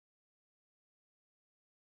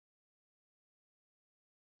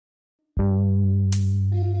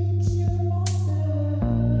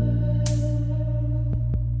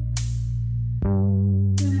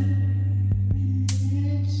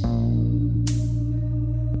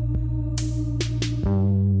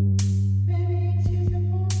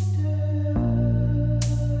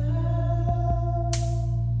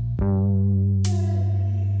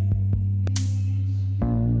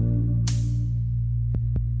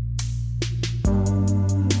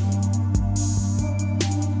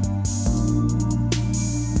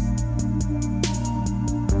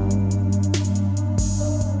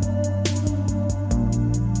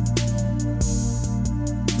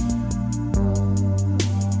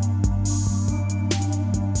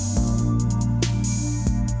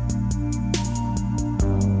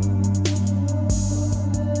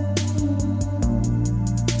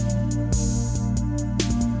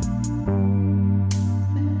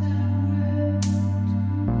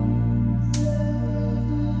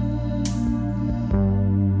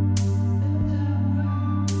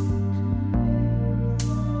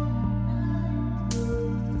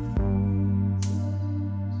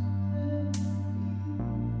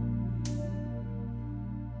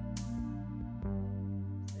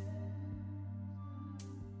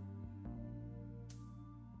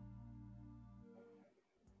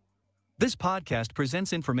This podcast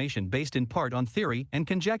presents information based in part on theory and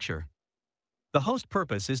conjecture. The host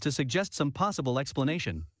purpose is to suggest some possible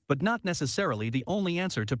explanation, but not necessarily the only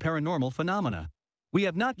answer to paranormal phenomena. We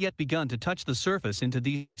have not yet begun to touch the surface into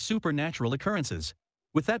these supernatural occurrences.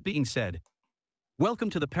 With that being said,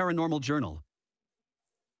 welcome to the Paranormal Journal.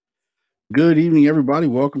 Good evening, everybody.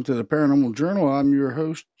 Welcome to the Paranormal Journal. I'm your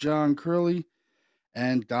host, John Curley,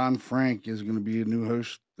 and Don Frank is going to be a new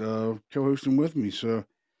host, co-hosting with me. So,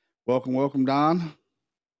 welcome, Don.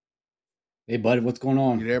 Hey, bud, what's going You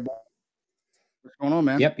on? there? What's going on,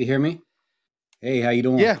 man? Yep, you hear me? Hey, how you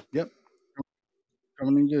doing? Yep.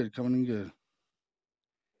 Coming in good.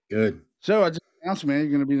 Good. So, I just announced, man, you're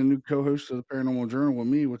going to be the new co-host of the Paranormal Journal with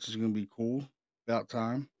me, which is going to be cool. About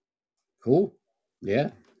time. Cool.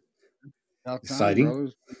 Yeah. About time, Exciting.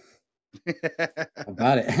 brothers. How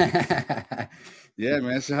about it? Yeah,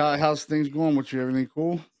 man. So, how's things going with you? Everything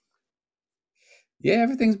cool? Yeah,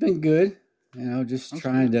 everything's been good. Just That's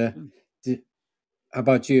trying good. to. How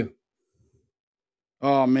about you?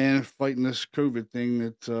 Oh man, fighting this COVID thing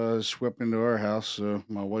that swept into our house. So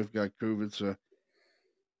my wife got COVID. So,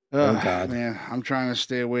 Oh God. man, I'm trying to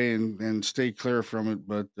stay away and stay clear from it.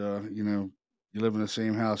 But you live in the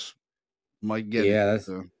same house, might get it. Yeah,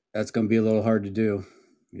 So that's gonna be a little hard to do.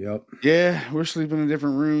 Yep. yeah, we're sleeping in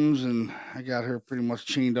different rooms, and I got her pretty much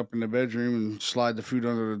chained up in the bedroom and slide the food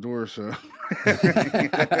under the door. So, like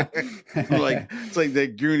it's like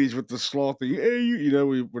that Goonies with the sloth thing. Hey,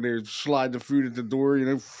 when they slide the food at the door, I'll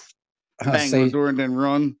bang on the say, door and then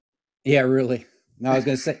run. yeah, really. No, I was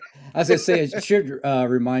gonna say it should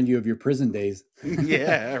remind you of your prison days.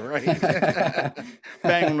 Yeah, right.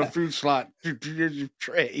 Bang on the food slot. Here's your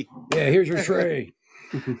tray. Yeah, here's your tray.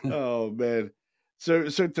 Oh man. So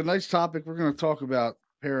tonight's topic we're going to talk about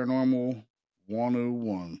paranormal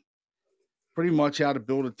 101. Pretty much how to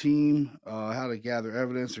build a team, how to gather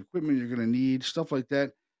evidence, equipment you're going to need, stuff like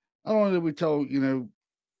that. Not only do we tell,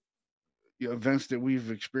 events that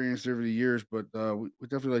we've experienced over the years, but we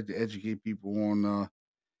definitely like to educate people on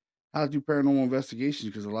how to do paranormal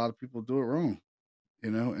investigations because a lot of people do it wrong.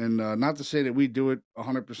 And not to say that we do it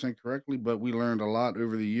 100% correctly, but we learned a lot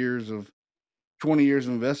over the years of 20 years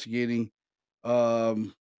of investigating,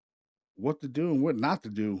 um, what to do and what not to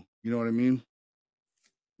do. You know what I mean?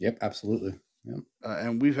 Yep, absolutely. Yep.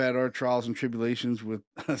 And we've had our trials and tribulations with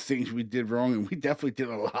things we did wrong, and we definitely did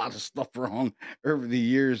a lot of stuff wrong over the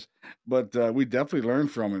years, but we definitely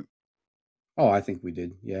learned from it. Oh, I think we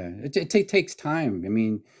did. Yeah, it takes time. I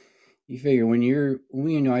mean, you figure when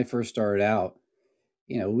we and I first started out,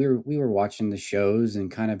 we were watching the shows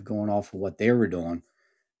and kind of going off of what they were doing,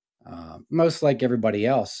 most like everybody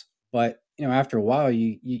else. But after a while,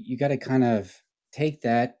 you got to kind of take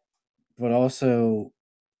that, but also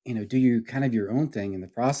do your kind of your own thing in the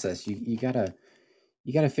process. You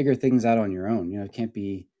gotta figure things out on your own. It can't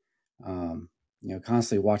be um,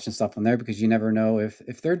 constantly watching stuff on there because you never know if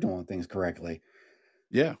they're doing things correctly.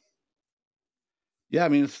 Yeah. Yeah. I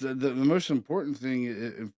mean, it's the most important thing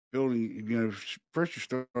in building, first you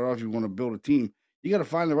start off, you want to build a team. You got to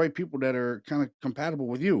find the right people that are kind of compatible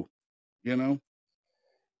with you, you know?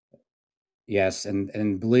 Yes,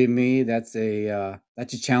 and believe me, that's a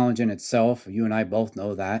challenge in itself. You and I both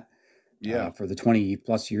know that. Yeah. For the 20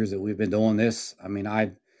 plus years that we've been doing this, I mean,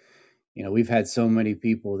 we've had so many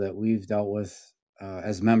people that we've dealt with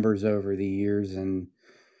as members over the years, and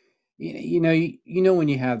you know when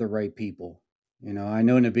you have the right people. I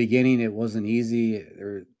know in the beginning it wasn't easy.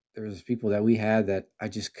 There's people that we had that I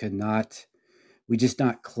just could not. We just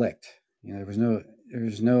not clicked. There was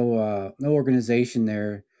no organization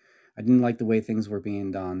there. I didn't like the way things were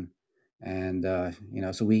being done, and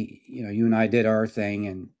so you and I did our thing,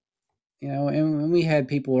 and and we had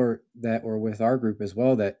people that were with our group as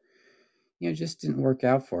well that just didn't work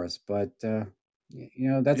out for us. But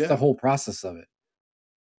that's the Yeah. whole process of it.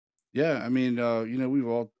 Yeah, I mean, we've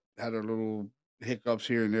all had our little hiccups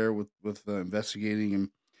here and there with investigating, and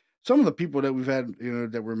some of the people that we've had,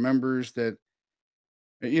 that were members that,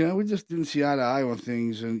 we just didn't see eye to eye on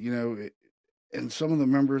things, and and some of the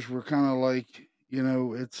members were kind of like,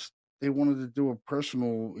 it's they wanted to do a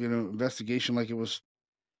personal, investigation, like it was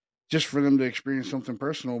just for them to experience something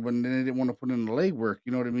personal, but then they didn't want to put in the legwork.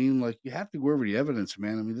 You know what I mean? Like you have to go over the evidence,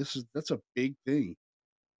 man. I mean, that's a big thing.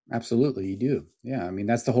 Absolutely, you do. Yeah, I mean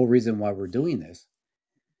that's the whole reason why we're doing this.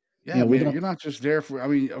 Yeah, I We mean, don't. you're not just there for. I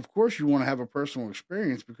mean, of course, you want to have a personal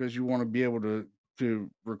experience because you want to be able to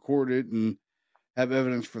record it and have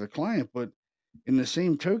evidence for the client. But in the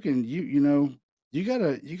same token, you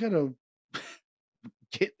gotta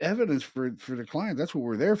get evidence for the client. That's what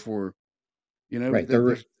we're there for. Right. That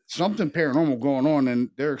there's something paranormal going on, and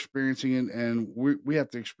they're experiencing it, and we have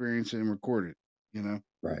to experience it and record it. You know?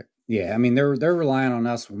 Right. Yeah. I mean, they're relying on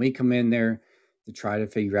us when we come in there to try to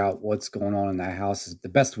figure out what's going on in that house the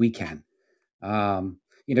best we can. To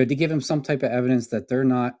give them some type of evidence that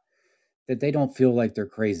they don't feel like they're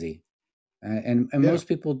crazy. And Yeah, most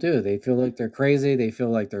people do. They feel like they're crazy. They feel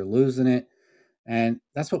like they're losing it, and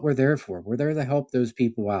that's what we're there for. We're there to help those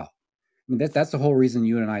people out. I mean, that's the whole reason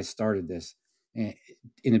you and I started this. In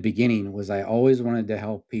the beginning, was I always wanted to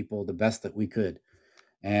help people the best that we could,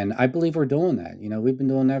 and I believe we're doing that. We've been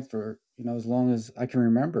doing that for as long as I can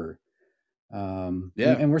remember, and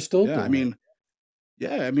yeah, and we're still yeah. I doing it. mean,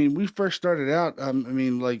 yeah. I mean, we first started out. I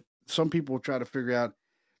mean, like some people try to figure out.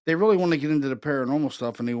 They really want to get into the paranormal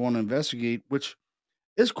stuff and they want to investigate, which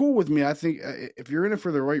is cool with me. I think if you're in it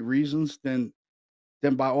for the right reasons, then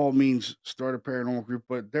by all means start a paranormal group.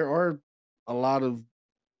 But there are a lot of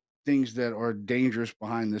things that are dangerous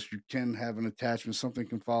behind this. You can have an attachment, something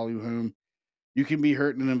can follow you home. You can be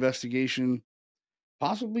hurt in an investigation,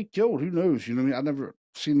 possibly killed. Who knows? You know what I mean? I've never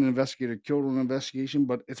seen an investigator killed in an investigation,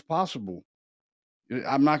 but it's possible.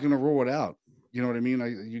 I'm not going to rule it out. You know what I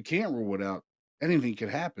mean? You can't rule it out. Anything could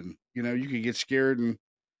happen. You could get scared and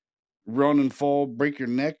run and fall, break your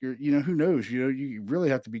neck, or who knows? You really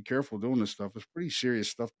have to be careful doing this stuff. It's pretty serious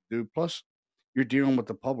stuff to do. Plus, you're dealing with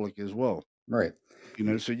the public as well. Right.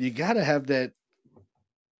 So you got to have that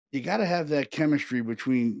chemistry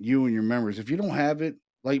between you and your members. If you don't have it,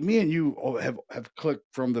 like me and you have clicked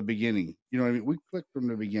from the beginning. You know what I mean? We clicked from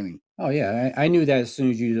the beginning. Oh yeah, I knew that as soon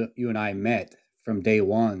as you and I met from day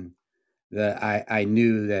one, that I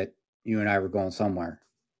knew that you and I were going somewhere.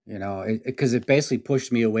 Because it basically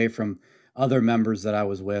pushed me away from other members that I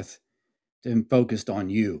was with and focused on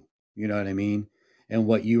you. You know what I mean? And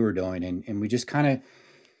what you were doing, and we just kind of,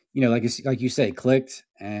 like you say, clicked,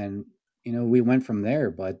 and we went from there.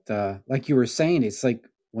 But like you were saying, it's like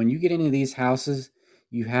when you get into these houses,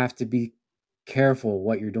 you have to be careful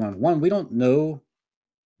what you're doing. One, we don't know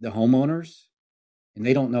the homeowners, and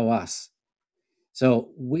they don't know us. So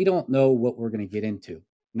we don't know what we're going to get into,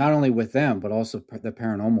 not only with them, but also the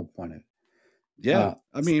paranormal point of. Yeah, Uh,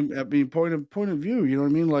 I mean, point of view. You know what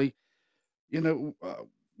I mean? Like,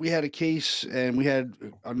 we had a case and we had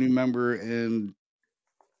a new member, and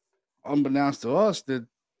unbeknownst to us, that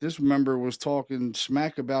this member was talking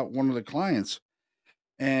smack about one of the clients,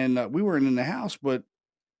 and we weren't in the house, but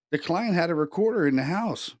the client had a recorder in the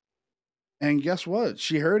house, and guess what?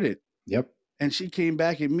 She heard it, yep, and she came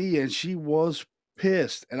back at me, and she was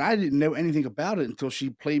pissed, and I didn't know anything about it until she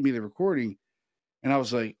played me the recording, and I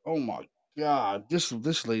was like, "Oh my god, this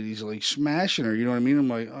lady's like smashing her." You know what I mean? I'm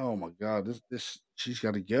like, "Oh my god, this she's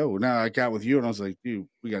got to go." Now I got with you, and I was like, "Dude,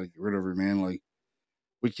 we got to get rid of her, man. Like,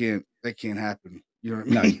 we can't. That can't happen." You know what I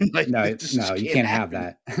no, mean? Like, no, this just no, you can't can't have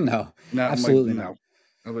happen. that. No, No, I'm like, absolutely not. no.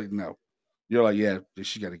 I'm like, no. You're like, yeah,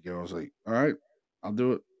 she got to go. I was like, all right, I'll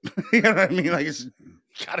do it. You know what I mean? Like, it's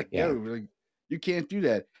gotta go. Yeah, Like, you can't do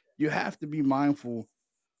that. You have to be mindful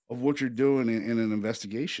of what you're doing in an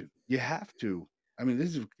investigation. You have to. I mean,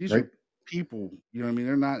 these right, are people. You know what I mean?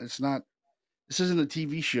 They're not. It's not. This isn't a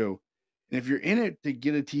TV show. And if you're in it to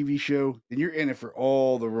get a TV show, then you're in it for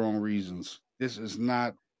all the wrong reasons. This is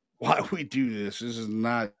not why we do this. This is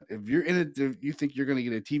not. If you're in it, you think you're going to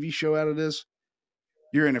get a TV show out of this,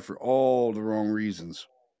 you're in it for all the wrong reasons.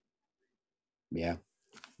 yeah,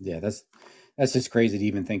 yeah. That's just crazy to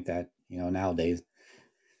even think that nowadays.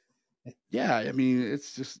 Yeah, I mean,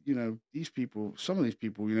 it's just these people. Some of these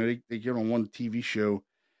people, they get on one TV show,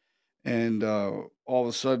 and all of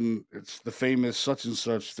a sudden it's the famous such and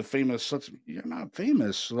such, the famous such. You're not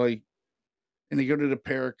famous, like, and they go to the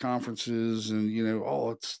para conferences, and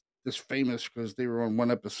oh, it's this famous because they were on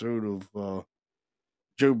one episode of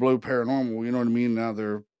Joe Blow Paranormal. You know what I mean? Now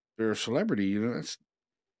they're a celebrity. This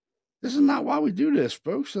is not why we do this,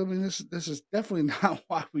 folks. I mean, this is definitely not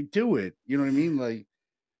why we do it. You know what I mean? Like,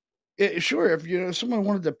 sure, if someone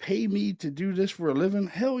wanted to pay me to do this for a living,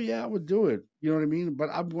 hell yeah, I would do it. You know what I mean? But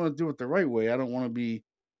I want to do it the right way. I don't want to be,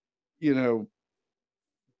 you know,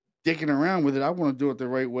 dicking around with it. I want to do it the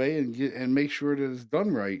right way and make sure that it's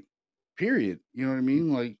done right. Period. You know what I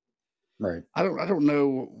mean? Like, Right, I don't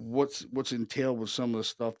know what's entailed with some of the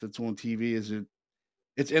stuff that's on TV.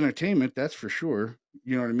 It's entertainment, that's for sure.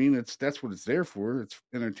 You know what I mean? That's what it's there for. It's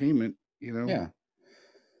entertainment. yeah,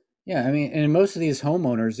 yeah. I mean, and most of these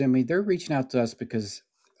homeowners, I mean, they're reaching out to us because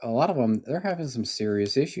a lot of them they're having some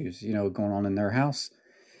serious issues, going on in their house,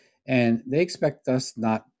 and they expect us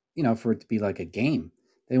not, for it to be like a game.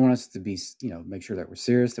 They want us to be, make sure that we're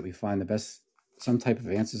serious, that we find the best, some type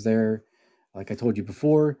of answers there, like I told you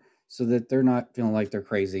before, so that they're not feeling like they're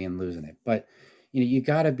crazy and losing it. But you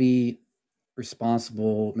got to be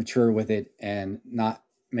responsible, mature with it, and not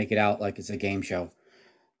make it out like it's a game show.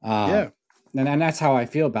 Um, Yeah. and that's how I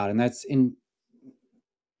feel about it. And that's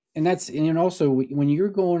and also when you're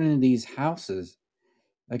going into these houses,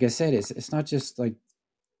 like I said, it's not just like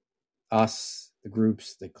us, the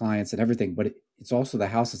groups, the clients, and everything, but it's also the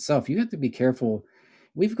house itself. You have to be careful.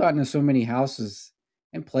 We've gotten to so many houses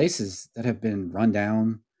and places that have been run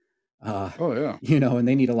down, uh, Oh yeah. and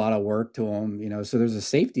they need a lot of work to them, so there's a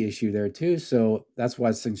safety issue there too. So that's why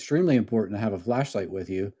it's extremely important to have a flashlight with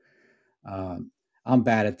you. Um, I'm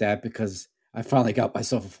bad at that because I finally got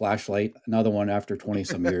myself a flashlight, another one after 20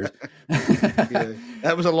 some years. Yeah.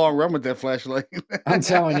 That was a long run with that flashlight. I'm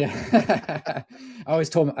telling you, I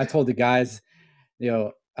told the guys,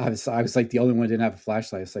 I was like the only one who didn't have a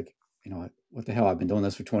flashlight. It's like, what the hell? I've been doing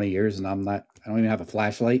this for 20 years and I don't even have a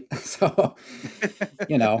flashlight. So,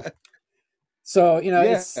 you know,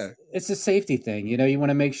 Yeah. it's a safety thing. You want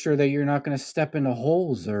to make sure that you're not going to step into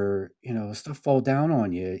holes or, stuff fall down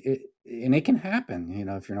on you. And it can happen,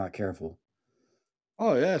 if you're not careful.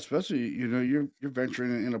 Oh yeah, especially you're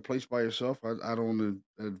venturing in a place by yourself. I don't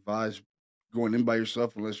advise going in by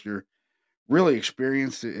yourself unless you're really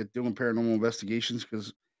experienced at doing paranormal investigations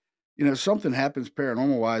because something happens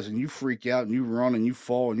paranormal wise and you freak out and you run and you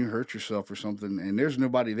fall and you hurt yourself or something and there's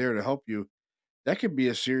nobody there to help you. That could be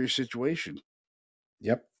a serious situation.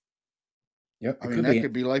 Yep. Yep. I It mean, could that be.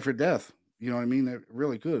 could be life or death. You know what I mean? That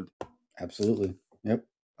really could. Absolutely. Yep.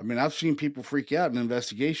 I mean, I've seen people freak out in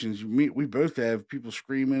investigations. We both have people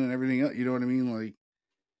screaming and everything else. You know what I mean? Like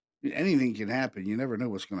anything can happen. You never know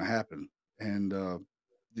what's going to happen. And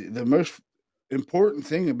the most important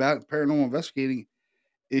thing about paranormal investigating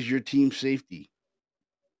is your team safety.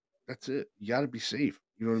 That's it. You got to be safe.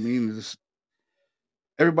 You know what I mean?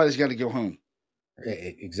 Everybody's got to go home.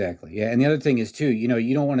 Exactly. Yeah. And the other thing is too, you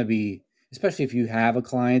don't want to be, especially if you have a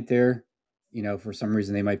client there, for some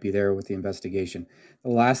reason they might be there with the investigation. The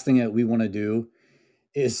last thing that we want to do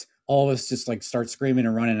is all of us just like start screaming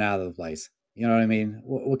and running out of the place. You know what I mean?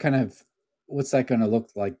 What's that going to look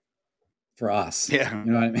like for us? Yeah.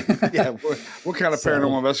 You know what I Yeah. mean? What kind of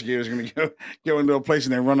paranormal So investigator is going to go into a place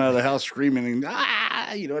and then run out of the house screaming and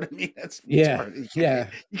you know what I mean? That's yeah, hard. yeah.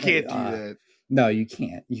 You can't do that. No, you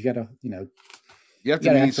can't. You gotta, You have you to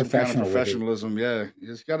gotta mean act some kind of professional with it. professionalism. Yeah,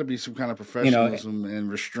 there's got to be some kind of You know, professionalism and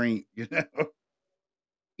restraint.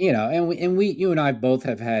 you and I both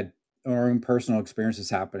have had our own personal experiences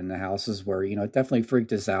happen in the houses where it definitely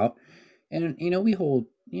freaked us out, and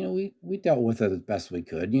we dealt with it as best we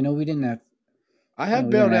could. We didn't have I have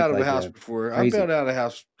we didn't bailed out act of a like house a before. I bailed crazy. out of a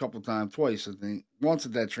house a couple times, twice, I think. Once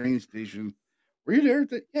at that train station. Were you there?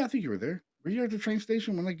 Yeah, I think you were there. Were you at the train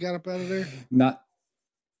station when I got up out of there? Not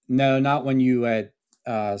No, not when you had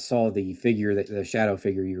saw the shadow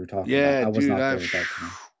figure you were talking about. Yeah, I was dude, not there at that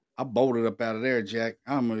time. I bolted up out of there, Jack.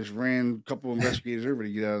 I almost ran a couple investigators over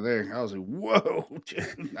to get out of there. I was like, "Whoa,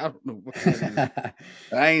 dude, I don't know what that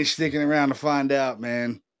is. I ain't sticking around to find out,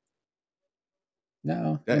 man."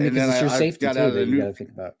 No, And because then it's your I safety got too out of that the you got new to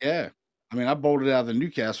think about. yeah. I mean, I bolted out of the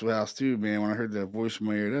Newcastle house too, man, when I heard that voice in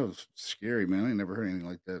my ear. That was scary, man. I ain't never heard anything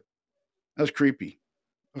like that. That was creepy.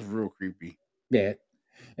 That was real creepy. Yeah,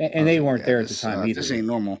 I and was they like, weren't "Yeah, there at the time this either. ain't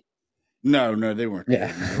normal." No, no, they weren't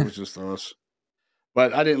Yeah, there. No, it was just us.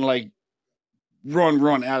 But I didn't like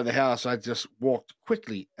run out of the house. I just walked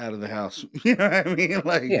quickly out of the house. You know what I mean?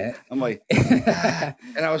 Like yeah. I'm like,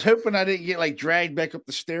 and I was hoping I didn't get like dragged back up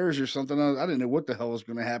the stairs or something. I didn't know what the hell was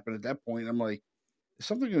going to happen at that point. I'm like, is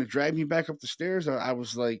something going to drag me back up the stairs? I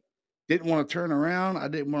was like, didn't want to turn around. I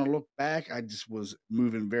didn't want to look back. I just was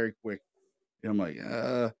moving very quick. And I'm like,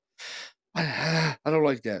 I don't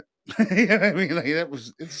like that. You know what I mean? Like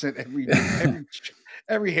it sent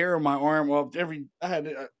every hair on my arm up. I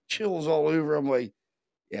had chills all over. I'm like,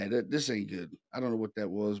 yeah, this ain't good. I don't know what that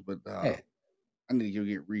was, but Yeah, I need to go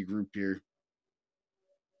get regrouped here.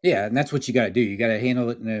 yeah, and that's what you got to do. You got to handle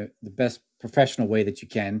it in the best professional way that you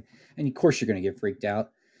can, and of course you're going to get freaked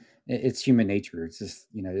out. It's human nature. It's just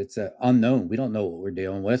it's a unknown. We don't know what we're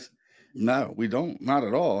dealing with. No, we don't. Not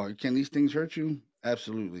at all. Can these things hurt you?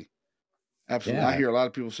 Absolutely. Absolutely. I Yeah, hear a lot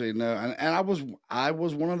of people say no, and I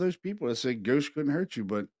was one of those people that said ghosts couldn't hurt you,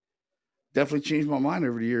 but definitely changed my mind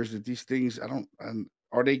over the years that these things I don't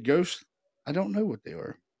are they ghosts? I don't know what they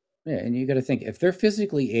are. yeah, and you got to think if they're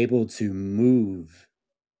physically able to move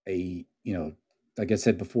a like I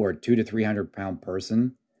said before, 200 to 300 pound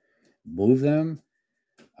person, move them.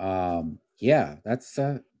 Yeah, that's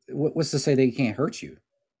what's to say they can't hurt you?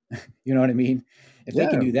 You know what I mean? If they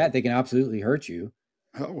can Yeah. do that, they can absolutely hurt you.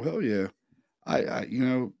 Hell yeah. I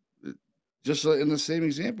just in the same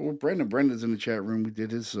example with Brendan. Brendan's in the chat room.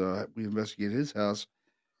 We investigated his house,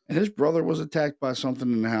 and his brother was attacked by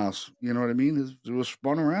something in the house. You know what I mean? It was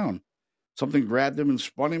spun around. Something grabbed him and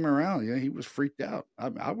spun him around. Yeah, he was freaked out.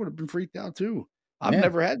 I would have been freaked out too. I've Yeah.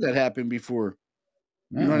 never had that happen before.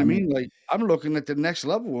 You know No, what I I mean, mean? Like, I'm looking at the next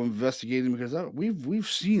level of investigating because we've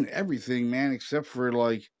seen everything, man, except for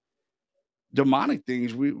like demonic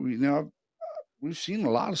things. We know we've seen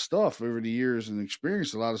a lot of stuff over the years and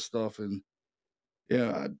experienced a lot of stuff, and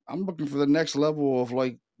yeah, I'm looking for the next level of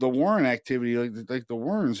like the Warren activity, like the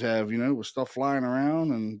Warrens have, with stuff flying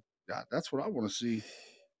around, and that's what I want to see.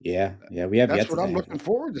 yeah, yeah, we have That's yet what to I'm have looking it.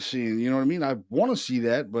 forward to seeing. You know what I mean? I want to see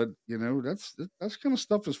that, but that's kind of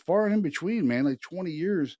stuff is far and in between, man. Like 20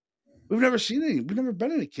 years, we've never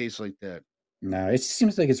been in a case like that. No, it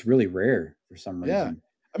seems like it's really rare for some Yeah. reason.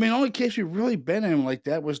 I mean, only case we've really been in like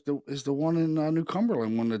that is the one in New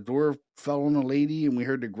Cumberland when the door fell on a lady and we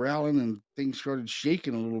heard the growling and things started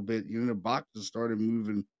shaking a little bit. The boxes started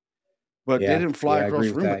moving, but they Yeah, didn't fly yeah, I agree across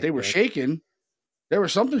the with room, but that. they were Yeah, shaking. There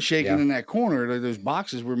was something shaking yeah, in that corner. Like those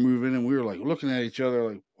boxes were moving, and we were like looking at each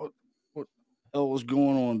other, like what the hell was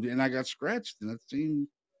going on? And I got scratched in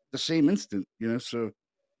the same instant. So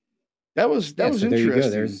that yeah. was So there you go. interesting.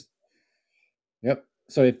 There's yep.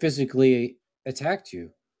 So it physically attacked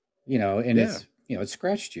you, and Yeah, it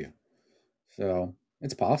scratched you. So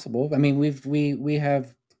it's possible. I mean, we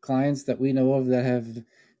have clients that we know of that have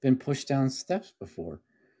been pushed down steps before.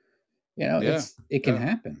 yeah, It can yeah,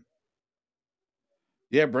 happen,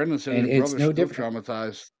 yeah. Brendan said and his it's brother's no still different.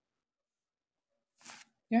 traumatized.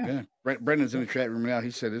 Yeah, Yeah, Brendan's in yeah. the chat room now.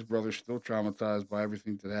 He said his brother's still traumatized by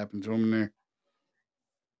everything that happened to him in there.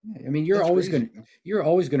 Yeah, I mean, That's crazy, man. you're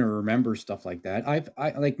always gonna remember stuff like that.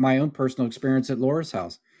 I like my own personal experience at Laura's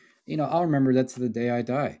house. I'll remember that to the day I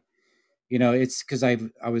die. It's because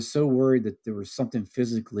I was so worried that there was something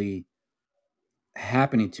physically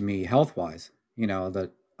happening to me health wise.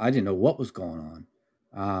 That I didn't know what was going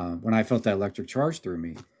on when I felt that electric charge through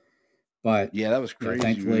me. But Yeah, that was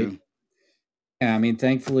crazy, thankfully, man. yeah, I mean,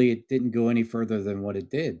 thankfully, it didn't go any further than what it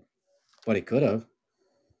did, but it could have.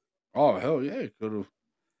 Oh hell yeah, it could have.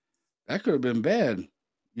 That could have been bad.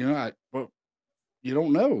 But you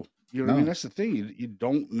don't know. You know what I mean? No, That's the thing. You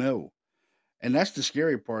don't know. And that's the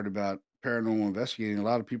scary part about paranormal investigating. A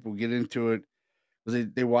lot of people get into it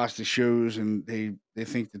because they watch the shows and they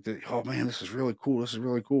think that oh man, this is really cool. This is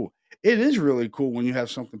really cool. It is really cool when you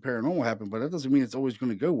have something paranormal happen, but that doesn't mean it's always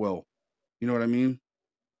going to go well. You know what I mean?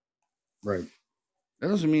 right? That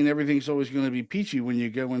doesn't mean everything's always going to be peachy when you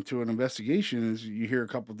go into an investigation. Is you hear a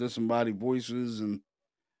couple disembodied voices and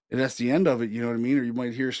that's the end of it. You know what I mean? Or you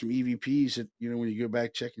might hear some EVPs when you go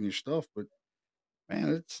back checking your stuff. But man,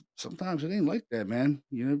 it's sometimes it ain't like that, man.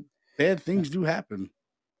 Bad Uh, things do happen,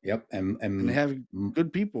 Yep, and they have mm,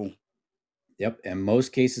 good people. yep, and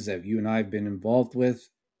most cases that you and I have been involved with,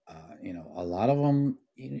 a lot of them,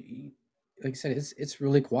 like I said, it's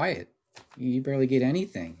really quiet. You barely get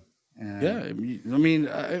anything. Yeah,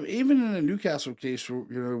 Uh, even in the Newcastle case,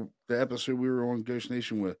 the episode we were on Ghost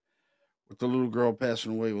Nation with the little girl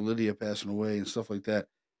passing away, with Lydia passing away, and stuff like that.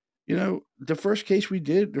 The first case we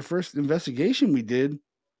did, the first investigation we did,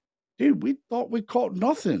 dude, we thought we caught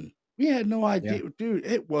nothing. We had no yeah, idea, dude.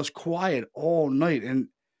 It was quiet all night, and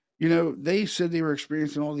they said they were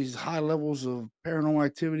experiencing all these high levels of paranormal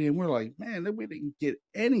activity, and we're like, man, we didn't get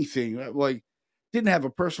anything. Like, didn't have a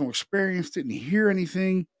personal experience, didn't hear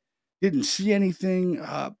anything, didn't see anything.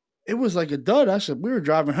 It was like a dud. I said we were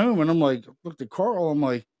driving home, and I'm like, looked at Carl. I'm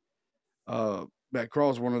like, Matt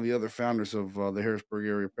Carl's one of the other founders of the Harrisburg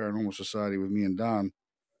Area Paranormal Society with me and Don.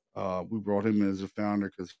 We brought him in as a founder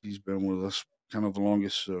because he's been with us kind of the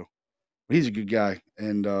longest. So he's a good guy,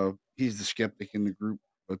 and he's the skeptic in the group.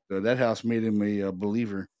 But that house made him a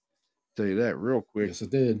believer. Tell you that real quick. yes, it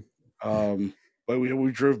did. Um, but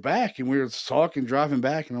we drove back, and we were talking driving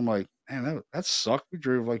back, and I'm like, man, that sucked. We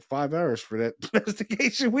drove like 5 hours for that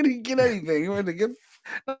investigation. We didn't get anything. We didn't get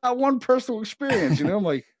not one personal experience. I'm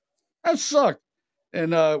like, that sucked.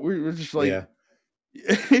 And we were just like, Yeah,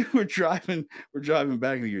 we're driving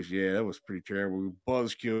back, and he goes, "Yeah, that was pretty terrible.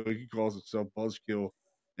 Buzzkill." He calls himself Buzzkill,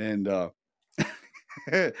 and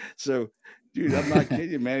so, dude, I'm not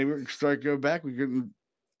kidding you, man. We started going back. We couldn't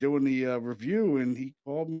doing the review, and he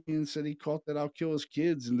called me and said he caught that I'll kill his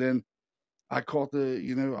kids, and then I caught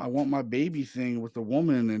I want my baby thing with the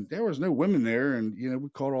woman, and there was no women there, and we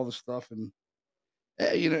caught all the stuff, and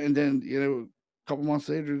and then a couple months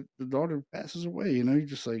later, the daughter passes away. You're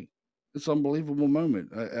just like, it's an unbelievable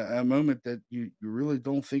moment, a moment that you really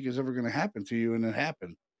don't think is ever going to happen to you, and it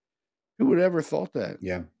happened. Who would ever thought that?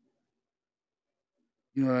 yeah.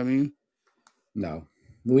 You know what I mean? No,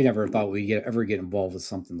 We never thought we'd ever get involved with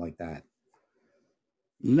something like that.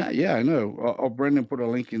 Not, yeah, I know. Brendan put a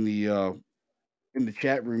link in the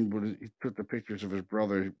chat room, but he took the pictures of his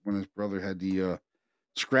brother when his brother had the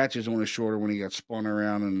scratches on his shoulder when he got spun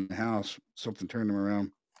around in the house. Something turned him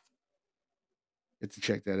around. Get to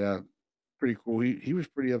check that out. Pretty cool. He was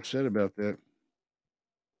pretty upset about that.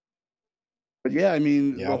 But yeah, I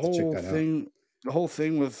mean Yeah, I'll have to check that out. the whole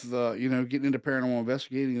thing with getting into paranormal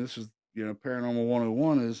investigating. This is paranormal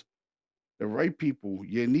 101 is the right people.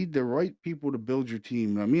 You need the right people to build your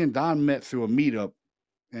team. Now, me and Don met through a meetup,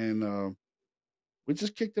 and we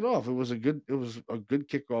just kicked it off. It was a good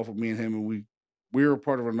kickoff with me and him, and we were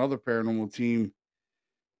part of another paranormal team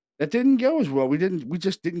that didn't go as well. We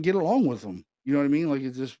just didn't get along with them. You know what I mean? Like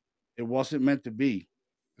it wasn't meant to be.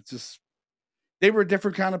 It's just they were a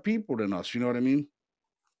different kind of people than us. You know what I mean?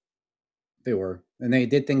 They were, and they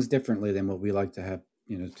did things differently than what we like to have,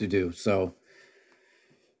 to do. So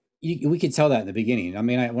we could tell that in the beginning. I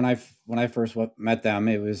mean, when I first met them,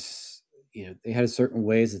 it was, they had certain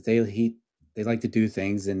ways that they like to do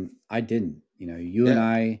things, and I didn't. You and Yeah.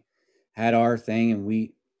 I had our thing, and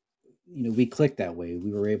we clicked that way.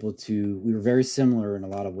 We were very similar in a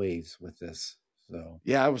lot of ways with this. So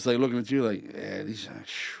Yeah, I was like looking at you like, yeah, these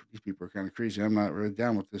people are kind of crazy. I'm not really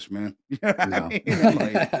down with this, man. You know what I no, mean? I'm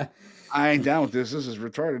like, I ain't down with this. This is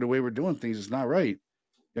retarded. The way we're doing things is not right.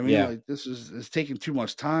 I mean, yeah. like this is it's taking too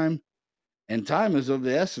much time, and time is of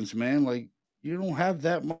the essence, man. Like you don't have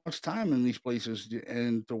that much time in these places,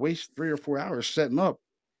 and to waste 3 or 4 hours setting up,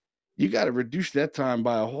 you got to reduce that time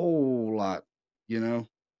by a whole lot. You know,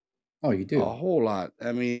 Oh, you a do. whole lot.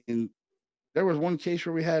 I mean, there was one case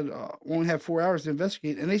where we had only had 4 hours to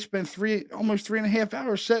investigate, and they spent almost 3.5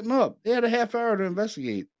 hours setting up. They had a half hour to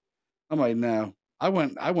investigate. I'm like, no. I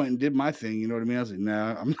went and did my thing. You know what I mean? I was like,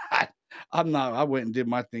 no, I'm not. I'm not. I went and did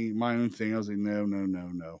my thing, my own thing. I was like, no, no, no,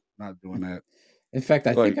 no, not doing that. In fact,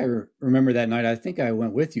 I think Like, I remember that night. I think I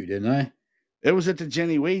went with you, didn't I? it was at the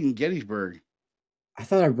Jenny Wade in Gettysburg. I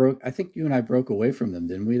think you and I broke away from them,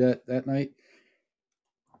 didn't we? That night.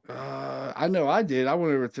 I know I did. I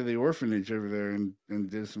went over to the orphanage over there and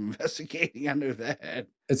did some investigating. I know that.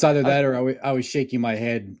 It's either I that or I was shaking my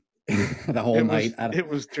head the whole night. it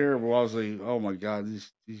was terrible. I was like, oh my god,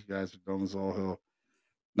 these guys are dumb as all hell.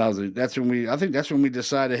 That was it. That's when we. I think that's when we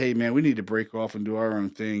decided, hey man, we need to break off and do our own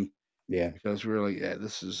thing Yeah, because we were like, yeah,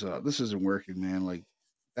 this isn't working, man. Like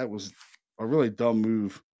that was a really dumb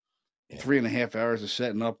move. yeah, 3.5 hours of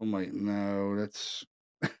setting up. I'm like, no, that's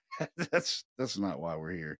that's not why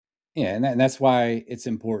we're here. yeah, and that's why it's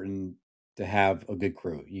important to have a good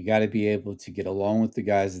crew. You got to be able to get along with the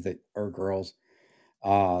guys that or girls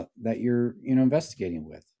that you're investigating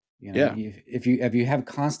with. Yeah. If you have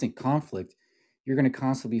constant conflict, you're going to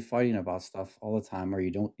constantly be fighting about stuff all the time, or you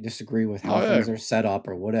don't disagree with how Oh yeah. things are set up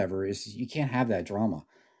or whatever. You can't have that drama.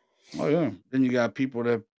 Oh yeah. Then you got people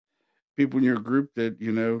in your group that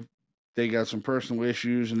they got some personal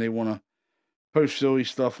issues and they want to post silly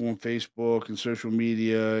stuff on Facebook and social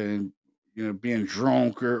media and being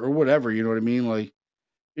drunk or whatever. You know what I mean? Like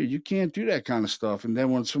you can't do that kind of stuff. And then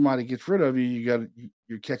when somebody gets rid of you,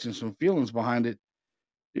 you're catching some feelings behind it.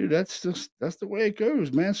 Dude, that's the way it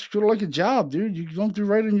goes, man. It's sort of like a job, dude. You don't do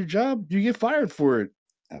right in your job, you get fired for it.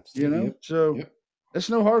 Absolutely. Yep. So Yep. that's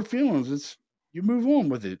no hard feelings. It's you move on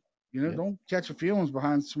with it. Yep. Don't catch your feelings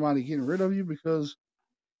behind somebody getting rid of you because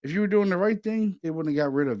if you were doing the right thing, they wouldn't have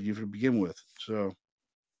got rid of you to begin with. So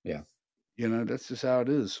Yeah. that's just how it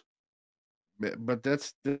is. But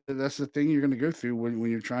that's the thing you're going to go through when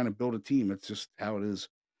you're trying to build a team. It's just how it is.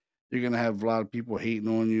 You're going to have a lot of people hating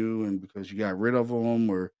on you, and because you got rid of them,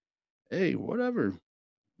 or hey, whatever,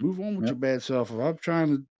 move on with your Yep. bad self. If I'm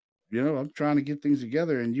trying to, I'm trying to get things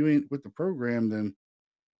together, and you ain't with the program, then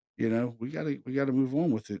we gotta move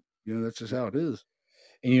on with it. That's just how it is.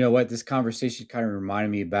 And you know what? This conversation kind of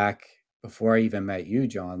reminded me back before I even met you,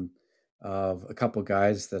 John, of a couple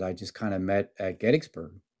guys that I just kind of met at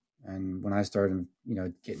Gettysburg. And when I started,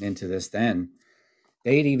 getting into this, then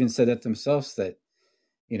they'd even said that themselves that,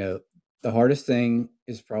 you know, the hardest thing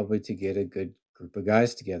is probably to get a good group of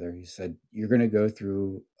guys together. He said, you're going to go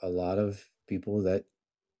through a lot of people that,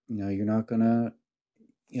 you're not going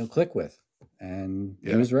to, click with. And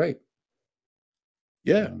he Yeah, was right.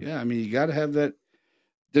 yeah, So, yeah. I mean, you got to have that.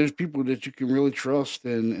 There's people that you can really trust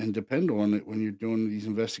and depend on it when you're doing these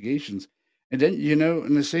investigations. And then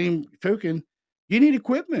in the same token, you need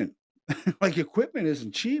equipment. Like equipment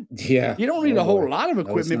isn't cheap. yeah. You don't need Oh, a whole boy. lot of No, it's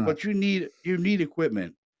equipment, not. but you need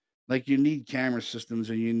equipment. Like you need camera systems,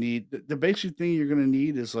 and you need the basic thing you're going to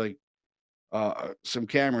need is like some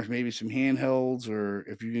cameras, maybe some handhelds, or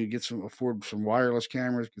if you can get afford some wireless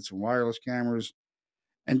cameras, get some wireless cameras.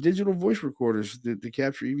 and digital voice recorders to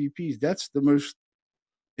capture EVPs. That's the most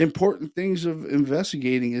important things of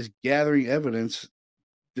investigating is gathering evidence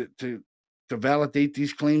to, to to validate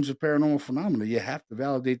these claims of paranormal phenomena. You have to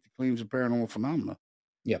validate the claims of paranormal phenomena.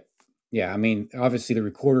 Yep. Yeah, I mean, obviously the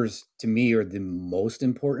recorders to me are the most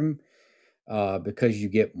important because you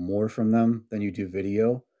get more from them than you do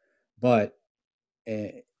video. But uh,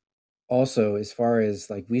 also, as far as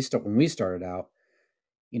like when we started out,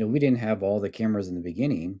 we didn't have all the cameras in the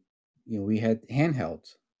beginning. We had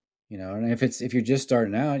handhelds. And if you're just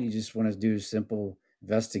starting out, you just want to do simple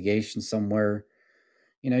investigation somewhere.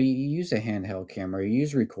 You use a handheld camera, you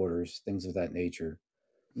use recorders, things of that nature.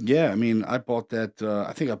 Yeah, I mean, I bought that.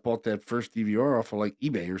 I think I bought that first DVR off of like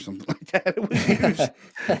eBay or something like that. It was used.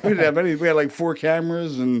 We didn't have any. We had like 4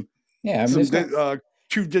 cameras and Yeah, I mean, some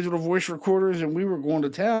two digital voice recorders, and we were going to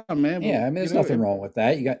town, man. But there's nothing wrong with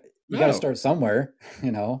that. You got to no, start somewhere,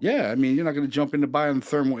 you know. yeah, I mean, you're not going to jump into buying a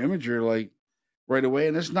thermal imager like right away,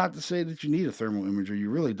 and it's not to say that you need a thermal imager. You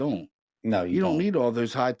really don't. No, you You don't don't. need all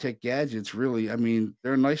those high tech gadgets, really. I mean,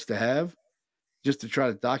 they're nice to have just to try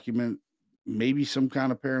to document maybe some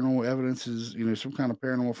kind of paranormal evidence is, some kind of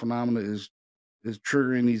paranormal phenomena is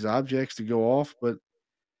triggering these objects to go off. But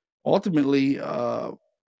ultimately,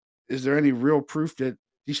 is there any real proof that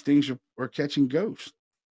these things are catching ghosts?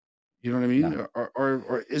 You know what I mean? No,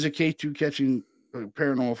 Or is a K2 catching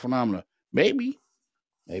paranormal phenomena? Maybe.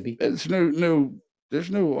 maybe. It's there's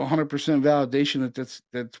no 100% validation that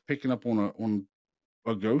that's picking up on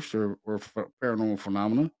a ghost or paranormal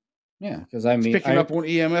phenomena. Yeah, because I It's mean, picking up on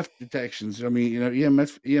EMF detections. I mean,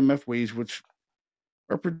 EMF waves, which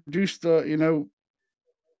are produced, through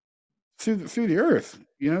the earth.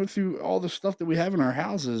 Through all the stuff that we have in our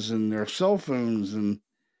houses and our cell phones, and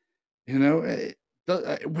you know,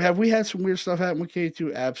 have we had some weird stuff happen with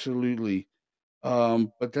K2? Absolutely.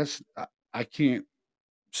 But I can't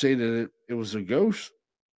say that it was a ghost.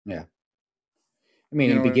 yeah. I mean,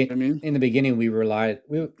 You know what I mean? in the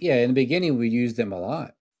beginning yeah, in the beginning we used them a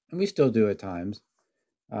lot, and we still do at times.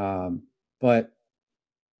 But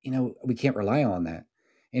we can't rely on that.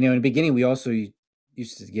 In the beginning, we also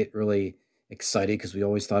used to get really excited because we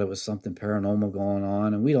always thought it was something paranormal going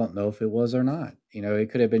on, and we don't know if it was or not. It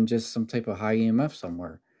could have been just some type of high EMF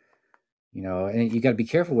somewhere. And you got to be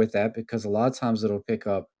careful with that because a lot of times it'll pick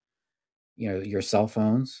up, your cell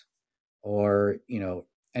phones or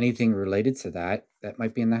anything related to that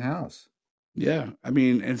might be in the house. Yeah. I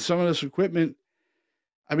mean, and some of this equipment.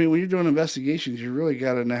 I mean, when you're doing investigations, you really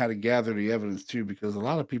got to know how to gather the evidence too, because a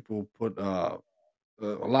lot of people put a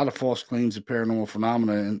lot of false claims of paranormal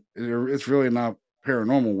phenomena, and it's really not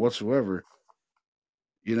paranormal whatsoever.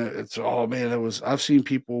 It's oh man, that was I've seen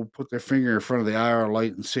people put their finger in front of the IR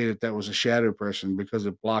light and say that that was a shadow person because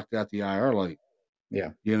it blocked out the IR light.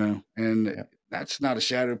 Yeah, And yeah, that's not a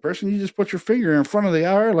shadow person. You just put your finger in front of the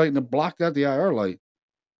IR light and it blocked out the IR light.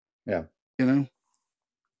 yeah, You know,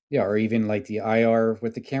 yeah. Or even like the IR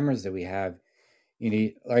with the cameras that we have.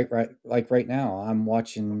 Like right now, I'm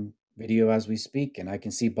watching video as we speak, and I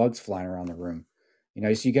can see bugs flying around the room.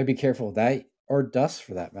 So you got to be careful of that, or dust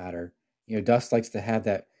for that matter. Dust likes to have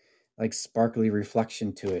that like sparkly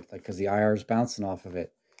reflection to it, like because the IR is bouncing off of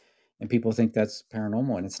it, and people think that's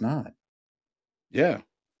paranormal, and it's not. yeah,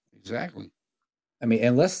 exactly. I mean,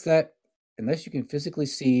 unless you can physically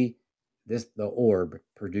see the orb What the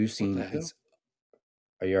producing hell? its.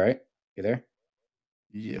 Are you all right? You there?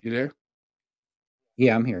 Yeah, you there?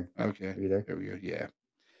 Yeah, I'm here. Okay, Are you there? there we go. Yeah.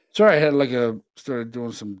 Sorry, I had like a started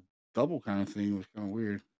doing some double kind of thing. It was kind of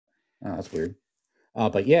weird. Oh, that's weird.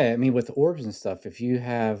 But yeah, I mean, with orbs and stuff, if you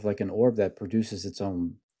have like an orb that produces its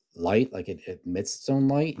own light, like it emits its own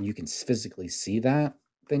light, and you can physically see that,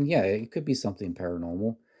 then yeah, it could be something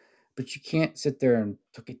paranormal. But you can't sit there and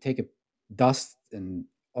take a dust and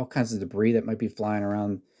all kinds of debris that might be flying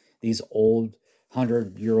around these old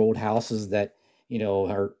 100-year-old houses that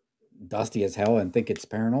are dusty as hell and think it's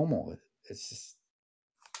paranormal. It's just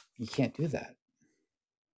you can't do that.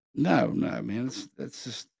 No, no, man. That's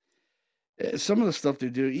just some of the stuff they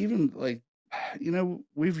do. Even like,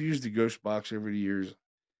 we've used the ghost box over the years,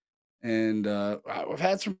 and I've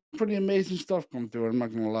had some pretty amazing stuff come through. I'm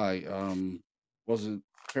not gonna lie. Was it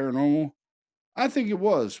paranormal? I think it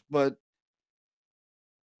was, but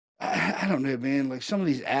I don't know, man. Like some of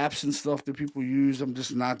these apps and stuff that people use, I'm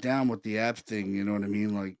just not down with the app thing. You know what I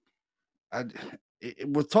mean? Like, I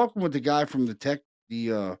was talking with the guy from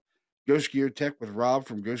the Ghost Gear Tech with Rob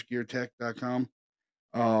from GhostGearTech.com.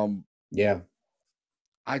 Um, Yeah,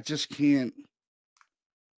 I just can't.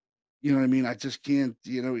 You know what I mean? I just can't.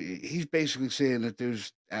 He's basically saying that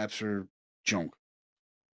those apps are junk.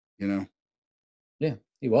 You know? yeah.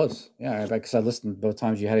 He was. Yeah, because I listened both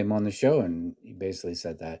times you had him on the show, and he basically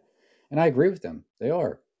said that. And I agree with him. They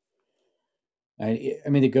are. I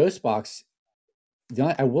mean, the ghost box.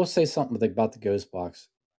 I will say something about the ghost box.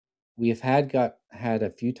 We've had a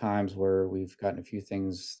few times where we've gotten a few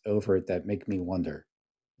things over it that make me wonder,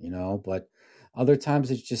 but other times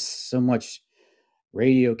it's just so much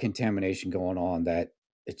radio contamination going on that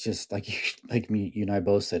it's just like you and I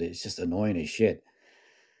both said it's just annoying as shit.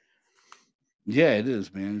 Yeah, it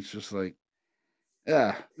is, man. It's just like,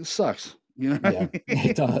 yeah, this sucks. You know what Yeah, I it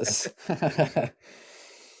mean? does.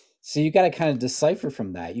 So you got to kind of decipher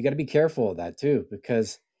from that. You got to be careful of that too,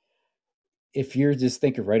 because if you're just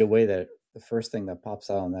thinking right away that the first thing that pops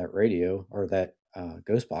out on that radio or that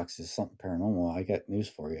ghost box is something paranormal, I got news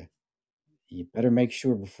for you. You better make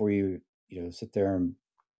sure before you sit there and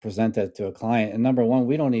present that to a client. And number one,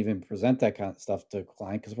 we don't even present that kind of stuff to a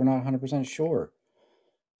client because we're not 100% sure.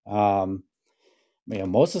 Um,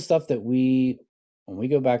 most of the stuff that when we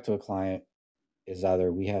go back to a client, is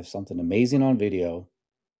either we have something amazing on video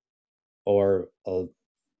or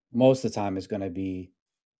most of the time it's going to be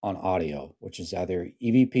on audio, which is either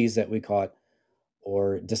EVPs that we caught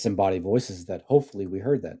or disembodied voices that hopefully we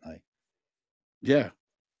heard that night. Yeah,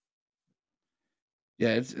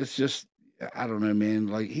 yeah. It's just I don't know, man.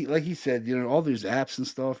 Like he said, all these apps and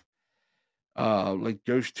stuff, like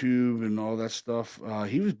Ghost Tube and all that stuff.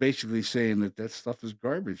 He was basically saying that that stuff is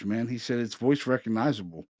garbage, man. He said it's voice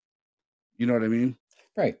recognizable. You know what I mean?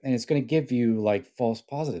 Right. And it's going to give you like false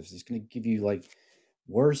positives. It's going to give you like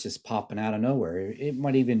words just popping out of nowhere. It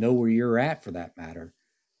might even know where you're at for that matter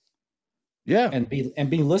Yeah. and be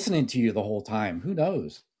listening to you the whole time. Who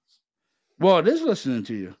knows? Well, it is listening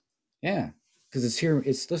to you. Yeah. Because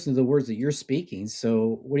it's listening to the words that you're speaking.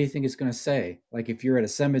 So what do you think it's going to say? Like if you're at a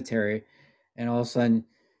cemetery and all of a sudden,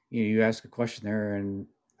 you ask a question there and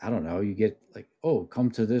I don't know, you get like, oh, come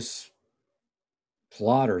to this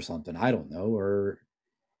plot or something. I don't know. Or,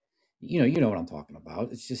 you know what I'm talking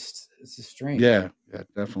about. It's just strange. Yeah, yeah,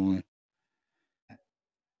 definitely.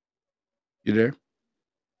 You there?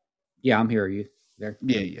 Yeah, I'm here. Are you there?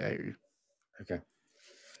 Yeah, yeah, I hear you. Okay.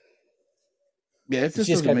 Yeah, it It's just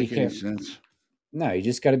just doesn't got to be make any careful. sense. No, you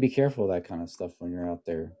just got to be careful of that kind of stuff when you're out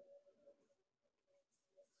there.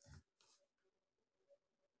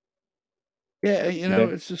 Yeah, You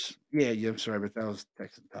there? it's just yeah. I'm sorry, but that was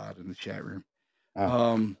texting Todd in the chat room. Oh,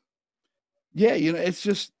 Um, yeah, it's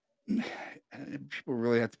just people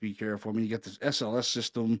really have to be careful. I mean, you got this SLS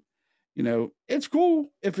system. It's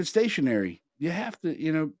cool if it's stationary. You have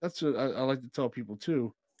to, that's what I like to tell people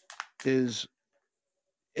too. Is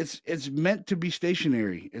it's meant to be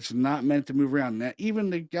stationary. It's not meant to move around. Now, even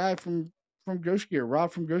the guy from Ghost Gear,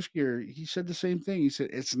 Rob from Ghost Gear, he said the same thing. He said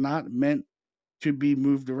it's not meant to be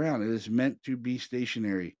moved around. It is meant to be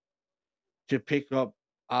stationary to pick up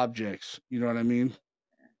objects. You know what I mean?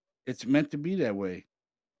 It's meant to be that way.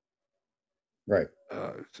 right.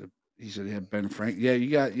 So he said, "Yeah, Ben Frank. Yeah, you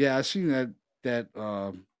got. Yeah, I seen that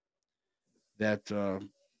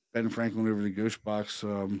Ben Franklin over the Ghost Box.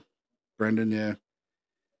 Brendan. Yeah,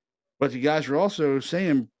 but the guys were also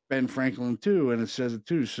saying Ben Franklin too, and it says it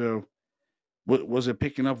too. So, what was it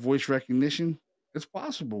picking up voice recognition? It's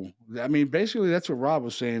possible. I mean, basically, that's what Rob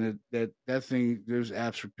was saying. That thing, those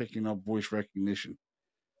apps are picking up voice recognition,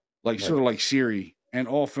 like Right. sort of like Siri, and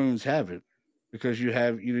all phones have it because you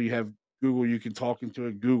have Google. You can talk into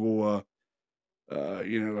it. Google. Uh,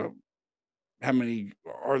 you know, how many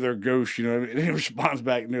are there ghosts? And it responds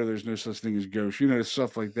back, no, there's no such thing as ghosts.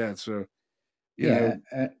 Stuff like that. So you Yeah.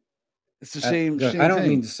 know, it's the same I same don't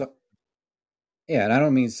mean thing. to. Yeah, and I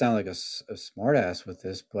don't mean to sound like a smart ass with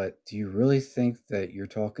this, but do you really think that you're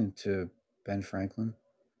talking to Ben Franklin,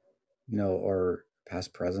 or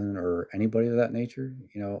past president or anybody of that nature,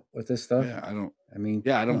 with this stuff? Yeah, I don't. I mean,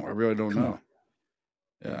 Yeah, I don't. I really don't come know. on.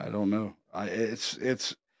 Yeah, I don't know.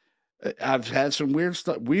 It's. I've had some weird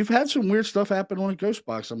stuff. We've had some weird stuff happen on a ghost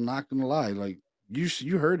box. I'm not gonna lie. Like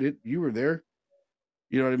you heard it. You were there.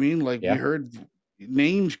 You know what I mean? Like we Yeah. heard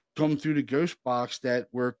names come through the ghost box that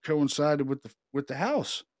were coincided with the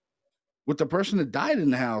house. With the person that died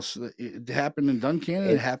in the house. It happened in Duncannon,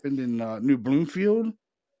 it It happened in, New Bloomfield,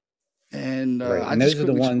 and, right, I and just those are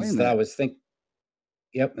the couldn't ones explain that I that. was think.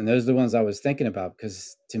 Yep, and those are the ones I was thinking about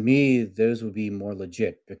because to me those would be more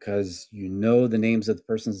legit because you know the names of the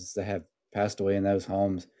persons that have passed away in those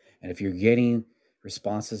homes, and if you're getting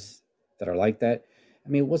responses that are like that, I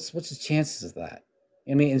mean, what's the chances of that?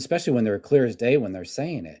 I mean, especially when they're clear as day when they're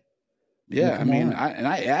saying it. I mean, Yeah, I come mean, on.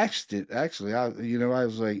 I asked it, actually, I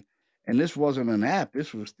was like and this wasn't an app,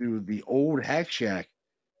 this was through the old Hack Shack.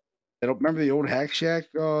 I don't remember the old Hack Shack,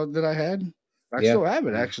 that I had? I Yeah, still have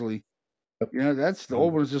it, yeah, actually. Yep. That's the old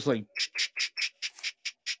Um, one is just like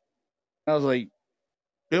I was like,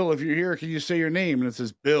 "Bill, if you're here, can you say your name?" And it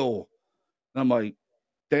says, "Bill." And I'm like,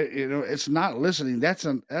 that it's not listening. That's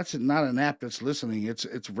not an app that's listening.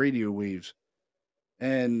 It's radio waves.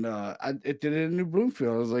 And it did it in New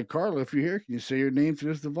Bloomfield. I was like, "Carla, if you're here, can you say your name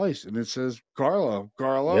through this device?" And it says, "Carla,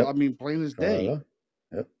 Carla." I yep. mean, plain as day. Carla.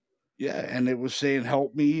 Yep. Yeah, and it was saying,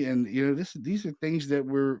 "Help me," and these are things that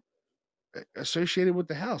were associated with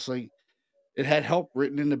the house. Like it had help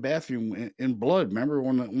written in the bathroom in blood. Remember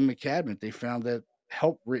on the cabinet they found that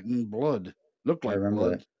help written in blood, looked I like remember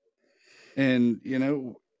blood, that. and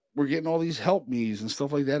we're getting all these help me's and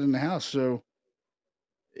stuff like that in the house. So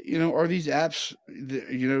are these apps,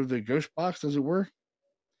 the ghost box? Does it work?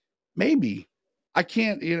 Maybe. I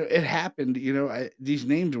can't. It happened. These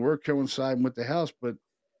names were coinciding with the house, but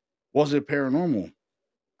was it paranormal?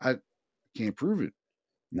 I can't prove it.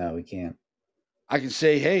 No, we can't. I can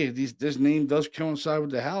say, hey, this name does coincide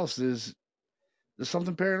with the house. There's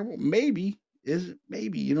something paranormal? Maybe. Is it?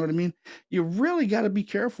 Maybe. You know what I mean? You really got to be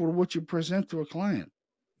careful with what you present to a client.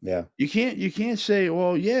 Yeah. You can't say,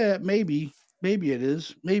 well, yeah, maybe it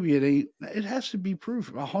is, maybe it ain't. It has to be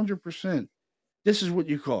proof 100%. This is what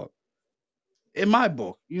you call it. In my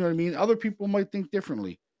book, you know what I mean? Other people might think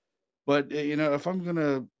differently. But if I'm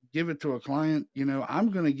gonna give it to a client, I'm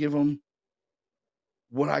gonna give them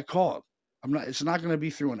what I call it. It's not gonna be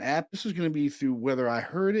through an app. This is gonna be through whether I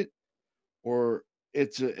heard it or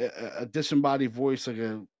it's a disembodied voice, like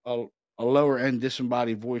a lower end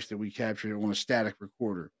disembodied voice that we captured on a static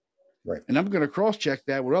recorder. Right. And I'm going to cross check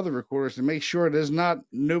that with other recorders to make sure there's not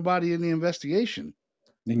nobody in the investigation.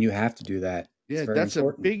 And you have to do that. It's Yeah, very that's a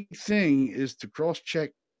important. big thing is to cross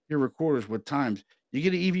check your recorders with times. You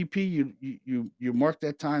get an EVP, you mark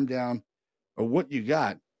that time down or what you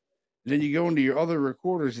got. Then you go into your other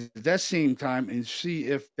recorders at that same time and see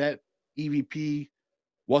if that EVP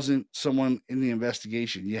wasn't someone in the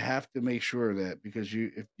investigation. You have to make sure of that because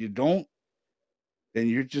if you don't, then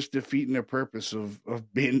you're just defeating the purpose of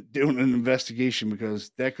being doing an investigation because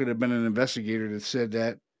that could have been an investigator that said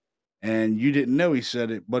that and you didn't know he said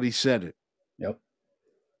it, but he said it. Yep.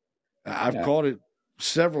 I've Yeah. caught it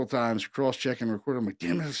several times, cross checking record. I'm like,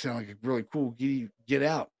 damn, that sounds like a really cool get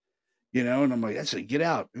out, and I'm like, that's a get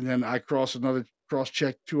out. And then I cross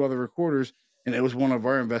check two other recorders, and it was one of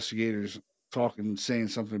our investigators talking, saying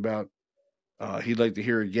something about he'd like to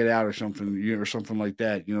hear a get out or something, or something like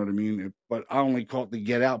that. You know what I mean? But I only caught the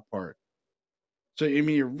get out part. So I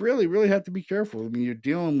mean, you really, really have to be careful. I mean, you're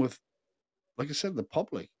dealing with, like I said, the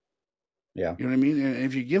public. Yeah. You know what I mean? And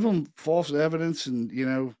if you give them false evidence, and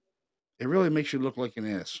it really makes you look like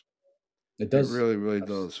an ass. It It does. really, really Yes,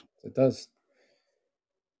 does. it does.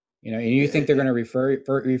 And you think they're It, going to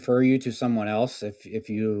refer you to someone else if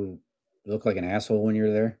you look like an asshole when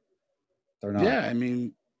you're there? They're not. yeah, I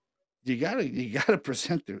mean, you gotta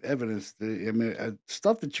present the evidence. I mean,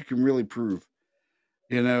 stuff that you can really prove.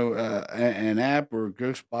 An app or a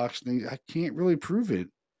ghost box thing. I can't really prove it.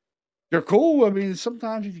 They're cool. I mean,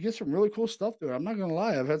 sometimes you get some really cool stuff there. I'm not gonna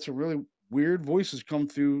lie. I've had some really weird voices come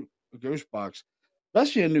through a ghost box,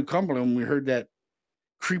 especially in New Cumberland when we heard that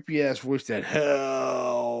creepy ass voice, that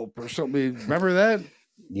help or something. Remember that?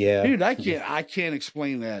 Yeah. Dude, I Yeah. can't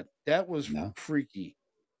explain that. That was No. freaky.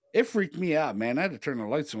 It freaked me out, man. I had to turn the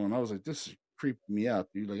lights on. I was like, this is creeping me out,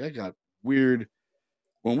 dude. Like I got weird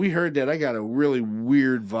when we heard that, I got a really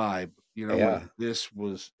weird vibe. I'm like, Yeah.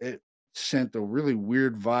 it sent a really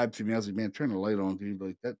weird vibe to me. I was like, man, turn the light on, dude.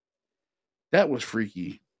 Like that was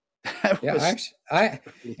freaky. That Yeah. I was actually, I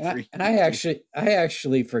really and freaky, I dude.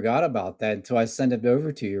 actually forgot about that until I sent it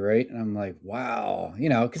over to you, right? And I'm like, wow,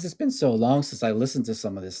 because it's been so long since I listened to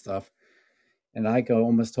some of this stuff, and I go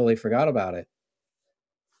almost totally forgot about it.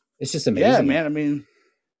 It's just Yeah, amazing. man. I mean,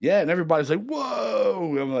 yeah, and everybody's like,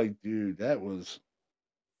 "Whoa!" I'm like, dude, that was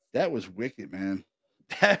wicked, man.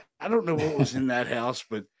 I don't know what was in that house,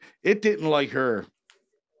 but it didn't like her.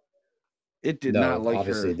 It did not No, like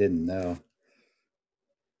obviously her. it didn't. No.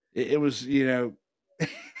 It was, it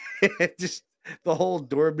just the whole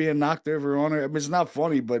door being knocked over on her. I mean, it's not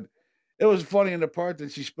funny, but it was funny in the part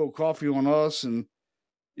that she spilled coffee on us, and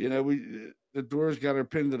we the doors got her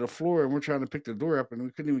pinned to the floor, and we're trying to pick the door up, and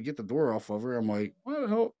we couldn't even get the door off of her. I'm like, what the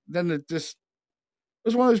hell? Then it was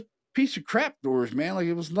one of those piece of crap doors, man. Like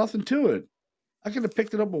it was nothing to it. I could have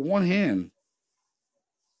picked it up with one hand.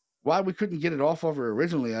 Why we couldn't get it off of her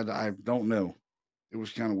originally, I don't know. It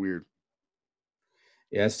was kind of weird.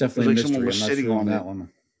 Yeah, it's It was definitely a like someone mystery. was I'm not sitting sure on on that it. one.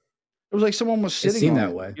 It was like someone was It sitting seemed on that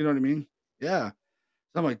it. way. You know what I mean? Yeah.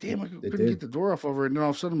 So I'm like, damn, I It couldn't get did. the door off of her. And then all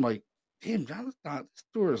of a sudden, I'm like, damn, John, this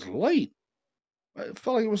door is light. It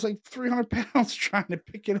felt like it was like 300 pounds trying to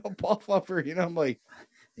pick it up off of her. I'm like,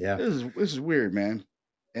 Yeah. this is weird, man.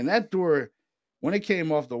 And that door, when it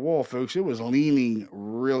came off the wall, folks, it was leaning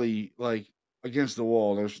really like against the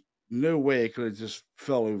wall. There's no way it could have just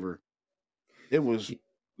fell over. It was Y-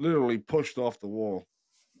 literally pushed off the wall.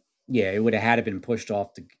 Yeah, it would have had to been pushed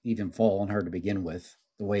off to even fall on her to begin with,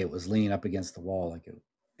 the way it was leaning up against the wall And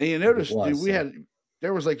you like it notice, dude, was. So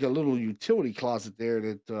there was like a little utility closet there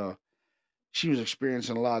that she was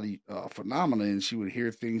experiencing a lot of phenomena, and she would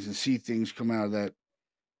hear things and see things come out of that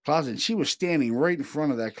closet. And she was standing right in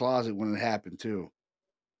front of that closet when it happened too,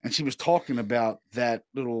 and she was talking about that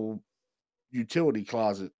little utility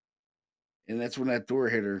closet, and that's when that door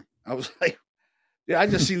hit her. I was like, yeah, I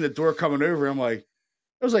just seen the door coming over. I'm like,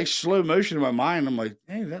 it was like slow motion in my mind. I'm like,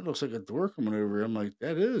 hey, that looks like a door coming over. I'm like,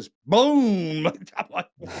 that is boom. I'm like,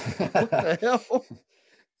 what the hell?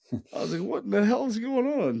 I was like, what in the hell is going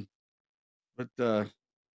on? But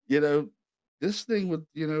you know, this thing with,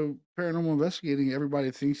 paranormal investigating,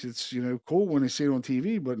 everybody thinks it's, cool when they see it on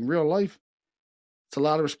TV, but in real life, it's a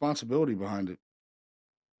lot of responsibility behind it.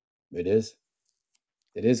 it is.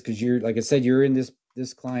 It is because you're, like I said, you're in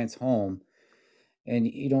this client's home, and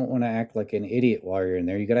you don't want to act like an idiot while you're in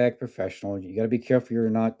there. You got to act professional. You got to be careful you're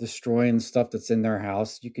not destroying stuff that's in their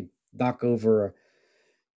house. You could knock over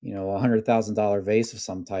 $100,000 vase of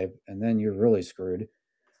some type, and then you're really screwed.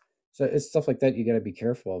 So it's stuff like that you got to be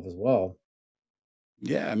careful of as well.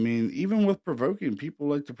 Yeah, I mean, even with provoking, people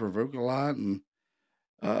like to provoke a lot, and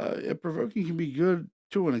provoking can be good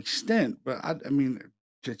to an extent, but I mean,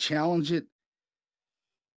 to challenge it,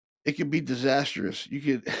 it could be disastrous. You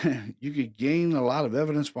could you could gain a lot of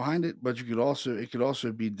evidence behind it, but it could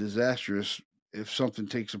also be disastrous if something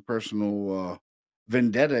takes a personal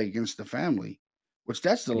vendetta against the family, which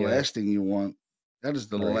that's the Yeah, last thing you want. That is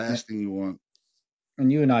the right. last thing you want.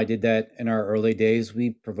 And you and I did that in our early days.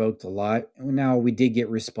 We provoked a lot. Now we did get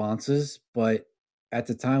responses, but at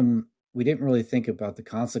the time we didn't really think about the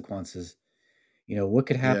consequences. What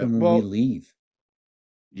could Yeah. happen when we Well, leave?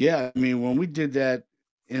 yeah. I mean, when we did that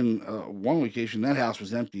in one location, that house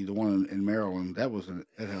was empty. The one in Maryland, that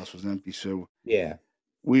house was empty. So Yeah,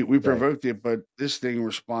 we right. provoked it, but this thing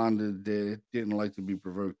responded that it didn't like to be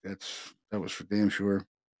provoked. That was for damn sure.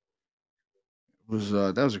 Was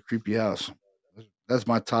That was a creepy house. That's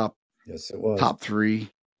my Yes, it was. top three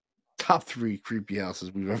top three creepy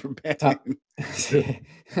houses we've ever been Top in.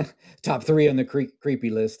 top 3 on the creepy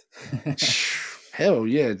list. Hell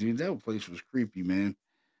yeah, dude, that place was creepy, man.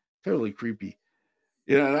 Totally creepy.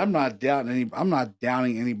 And I'm not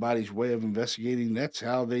downing anybody's way of investigating. That's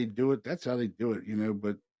how they do it. That's how they do it,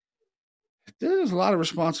 but there's a lot of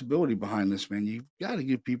responsibility behind this, man. You've got to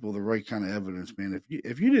give people the right kind of evidence, man.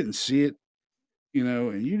 If you didn't see it,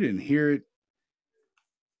 and you didn't hear it,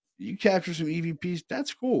 you capture some EVPs,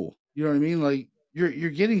 that's cool. You know what I mean? Like you're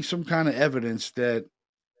getting some kind of evidence that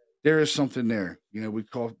there is something there. We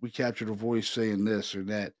captured a voice saying this or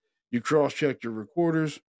that. You cross checked your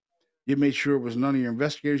recorders. You made sure it was none of your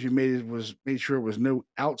investigators. You made sure it was no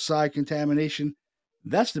outside contamination.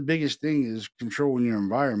 That's the biggest thing is controlling your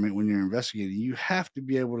environment when you're investigating. You have to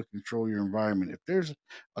be able to control your environment. If there's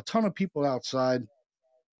a ton of people outside,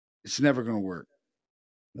 it's never going to work.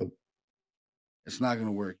 Nope. It's not going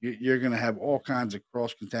to work. You're going to have all kinds of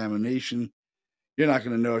cross contamination. You're not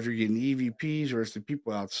going to know if you're getting EVPs or it's the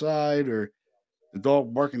people outside or the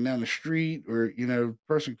dog barking down the street or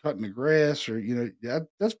person cutting the grass or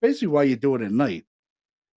that's basically why you do it at night.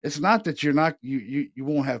 It's not that you're not you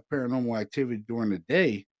won't have paranormal activity during the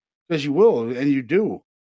day because you will and you do.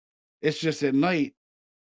 It's just at night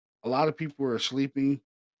a lot of people are sleeping.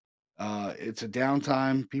 It's a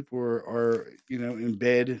downtime. People are in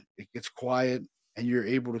bed. It gets quiet and you're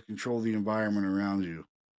able to control the environment around you.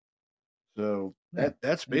 So Yeah.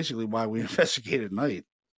 that's And, basically why we investigate at night.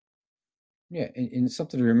 yeah, and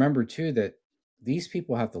something to remember too, that these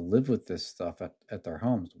people have to live with this stuff at their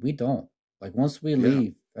homes. We don't. Like once we Yeah.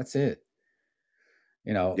 leave, that's it.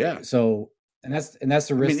 Yeah. So and that's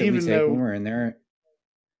the I risk mean, that we even take when though we're in there.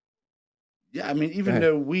 Yeah, I mean, Go even ahead.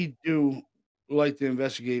 though we do like to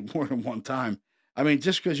investigate more than one time, I mean,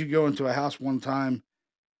 just because you go into a house one time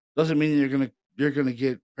doesn't mean you're gonna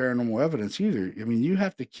get paranormal evidence either. I mean, you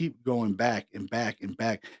have to keep going back and back and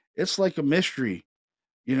back. It's like a mystery,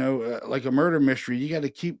 like a murder mystery. You got to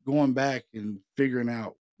keep going back and figuring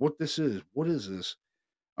out what this is. What is this?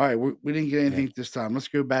 All right, we didn't get Yeah. anything this time. Let's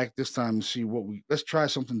go back this time and see what we. Let's try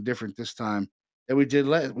something different this time that we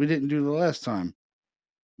didn't do the last time.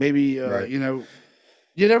 Maybe Right. you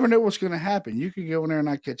never know what's gonna happen. You could go in there and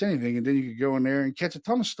not catch anything, and then you could go in there and catch a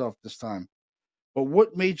ton of stuff this time. But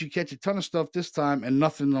what made you catch a ton of stuff this time and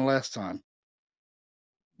nothing the last time?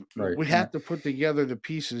 Right. We have to put together the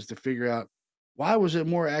pieces to figure out why was it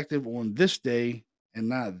more active on this day and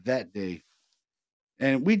not that day.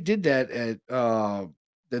 And we did that at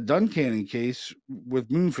the Duncannon case with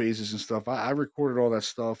moon phases and stuff. I recorded all that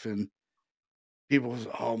stuff, and people was,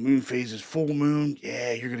 oh, moon phases, full moon.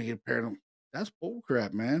 Yeah, you're gonna get paranormal. That's bull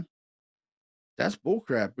crap, man. That's bull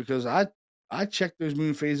crap because I checked those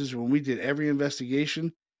moon phases when we did every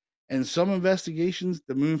investigation, and some investigations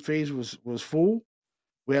the moon phase was full.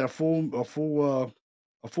 We had a full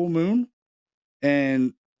moon,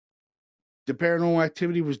 and the paranormal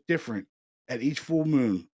activity was different at each full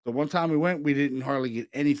moon. The one time we went, we didn't hardly get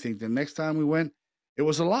anything. The next time we went, it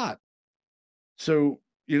was a lot. So,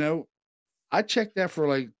 I checked that for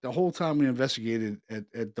like the whole time we investigated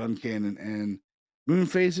at Duncannon and moon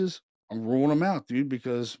phases. I'm ruling them out, dude,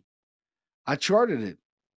 because I charted it.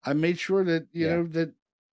 I made sure that Yeah. that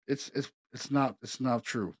it's not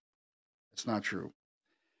true. It's not true.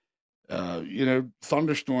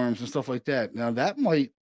 Thunderstorms and stuff like that. Now that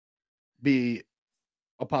might be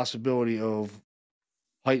a possibility of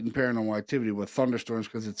heightened paranormal activity with thunderstorms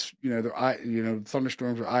because it's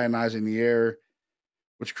thunderstorms are ionizing the air,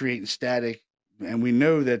 which creating static, and we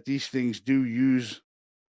know that these things do use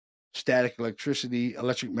static electricity,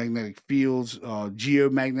 electric magnetic fields,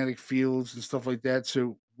 geomagnetic fields, and stuff like that.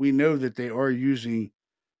 So we know that they are using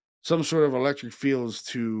some sort of electric fields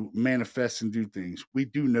to manifest and do things. We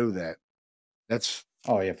do know that. That's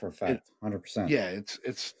Oh yeah, for a it. fact, 100%. Yeah,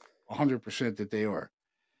 it's 100% that they are.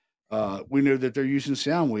 We know that they're using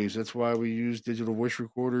sound waves. That's why we use digital voice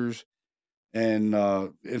recorders and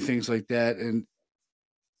things like that. And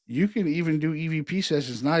you can even do EVP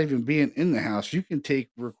sessions, not even being in the house. You can take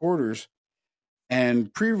recorders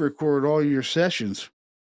and pre-record all your sessions,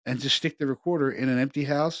 and just stick the recorder in an empty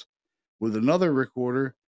house with another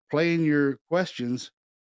recorder playing your questions,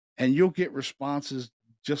 and you'll get responses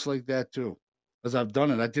just like that too. Because I've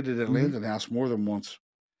done it. I did it at Hmm. Landon House more than once.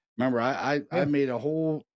 Remember, I Yeah. made a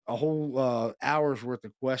whole hour's worth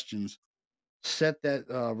of questions, set that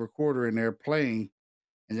recorder in there playing,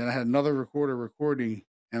 and then I had another recorder recording,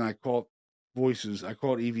 and I called voices. I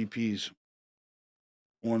called EVPs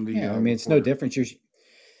on the Yeah. I mean, it's no recorder. different.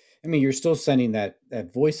 I mean, you're still sending that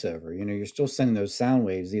voiceover. You're still sending those sound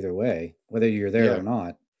waves either way, whether you're there or Yeah.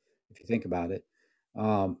 not. If you think about it.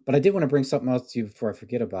 But I did want to bring something else to you before I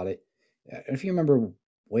forget about it. If you remember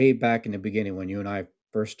way back in the beginning when you and I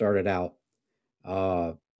first started out,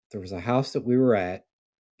 uh, there was a house that we were at,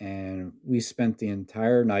 and we spent the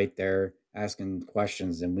entire night there asking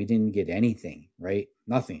questions, and we didn't get anything. Right?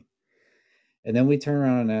 Nothing. And then we turn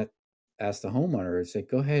around and ask the homeowner and say,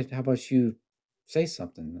 "Go ahead. How about you say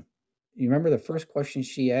something?" You remember the first question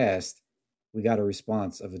she asked? We got a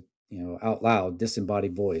response of a out loud,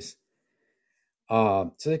 disembodied voice.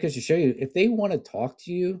 So that goes to show you, if they want to talk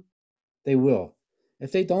to you, they will.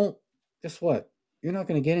 If they don't, guess what? You're not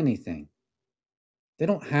going to get anything. They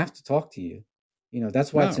don't have to talk to you.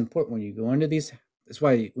 That's why it's No. important when you go into these. That's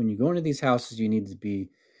why when you go into these houses, you need to be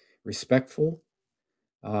respectful.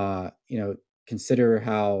 Uh, you know, consider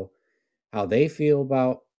how they feel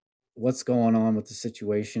about what's going on with the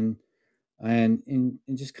situation, and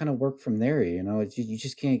just kind of work from there. You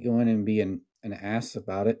just can't go in and be an ass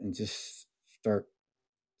about it and just start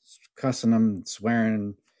cussing them,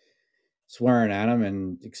 swearing at them,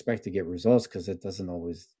 and expect to get results, because it doesn't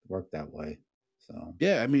always work that way. So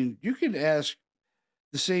Yeah. I mean, you could ask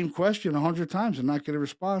the same question 100 times and not get a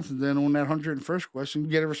response, and then on that 101st question,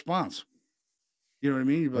 get a response. You know what I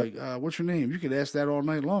mean? You're yep, like, "What's your name?" You could ask that all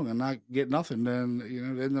night long and not get nothing. Then at the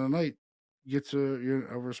end of the night, gets a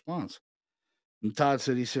response. And Todd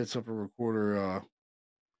said he sets up a recorder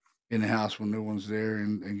in the house when no one's there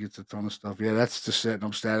and gets a ton of stuff. Yeah, that's just setting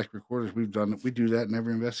up static recorders. We've done it. We do that in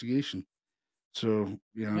every investigation. So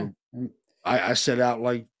yeah, I set out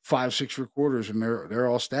like 5, 6 recorders, and they're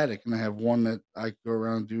all static, and I have one that I go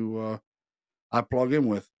around and do. I plug in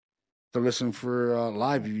with to listen for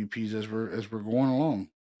live EVPs as we're going along.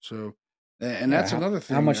 So, and yeah. that's How another how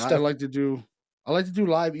thing much I stuff? like to do. I like to do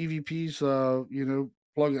live EVPs.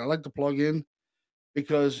 Plug. I like to plug in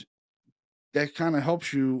because that kind of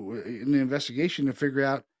helps you in the investigation to figure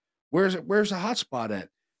out where's the hot spot at.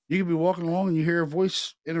 You could be walking along and you hear a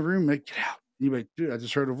voice in a room like, "Get out!" And you're like, "Dude, I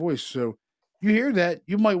just heard a voice." So you hear that,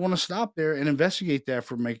 you might want to stop there and investigate that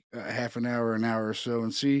for make a half an hour or so,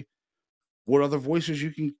 and see what other voices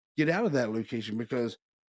you can get out of that location, because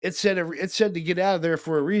it said to get out of there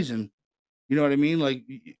for a reason. You know what I mean? Like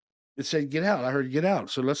it said, "Get out." I heard "get out,"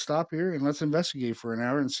 so let's stop here and let's investigate for an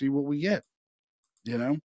hour and see what we get. You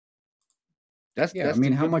know, Yeah, I that's the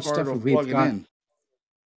mean, how good much part stuff of have we plugging got? in.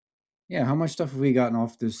 Yeah, how much stuff have we gotten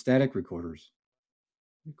off those static recorders?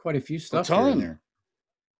 Quite a few A stuff here and ton. there.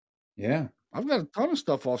 Yeah. I've got a ton of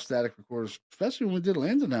stuff off static recorders, especially when we did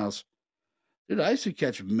Landon House. Dude, I used to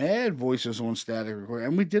catch mad voices on static recorder,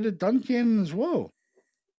 and we did it Duncannon as well.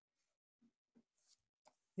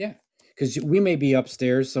 Yeah. Because we may be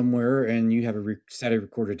upstairs somewhere and you have a static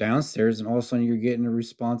recorder downstairs, and all of a sudden you're getting a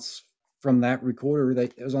response from that recorder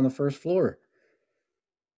that was on the first floor.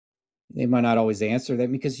 They might not always answer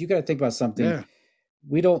that because you got to think about something. Yeah,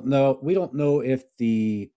 We don't know if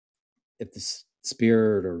the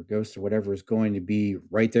spirit or ghost or whatever is going to be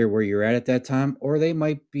right there where you're at that time, or they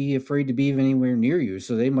might be afraid to be even anywhere near you,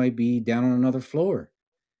 so they might be down on another floor.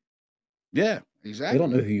 yeah, They don't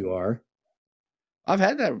know exactly. who you are. I've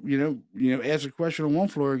had that, ask a question on one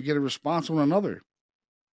floor and get a response on another.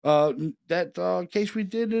 That case we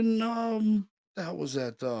did in the hell was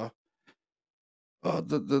that?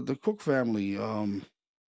 The Cook family,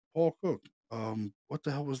 Paul Cook. What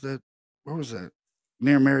the hell was that? Where was that?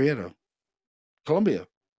 Near Marietta, Columbia,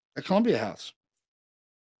 at Columbia House.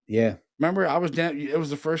 Yeah, Remember, I was down. It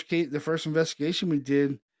was the first case, the first investigation we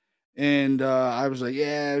did, and I was like,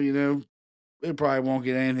 yeah, we probably won't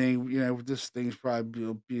get anything. This thing's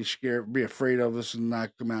probably be scared, be afraid of us, and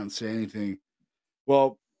not come out and say anything.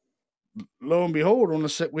 Well, lo and behold, on the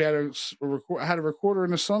set, we had a record. I had a recorder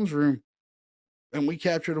in the son's room, and we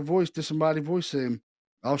captured a voice, disembodied voice saying,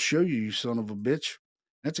 "I'll show you, you son of a bitch."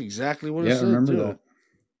 That's exactly what it yeah, I said remember too. that.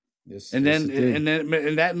 Yes, And yes, then it did.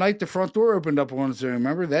 and that night the front door opened up on its own.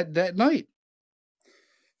 Remember that night?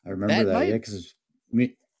 I remember That that. Yeah, night? because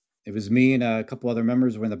me, it was me and a couple other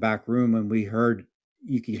members were in the back room, and we heard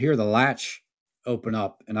you could hear the latch open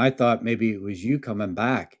up, and I thought maybe it was you coming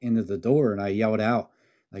back into the door, and I yelled out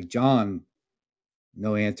like, "John!"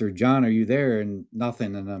 No answer. "John, are you there?" And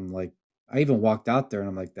nothing. And I'm like, I even walked out there, and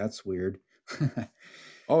I'm like, that's weird.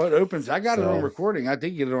 Oh, it opens. I got it on So recording. I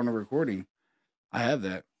did get it on the recording. I have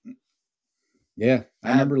that. yeah,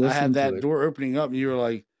 I remember I had listening to that it. door opening up, and you were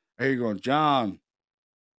like, "There you going, John,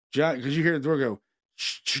 John," because you hear the door go,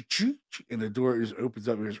 and the door just opens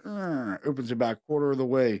up. It goes, opens about a quarter of the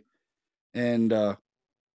way, and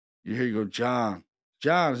you hear you go, John,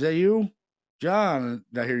 John, is that you, John?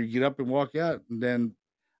 And I hear you get up and walk out, and then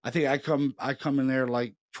I think I come in there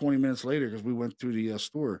like 20 minutes later because we went through the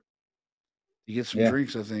store to get some Yeah.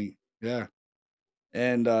 drinks. I think, yeah.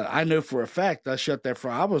 And I know for a fact I shut that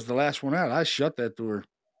front. I was the last one out. I shut that door.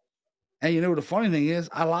 And the funny thing is,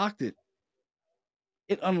 I locked it.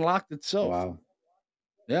 It unlocked itself. Wow.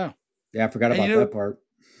 Yeah. Yeah, I forgot And about that part.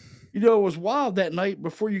 it was wild that night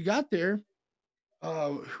before you got there.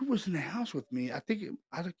 Who was in the house with me? I can't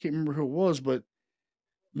remember who it was, but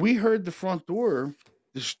we heard the front door.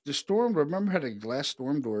 The storm door. Remember had a glass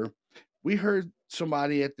storm door. We heard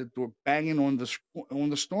somebody at the door banging on on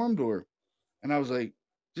the storm door, and I was like,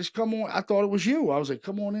 "Just come on." I thought it was you. I was like,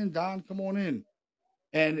 "Come on in, Don. Come on in."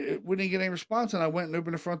 And we didn't get any response, and I went and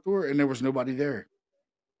opened the front door, and there was nobody there.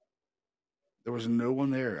 There was no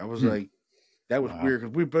one there. I was Hmm. like, that was Wow. weird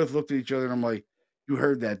because we both looked at each other, and I'm like, "You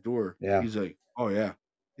heard that door?" Yeah. He's like, "Oh yeah."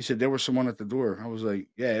 He said there was someone at the door. I was like,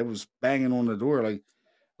 "Yeah, it was banging on the door, like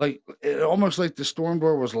it, almost like the storm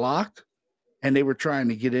door was locked, and they were trying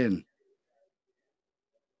to get in.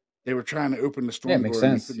 They were trying to open the Yeah, it storm makes door,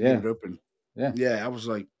 and they sense. couldn't get Yeah. it open." Yeah. Yeah, I was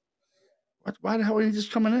like, "What? Why the hell are you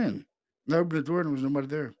just coming in?" And I opened the door, and there was nobody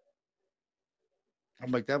there.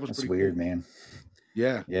 I'm like, "That was That's pretty weird, cool." man.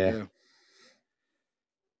 Yeah, Yeah. yeah.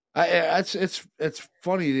 It's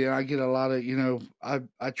funny. I get a lot of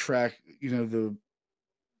I track the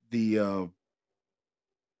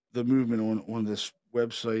the movement on this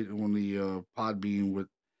website and on the Podbean with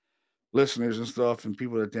listeners and stuff and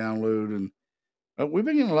people that download and we've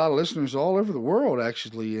been getting a lot of listeners all over the world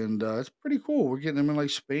actually and it's pretty cool. We're getting them in like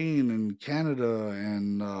Spain and Canada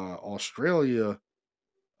and Australia.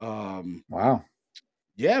 Um, Wow.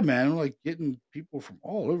 yeah, man, like getting people from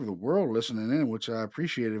all over the world listening in, which I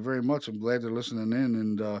appreciate it very much. I'm glad they're listening in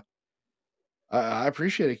and I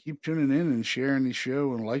appreciate it. Keep tuning in and sharing the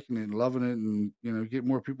show and liking it and loving it, and get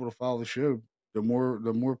more people to follow the show. The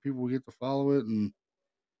more people we get to follow it, and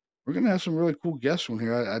we're gonna have some really cool guests on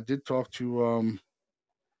here. I did talk to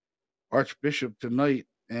Archbishop tonight,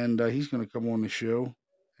 and he's gonna come on the show,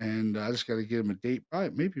 and I just got to get him a date.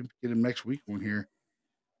 Probably maybe get him next week on here.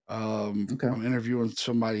 Okay. I'm interviewing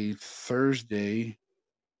somebody Thursday.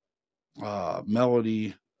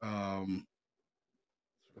 Melody.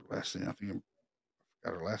 Last name I think I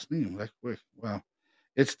got her last name that quick. Wow.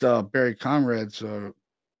 It's the Barry Conrad's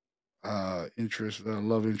interest,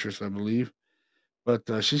 love interest, I believe. But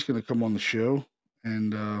she's going to come on the show,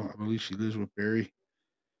 and I believe she lives with Barry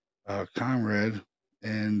Conrad.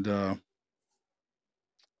 And trying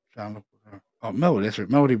to look with her. Oh, Melody, that's right,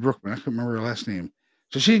 Melody Brookman. I couldn't remember her last name.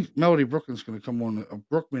 So Melody Brookman's going to come on.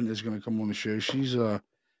 Brookman is going to come on the show. She's had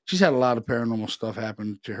a lot of paranormal stuff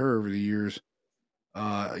happen to her over the years.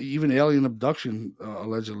 Even alien abduction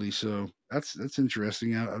allegedly. So that's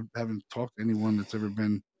interesting. I haven't talked to anyone that's ever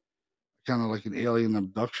been kind of like an alien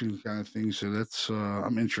abduction kind of thing. So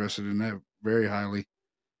I'm interested in that very highly.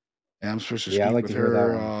 And I'm supposed to Yeah, I'd speak like with to hear that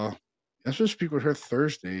her. one. I'm supposed to speak with her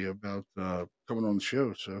Thursday about coming on the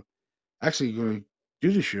show. So actually going to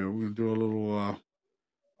do the show. We're going to do a little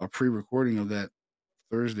a pre-recording of that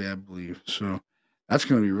Thursday, I believe. So that's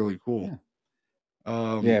going to be really cool. Yeah,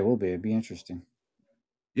 yeah, Um, it will be. It'd be interesting.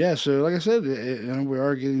 yeah. So like I said, we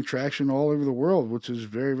are getting traction all over the world, which is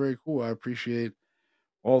very, very cool. I appreciate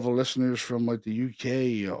all the listeners from like the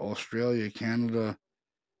UK, Australia, Canada,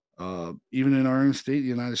 even in our own state, the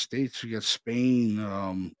United States. We got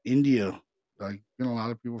Spain, India. Like, been a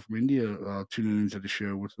lot of people from India tuning into the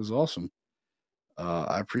show, which was awesome.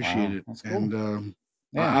 I appreciate Wow, it, that's cool. and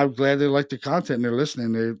Yeah, I'm glad they like the content and they're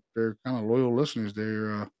listening. They're kind of loyal listeners.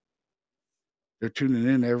 They're tuning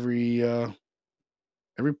in every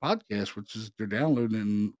podcast, which is they're downloading it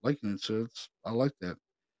and liking it. So I like that.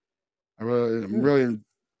 I'm good. really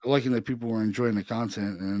liking that people are enjoying the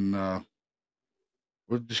content, and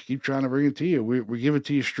we'll just keep trying to bring it to you. We give it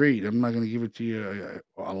to you straight. I'm not going to give it to you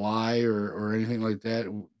a lie or anything like that.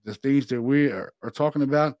 The things that we are talking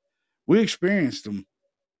about, we experienced them.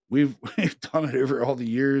 We've done it over all the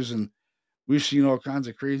years, and we've seen all kinds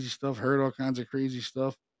of crazy stuff, heard all kinds of crazy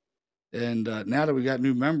stuff. And now that we got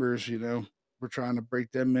new members, we're trying to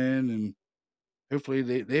break them in, and hopefully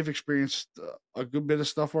they've experienced a good bit of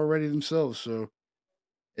stuff already themselves. So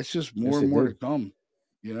it's just more Yes, and they more to did. come.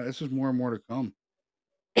 It's just more and more to come,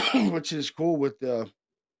 which is cool with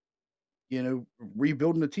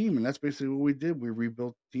rebuilding the team, and that's basically what we did. We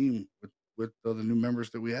rebuilt the team with the new members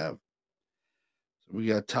that we have. So we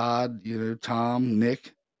got Todd, Tom,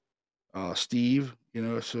 Nick, Steve.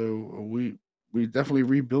 So we definitely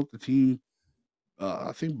rebuilt the team.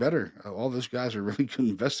 I think better. All those guys are really good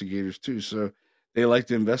investigators too, so they like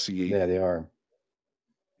to investigate. Yeah, they are.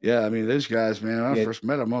 Yeah, I mean those guys, man. When I Yeah, first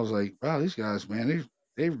met them, I was like, "Wow, these guys, man,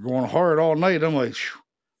 they were going hard all night." I'm like, "Phew,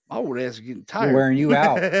 my old ass is getting they're tired." wearing you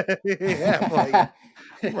out. Yeah,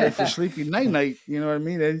 I'm ready for sleepy night night. You know what I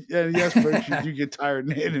mean? And yes, folks, you do get tired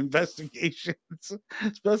in investigations,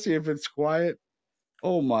 especially if it's quiet.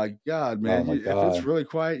 Oh my god, Oh man! my If it's god. really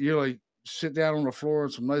quiet, you're like sit down on the floor on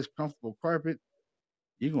some nice comfortable carpet,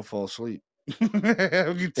 you're gonna fall asleep. I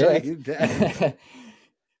can tell Yeah, you that.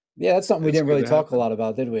 yeah, that's something we It's didn't really gonna talk a happen. lot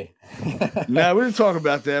about, did we? Now we didn't talk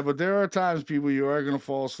about that, but there are times people you are gonna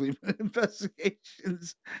fall asleep in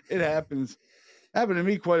investigations. It happens. Happened to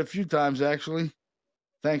me quite a few times actually.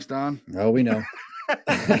 Thanks, Don. Oh, we know.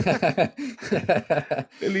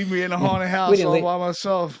 They leave me in a haunted We house didn't all leave. by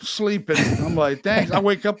myself, sleeping. I'm like, thanks. I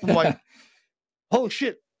wake up, I'm like, holy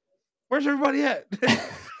shit, where's everybody at?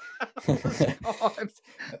 I was gone.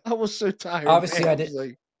 I was so tired, man. Obviously, I I was did.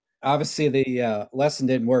 like, Obviously, the lesson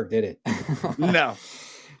didn't work, did it? no.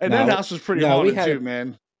 And that No, house was pretty no, we haunted too, had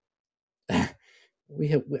man.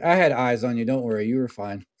 I had eyes on you. Don't worry, you were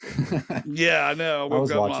fine. Yeah, I know. I I woke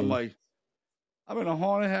was up and I'm watching. like, I'm in a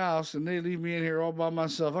haunted house and they leave me in here all by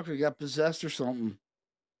myself. I could have got possessed or something.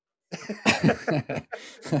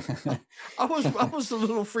 I was a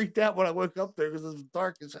little freaked out when I woke up there because it was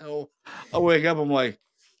dark as hell. I wake up, I'm like,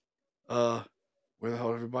 uh, where the hell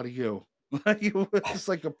did everybody go? Like it was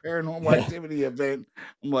like a paranormal activity event.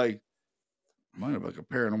 I'm like, might have like a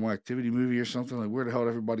paranormal activity movie or something. Like, where the hell did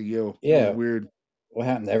everybody go? It was Yeah, weird. what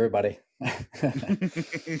happened to everybody?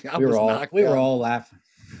 I we were was all knocked we were out. all laughing.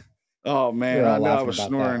 Oh We man, were I all know I laughing was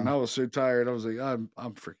about that snoring. I one. was so tired. I was like, I'm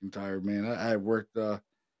freaking tired, man. I worked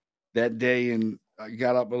that day and I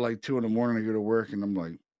got up at like 2 in the morning to go to work and I'm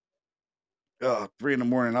like, 3 in the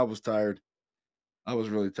morning. I was tired. I was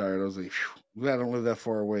really tired. I was like, "Phew, I'm glad I don't live that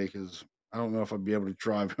far away because I don't know if I'd be able to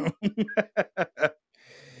drive home."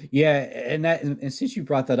 Yeah, and since you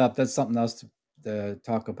brought that up, that's something else to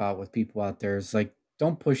talk about with people out there. Is like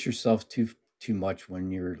don't push yourself too much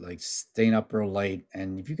when you're like staying up real late,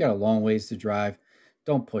 and if you got a long ways to drive,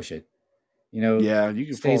 don't push it. You know, Yeah, you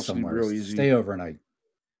can stay fall asleep somewhere, real stay easy. overnight.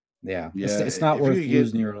 Yeah, Yeah, it's not if you worth could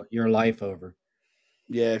get losing your life over.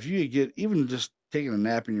 yeah, if you could get even just taking a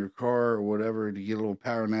nap in your car or whatever to get a little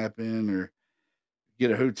power nap in or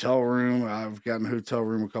get a hotel room. I've gotten a hotel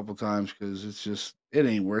room a couple times because it's just it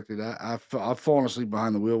ain't worth it. I've fallen asleep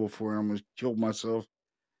behind the wheel before and almost killed myself,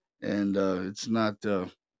 and it's not a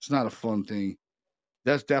fun thing.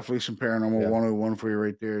 That's definitely some paranormal Yeah, 101 for you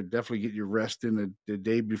right there. Definitely get your rest in the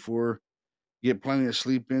day before. Get plenty of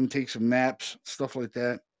sleep in, take some naps, stuff like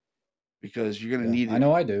that. because you're gonna Yeah, need I it.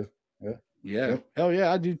 know I do. Yeah. Yeah, Yep. hell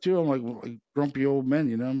yeah, I do too. I'm like grumpy old men,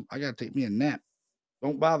 you know. I gotta take me a nap.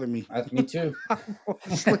 Don't bother me. Me too. I'm going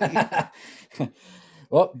to sleep.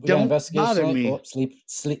 Well, we got Don't bother investigation. me. Oh,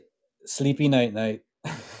 sleepy night.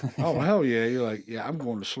 Oh hell yeah! You're like, yeah, I'm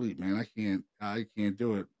going to sleep, man. I can't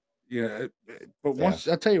do it. Yeah, but Yeah, once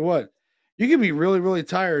I tell you what, you can be really, really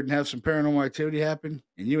tired and have some paranormal activity happen,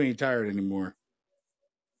 and you ain't tired anymore.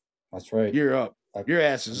 that's right. You're up. I, Your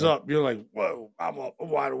ass I is mean, up. You're like, whoa, I'm up. I'm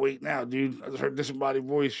wide awake now, dude. I just heard disembodied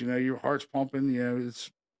voice. You know, your heart's pumping. You know,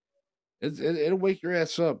 it'll wake your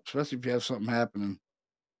ass up, especially if you have something happening.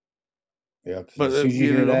 yeah, because But as soon as you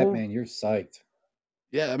you know, hear the that, whole man, you're psyched.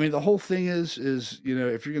 yeah, I mean, the whole thing is you know,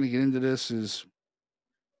 if you're gonna get into this, is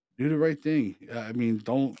do the right thing. I mean,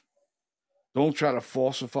 don't try to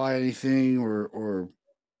falsify anything or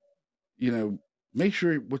you know, make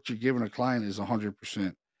sure what you're giving a client is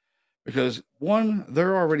 100%, because one,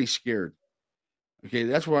 they're already scared. Okay,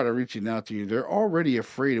 that's why they're reaching out to you. They're already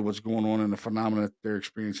afraid of what's going on in the phenomena that they're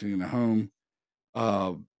experiencing in the home.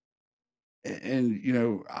 Uh, and you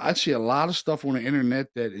know, I see a lot of stuff on the internet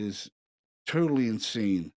that is totally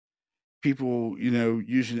insane. People, you know,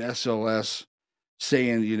 using SLS,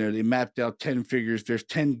 saying, you know, they mapped out 10 figures. There's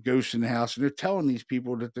 10 ghosts in the house, and they're telling these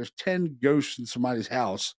people that there's 10 ghosts in somebody's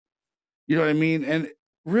house. You know what I mean? And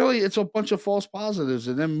really, it's a bunch of false positives,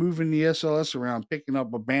 and then moving the SLS around, picking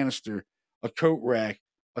up a banister, a coat rack,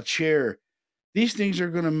 a chair. These things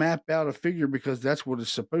are going to map out a figure because that's what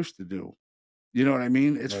it's supposed to do. You know what I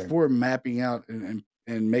mean? It's Right, for mapping out and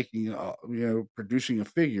making, you know, producing a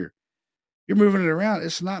figure. You're moving it around.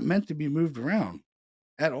 It's not meant to be moved around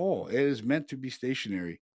at all. It is meant to be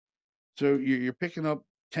stationary. So you're picking up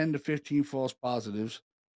 10 to 15 false positives.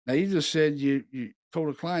 Now you just said you told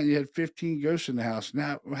a client you had 15 ghosts in the house.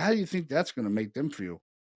 Now, how do you think that's going to make them feel?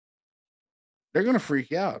 They're going to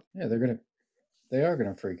freak out. yeah, they are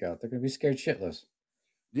gonna freak out. They're gonna be scared shitless.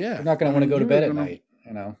 They're Yeah, not I gonna want to mean go to bed at night.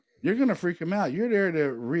 You know. you're going to freak them out. You're there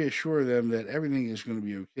to reassure them that everything is going to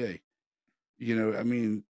be okay. You know, I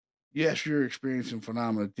mean, yes, you're experiencing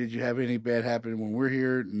phenomena. Did you have any bad happening when we're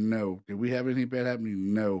here? No. Did we have any bad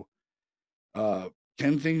happening? No. Uh,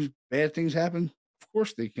 can bad things happen? Of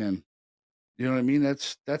course they can. You know what I mean?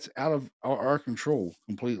 That's out of our control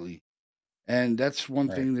completely. And that's one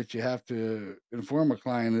Right. thing that you have to inform a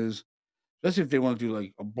client is, especially if they want to do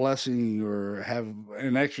like a blessing or have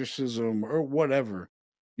an exorcism or whatever.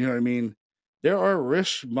 You know what I mean? There are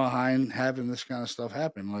risks behind having this kind of stuff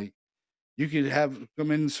happen. Like you could have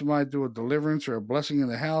come in somebody do a deliverance or a blessing in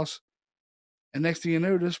the house, and next thing you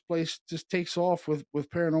know, this place just takes off with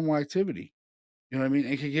paranormal activity. You know what I mean?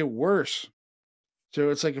 It could get worse. So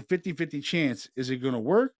it's like a 50-50 chance. Is it gonna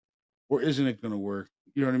work or isn't it gonna work?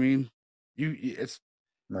 You know what I mean?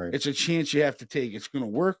 Right. It's a chance you have to take. It's gonna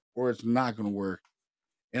work or it's not gonna work.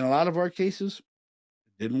 In a lot of our cases,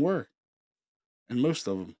 it didn't work. And most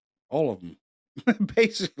of them, all of them.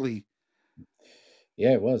 Basically.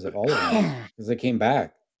 Yeah, it was all of them Yeah, because they came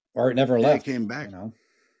back or it never it left. came You back. know.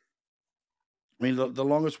 I mean, the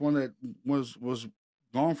longest one that was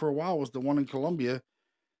gone for a while was the one in Colombia,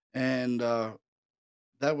 and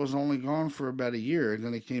that was only gone for about a year, and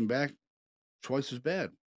then it came back twice as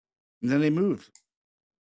bad. And then they moved.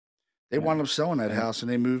 They Yeah. wound up selling that And house,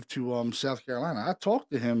 and they moved to South Carolina. I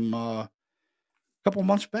talked to him a couple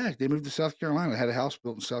months back. They moved to South Carolina. Had a house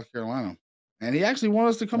built in South Carolina, and he actually wanted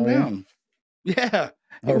us to come oh yeah. down. Yeah,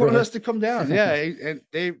 he Oh wanted really? us to come down. Yeah, and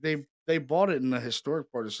they bought it in the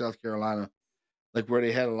historic part of South Carolina, like where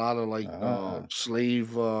they had a lot of like Ah.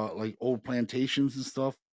 slave like old plantations and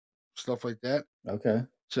stuff like that. Okay.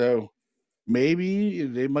 So maybe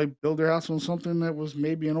they might build their house on something that was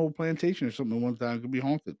maybe an old plantation or something. One time could be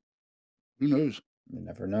haunted. Who knows? You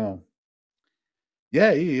never know.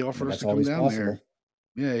 Yeah, he I mean, offered us that's to come always down there. possible.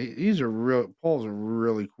 Yeah, he's a real Paul's a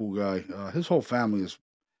really cool guy. His whole family is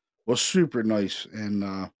was super nice, and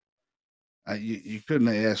you couldn't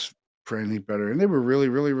have asked for any better. And they were really,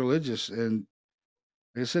 really religious. And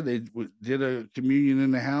like I said, they did a communion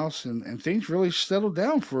in the house, and things really settled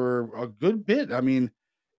down for a good bit. I mean,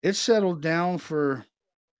 it settled down for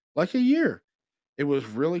like a year. It was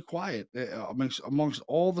really quiet amongst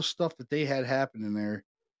all the stuff that they had happening there.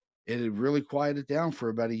 It had really quieted down for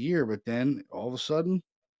about a year, but then all of a sudden,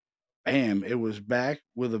 bam! It was back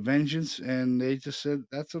with a vengeance, and they just said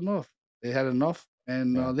that's enough. They had enough,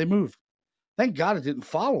 and Yeah. they moved. Thank God it didn't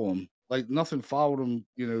follow them. Like nothing followed them,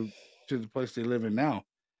 you know, to the place they live in now.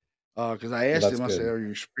 Because I Well, asked that's them, I said, good. "Are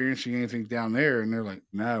you experiencing anything down there?" And they're like,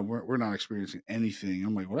 "No, we're not experiencing anything."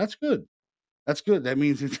 I'm like, "Well, that's good. That's good. That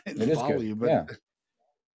means it didn't It is follow good. you." But Yeah.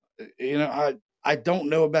 you know, I don't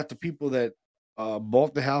know about the people that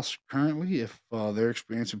bought the house currently, if they're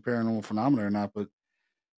experiencing paranormal phenomena or not, but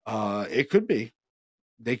it could be.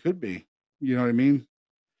 They could be. You know what I mean?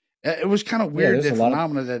 It was kind of Yeah, weird there's the a lot of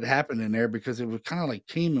phenomena that happened in there because it was kind of like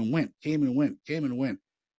came and went, came and went, came and went.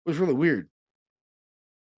 It was really weird.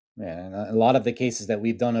 yeah, and a lot of the cases that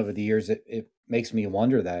we've done over the years, it makes me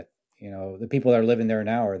wonder that, the people that are living there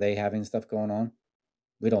now, are they having stuff going on?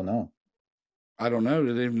 We don't know. I don't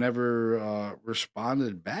know. They've never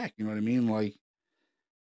responded back. You know what I mean? Like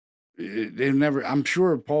they've never. I'm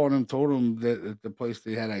sure Paul and them told them that at the place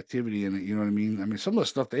they had activity in it. You know what I mean? I mean, some of the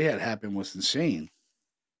stuff they had happen was insane.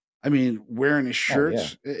 I mean, wearing his Oh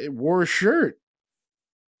yeah, shirts, it wore a shirt.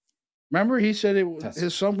 Remember, he said that's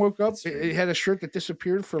his son woke up, that's he strange. had a shirt that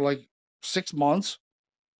disappeared for like 6 months,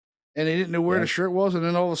 and he didn't know where the Yeah. shirt was. And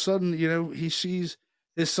then all of a sudden, his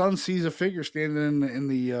son sees a figure standing in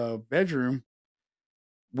the bedroom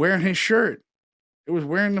wearing his shirt. It was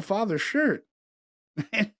wearing the father's shirt,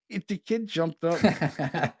 and the kid jumped up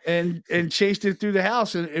and chased it through the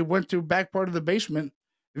house, and it went to the back part of the basement.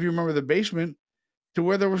 If you remember the basement, to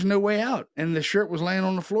where there was no way out, and the shirt was laying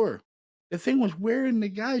on the floor. The thing was wearing the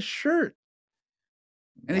guy's shirt.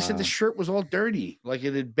 And he said the Wow, shirt was all dirty, like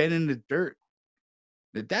it had been in the dirt.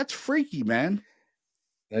 That's freaky, man.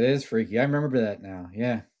 that is freaky. I remember that now.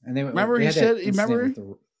 Yeah, and Remember they he had that said, incident with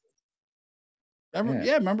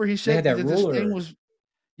yeah, remember he they had said that that this thing ruler. was,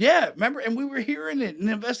 yeah, remember, and we were hearing it in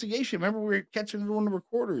the investigation. Remember we were catching it on the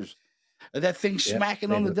recorders. That thing Yep,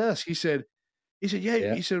 smacking they on the desk. He said, yeah,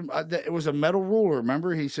 yeah. he said that it was a metal ruler.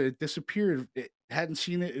 Remember, he said it disappeared. It hadn't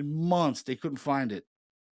seen it in months. They couldn't find it.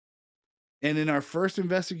 And in our first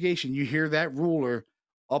investigation, you hear that ruler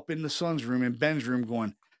up in the son's room in Ben's room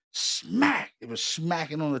going smack. It was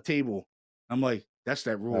smacking on the table. I'm like, that's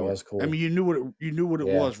that That ruler. was I cool. mean, you knew what it Yeah,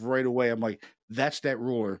 was right away. I'm like, that's that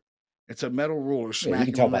ruler. It's a metal ruler yeah. You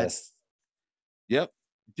can smacking tell on by that. this. Yep,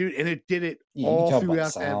 dude, and it did it Yeah, you can all tell by the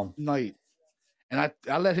throughout that sound. night. And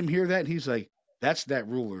I let him hear that, and he's like, that's that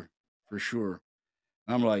ruler for sure.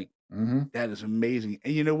 And I'm like, Hmm. that is amazing.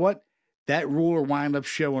 And you know what? That ruler wound up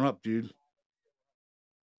showing up, dude.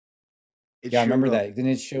 It Yeah, I showed remember up that.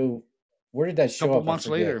 Didn't it show? Where did that a show couple up? I months forget.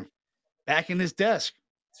 later. Back in his desk,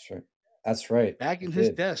 That's right. That's right. back in It his did.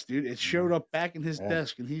 desk, dude. It showed Mhm. up back in his Yeah.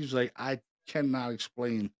 desk, and he's like, "I cannot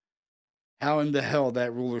explain how in the hell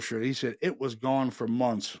that ruler shirt." He said it was gone for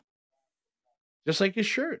months, just like his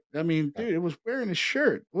shirt. I mean, Uh, dude, it was wearing his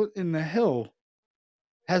shirt. What in the hell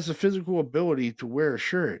has the physical ability to wear a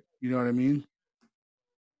shirt? You know what I mean?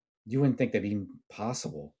 You wouldn't think that'd be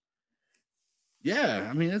possible. Yeah,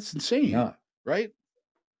 I mean it's insane, No, right?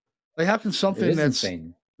 Like, how can it something is that's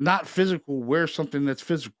insane. not physical wear something that's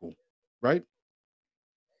physical, right?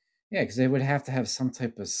 Yeah, because they would have to have some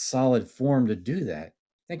type of solid form to do that.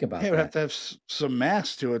 Think Yeah, it about would have that. to have some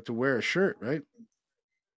mass to it to wear a shirt, right?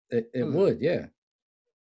 It would. Yeah.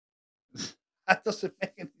 That doesn't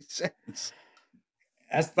make any sense.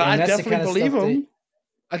 That's But and I that's the definitely kind of believe stuff that. him.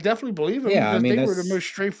 I definitely believe him Yeah, I because mean they were the that's. most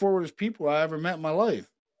straightforwardest people I ever met in my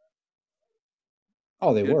life.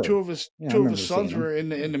 Oh, they You know, two were. of his Yeah, I two of his remember seeing sons them. were in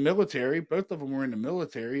the military. Both of them were in the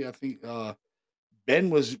military. I think Ben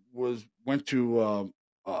was went to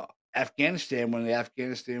Afghanistan when the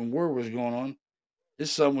Afghanistan war was going on.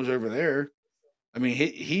 His son was over there. I mean,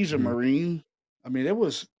 he's a Hmm. Marine. I mean, that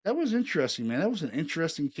was interesting, man. That was an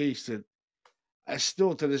interesting case that I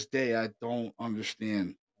still to this day I don't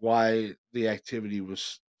understand why the activity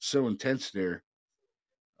was so intense there.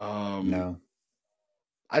 Um, No,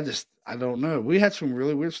 I don't know. We had some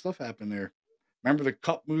really weird stuff happen there. Remember the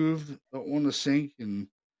cup moved on the sink and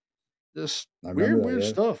just I remember weird, that. weird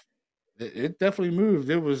Yeah. stuff. It definitely moved.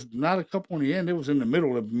 It was not a cup on the end. It was in the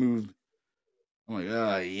middle that moved. I'm like,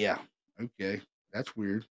 yeah, okay, that's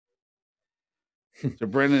weird. So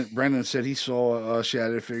Brendan said he saw a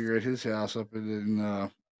shadow figure at his house up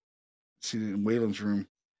seen it in Waylon's room.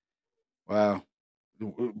 Wow.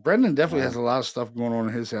 Brendan definitely has Wow. a lot of stuff going on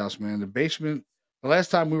in his house, man. The basement. The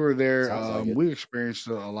last time we were there, Sounds like it. we experienced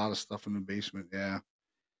a lot of stuff in the basement. Yeah,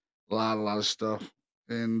 a lot of stuff,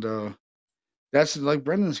 and that's like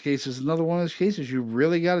Brendan's case is another one of those cases. You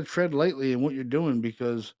really got to tread lightly in what you're doing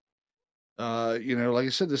because, like I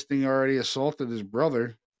said, this thing already assaulted his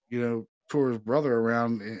brother. Tore his brother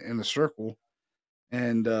around in a circle,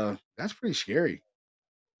 and that's pretty scary.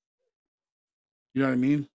 You know what I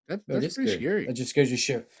mean? But it That's is pretty scary. scary. It just goes to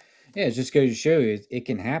show. Yeah, it just goes to show you it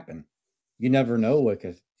can happen. You never know what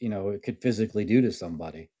it could physically do to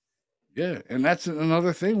somebody. Yeah, and that's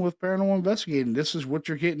another thing with paranormal investigating. This is what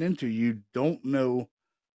you're getting into. You don't know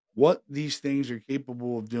what these things are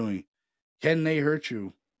capable of doing. Can they hurt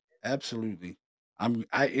you? Absolutely. I'm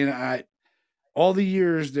I you know all the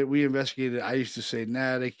years that we investigated, I used to say,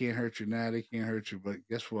 "Nah, they can't hurt you. Nah, they can't hurt you." But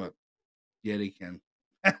guess what? Yeah, they can.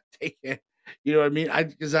 They can. You know what I mean?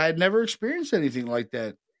 Because I had never experienced anything like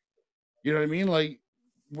that. You know what I mean? Like,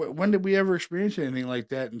 when did we ever experience anything like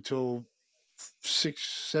that until 6,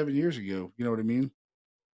 7 years ago? You know what I mean?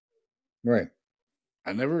 Right.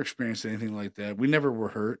 I never experienced anything like that. We never were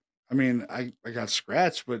hurt. I mean, I got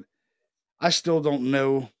scratched, but I still don't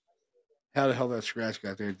know how the hell that scratch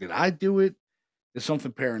got there. Did I do it? Did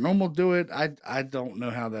something paranormal do it? I don't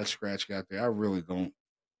know how that scratch got there. I really don't.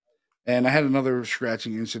 And I had another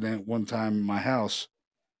scratching incident one time in my house,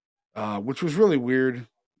 which was really weird.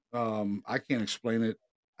 I can't explain it.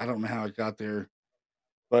 I don't know how it got there,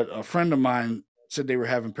 but a friend of mine said they were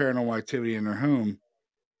having paranormal activity in their home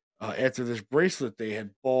after this bracelet they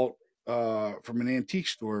had bought from an antique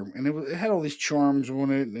store, and it had all these charms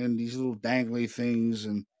on it and these little dangly things,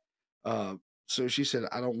 and uh, so she said,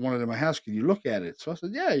 "I don't want it in my house. Can you look at it?" So I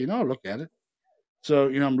said, "Yeah, I'll look at it." So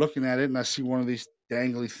I'm looking at it, and I see one of these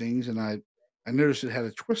dangly things, and I noticed it had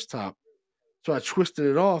a twist top, so I twisted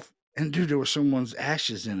it off, and dude, there was someone's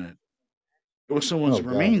ashes in it. There was someone's Oh God.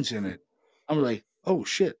 remains in it. I'm like, "Oh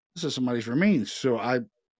shit, this is somebody's remains." So I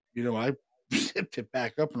zipped it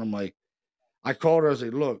back up, and I'm like, I called her. I was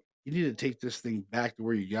like, "Look, you need to take this thing back to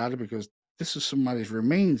where you got it because this is somebody's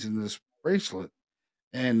remains in this bracelet."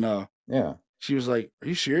 And Yeah. she was like, "Are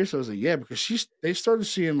you serious?" I was like, "Yeah," because they started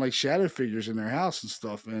seeing like shadow figures in their house and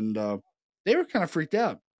stuff, and they were kind of freaked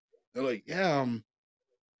out. They're like, "Yeah,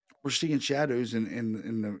 we're seeing shadows in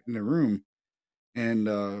the room, and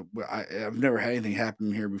I've never had anything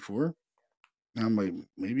happen here before." And I'm like,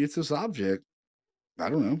 "Maybe it's this object. I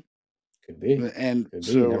don't know." Could be. And Could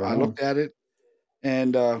be. You so never I know. looked at it,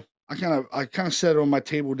 and I kind of set it on my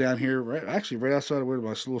table down here, right, actually right outside of where my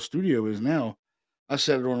little studio is now. I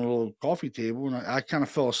set it on a little coffee table, and I kind of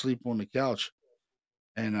fell asleep on the couch.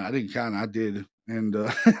 And I didn't kinda, I did, and,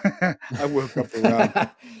 I woke up around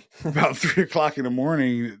about 3 o'clock in the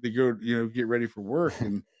morning to go, get ready for work,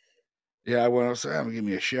 and, yeah, I went outside, "Imma give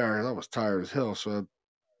me a shower." I was tired as hell, so I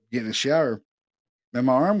get in the shower, and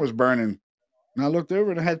my arm was burning, and I looked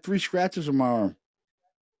over and I had 3 scratches on my arm.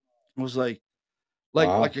 It was like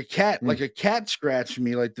Wow. a cat Hmm. scratched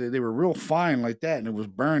me, like, they were real fine like that, and it was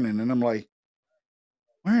burning, and I'm like,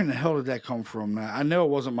 "Where in the hell did that come from?" Now, I know it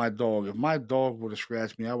wasn't my dog. If my dog would've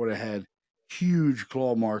scratched me, I would've had huge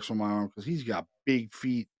claw marks on my arm because 'cause he's got big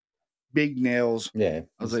feet, big nails. Yeah.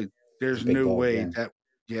 I was He's like, a "There's big no dog. way Yeah. that."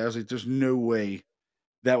 Yeah, I was like, "There's no way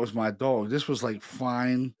that was my dog." This was, like,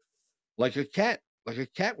 fine, like a cat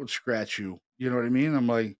would scratch you, you know what I mean? I'm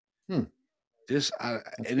like, Hmm. "This,"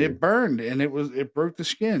 That's and it weird. burned, and it broke the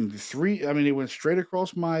skin. The 3 I mean, it went straight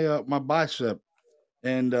across my bicep,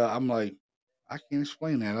 and, I'm like, "I can't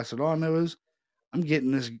explain that." I said, "All I know is I'm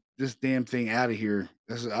getting this damn thing out of here."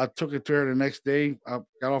 I took it to her the next day. I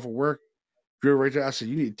got off of work, drove right there. I said,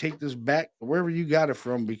 "You need to take this back to wherever you got it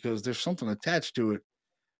from because there's something attached to it."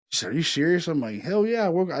 She said, "Are you serious?" I'm like, "Hell yeah."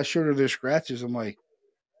 I showed her their scratches. I'm like,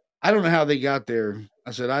 "I don't know how they got there."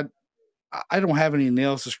 I said, I don't have any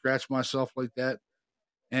nails to scratch myself like that."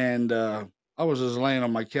 And I was just laying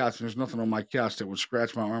on my couch, and there's nothing on my couch that would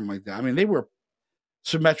scratch my arm like that. I mean, they were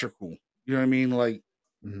symmetrical. You know what I mean? Like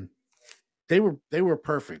Mhm. they were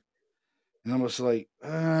perfect. And I'm just like,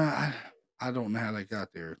 I don't know how they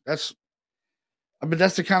got there. I mean,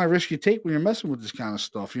 that's the kind of risk you take when you're messing with this kind of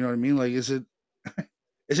stuff. You know what I mean? Like, is it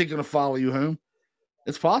going to follow you home?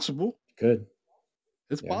 It's possible. Good.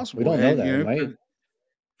 It's Yeah. We possible. don't know And that. It might.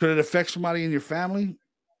 could it affect somebody in your family?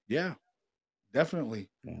 Yeah, definitely.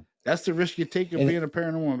 Yeah. That's the risk you take of And being a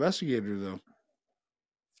paranormal investigator, though.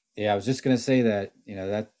 yeah, I was just gonna say that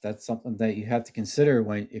that's something that you have to consider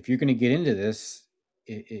when if you're gonna get into this.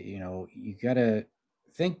 You gotta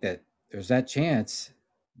think that there's that chance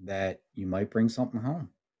that you might bring something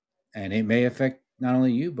home, and it may affect not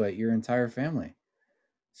only you but your entire family.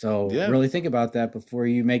 So Yeah, really think about that before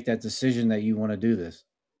you make that decision that you want to do this.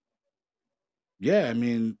 yeah. I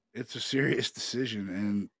mean, it's a serious decision,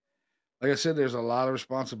 and like I said, there's a lot of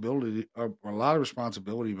responsibility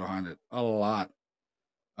behind it. A lot.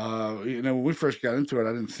 When we first got into it,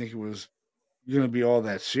 I didn't think it was gonna be all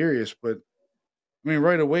that serious, but I mean,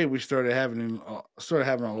 right away we started having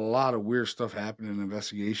a lot of weird stuff happen in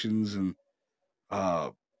investigations, and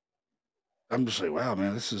uh, I'm just like, wow,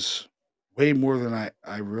 man, this is way more than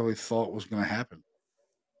I really thought was gonna happen.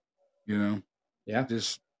 You know, Yeah,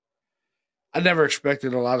 just I never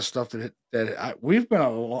expected a lot of stuff we've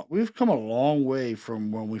come a long way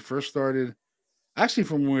from when we first started. Actually,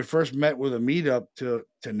 from when we first met with a meetup to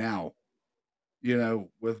now.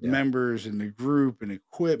 With yeah, members and the group and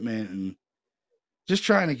equipment and just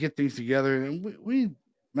trying to get things together, and we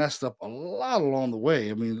messed up a lot along the way.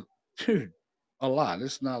 I mean, dude, a lot.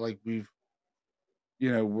 It's not like we're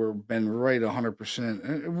been right 100%,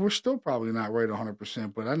 and we're still probably not right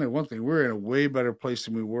 100%. But I know one thing: we're in a way better place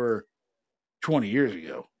than we were 20 years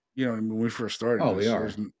ago. You know, what I mean, when we first started Oh, we this,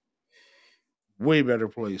 there's are. a way better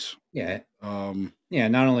place. Yeah. Um, Yeah,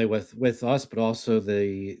 not only with us, but also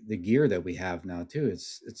the gear that we have now too.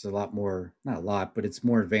 It's a lot more, not a lot, but it's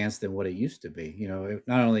more advanced than what it used to be.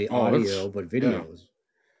 Not only oh, audio it's but yeah, videos.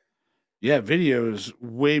 yeah. Video is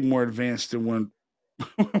way more advanced than when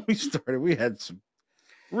when we started. We had some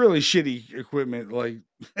really shitty equipment. Like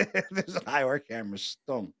there's IR cameras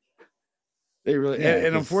stunk. They really Yeah, and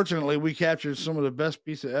because unfortunately, we captured some of the best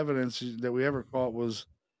piece of evidence that we ever caught was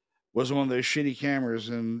one of those shitty cameras,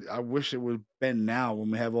 and I wish it would have been now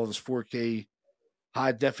when we have all this 4K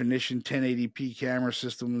high definition 1080p camera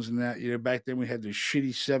systems and that. Back then we had the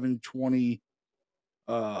shitty 720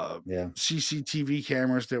 uh yeah, CCTV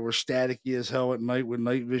cameras that were staticky as hell at night with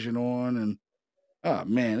night vision on, and oh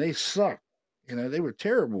man, they sucked. They were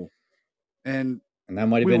terrible. And and that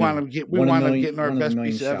might have we been wound a up get we wound up getting our one of the best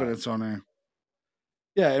million piece of shot. evidence on there.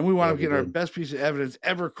 Yeah, and we wound Yeah, up we getting our did. best piece of evidence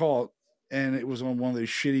ever caught, and it was on one of those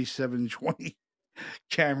shitty 720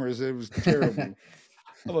 cameras. It was terrible.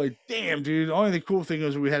 I'm like, damn, dude. The only the cool thing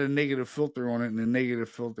was we had a negative filter on it, and the negative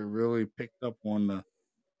filter really picked up on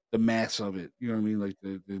the mass of it. You know what I mean? Like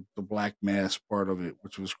the black mass part of it,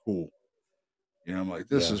 which was cool. I'm like,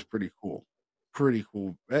 this Yeah. is pretty cool. Pretty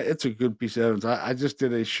cool. It's a good piece of evidence. I just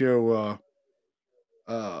did a show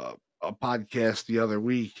a podcast the other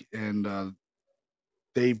week, and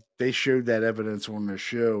they showed that evidence on their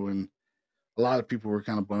show, and a lot of people were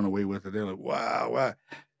kind of blown away with it. They're like, wow, wow.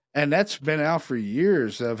 And that's been out for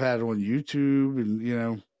years. I've had it on YouTube, and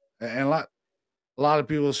and a lot of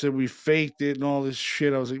people said we faked it and all this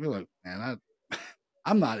shit. I was like, man,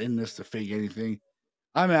 I'm not in this to fake anything.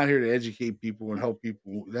 I'm out here to educate people and help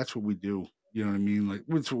people. That's what we do. You know what I mean? Like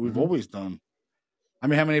that's what we've Hmm. always done. I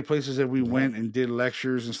mean, how many places have we We have. went and did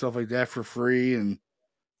lectures and stuff like that for free? And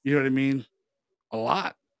you know what I mean? A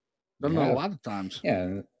lot. We Done it a have. lot of times. Yeah,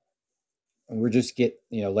 and we're just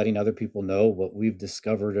letting other people know what we've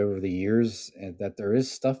discovered over the years, and that there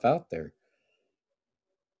is stuff out there.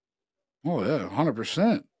 Oh yeah,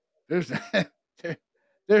 100%. There's there,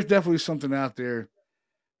 there's definitely something out there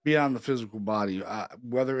beyond the physical body.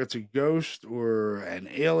 Whether it's a ghost or an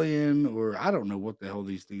alien or I don't know what the hell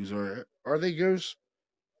these things are. Are they ghosts?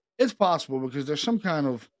 It's possible because there's some kind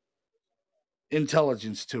of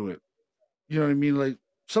intelligence to it. You know what I mean? Like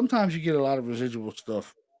sometimes you get a lot of residual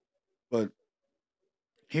stuff, but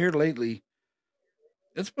here lately,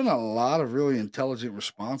 it's been a lot of really intelligent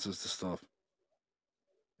responses to stuff.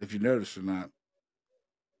 If you notice or not.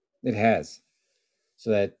 It has. So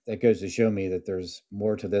that goes to show me that there's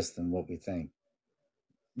more to this than what we think.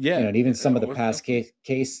 Yeah. And even some of the Oh, it's past definitely.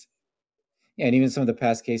 yeah, and even some of the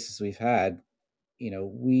past cases we've had,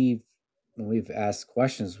 we've when we've asked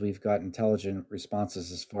questions, we've got intelligent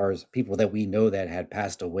responses as far as people that we know that had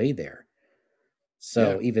passed away there. Yeah.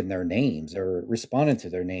 So even their names or responded to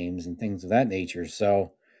their names and things of that nature.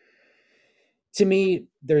 So to me,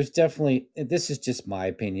 there's definitely, this is just my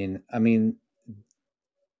opinion. I mean,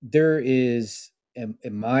 there is, in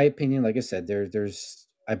my opinion, like I said, there's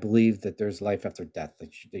I believe that there's life after death,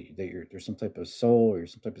 there's some type of soul or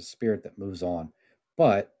some type of spirit that moves on.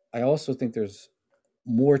 But I also think there's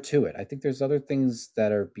more to it. I think there's other things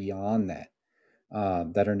that are beyond that,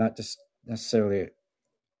 that are not just necessarily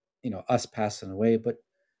us passing away, but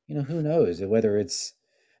who knows whether it's.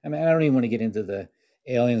 I mean, I don't even want to get into the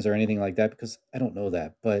aliens or anything like that because I don't know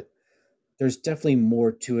that, but there's definitely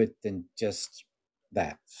more to it than just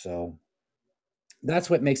that. So that's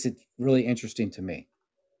what makes it really interesting to me.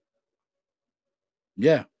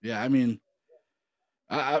 Yeah. Yeah. I mean,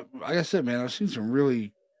 like I said, man, I've seen some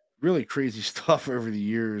really, really crazy stuff over the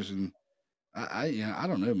years, and I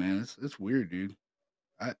don't know, man. It's weird, dude.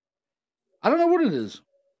 I I don't know what it is.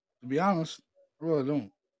 To be honest, I really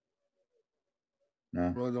don't. No,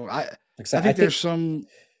 Really don't. like I I said, I think there's think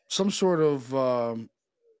some sort of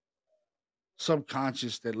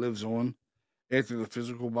subconscious that lives on after the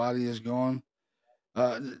physical body is gone.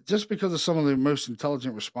 Just because of some of the most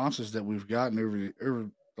intelligent responses that we've gotten over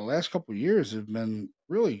the last couple of years have been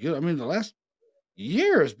really good. I mean, the last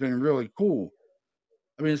year has been really cool.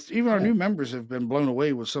 I mean, even our yeah, new members have been blown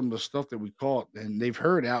away with some of the stuff that we caught, and they've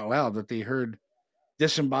heard out loud that they heard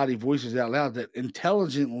disembodied voices out loud that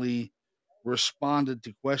intelligently responded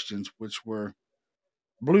to questions, which were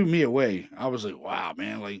blew me away. I was like, wow,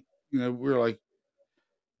 man. Like, we were like,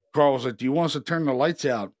 Carl was like, do you want us to turn the lights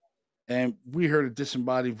out? and we heard a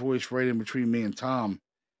disembodied voice right in between me and Tom,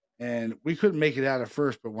 and we couldn't make it out at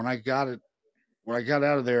first. But when I got out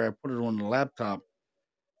of there, I put it on the laptop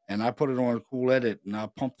and I put it on a cool edit and I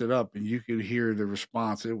pumped it up, and you could hear the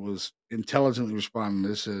response. It was intelligently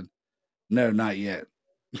responding. It said, "No, not yet."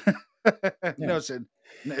 Yeah, No,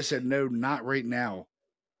 it said, "No, not right now."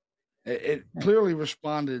 It yeah. clearly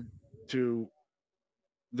responded to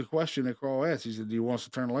the question that Carl asked. He said, "Do you want us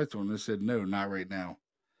to turn the lights on?" And it said, "No, not right now."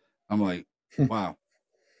 I'm like, "Wow."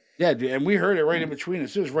 Yeah, dude, and we heard it right Yeah. in between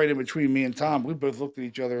us. It was right in between me and Tom. We both looked at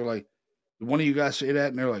each other like, "Did one of you guys say that?"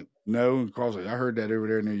 And they're like, "No." And Carl's like, "I heard that over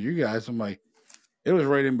there near you guys." I'm like, "It was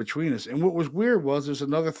right in between us." And what was weird was there's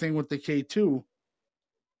another thing with the K2.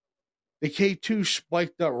 The K2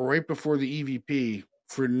 spiked up right before the EVP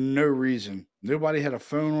for no reason. Nobody had a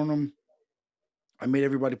phone on them. I made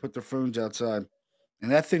everybody put their phones outside,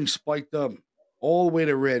 and that thing spiked up all the way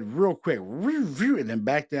to red real quick, and then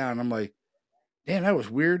back down. I'm like, damn, that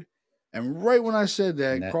was weird. And right when I said And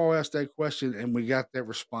that, that Carl asked that question, and we got that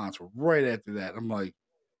response right after that. I'm like,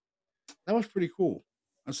 that was pretty cool.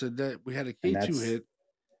 I said that we had a and K2 that's hit,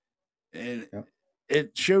 and yep.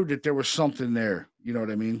 it showed that there was something there. You know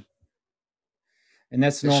what I mean? And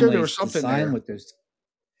that's It showed there normally was the something sign there. with those,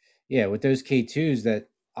 yeah, with those K2s that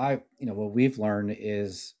what we've learned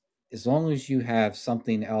is as long as you have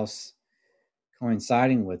something else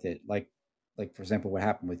coinciding with it, like for example what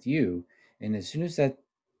happened with you, and as soon as that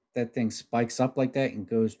thing spikes up like that and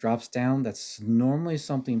goes drops down, that's normally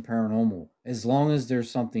something paranormal. As long as there's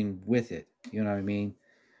something with it, you know what I mean?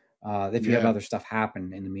 If you have Yeah, other stuff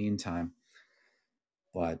happen in the meantime,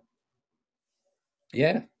 but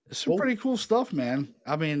yeah, it's some well, pretty cool stuff, man.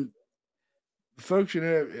 I mean, folks,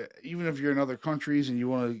 even if you're in other countries and you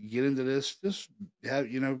want to get into this, just have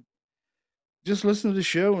just listen to the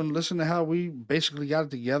show and listen to how we basically got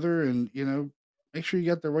it together, and make sure you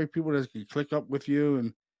got the right people that can click up with you,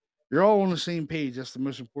 and you're all on the same page. That's the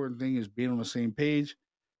most important thing, is being on the same page.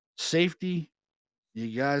 Safety, you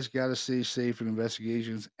guys got to stay safe in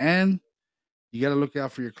investigations, and you got to look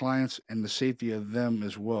out for your clients and the safety of them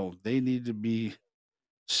as well. They need to be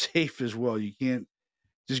safe as well. You can't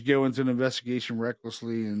just go into an investigation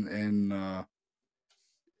recklessly and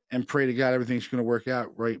pray to God everything's going to work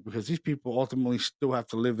out right, because these people ultimately still have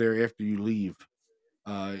to live there after you leave.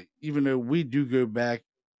 Even though we do go back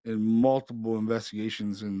in multiple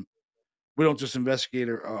investigations, and we don't just investigate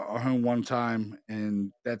our home one time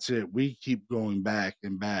and that's it. We keep going back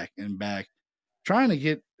and back and back, trying to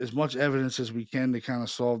get as much evidence as we can to kind of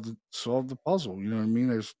solve the puzzle. You know what I mean?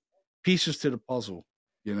 There's pieces to the puzzle.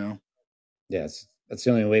 You know? yes, that's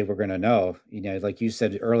the only way we're going to know. Like you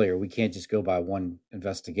said earlier, we can't just go by one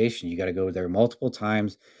investigation. You got to go there multiple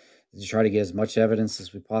times to try to get as much evidence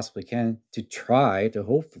as we possibly can to try to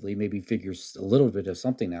hopefully maybe figure a little bit of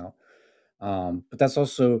something out. But that's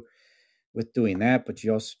also with doing that, but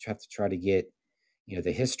you also have to try to get,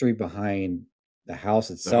 the history behind the house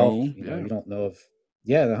The itself. home, yeah, You don't know if,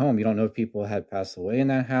 yeah, the home, you don't know if people had passed away in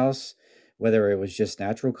that house, whether it was just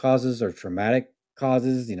natural causes or traumatic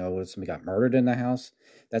causes, whether somebody got murdered in the house.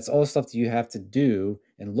 That's all stuff that you have to do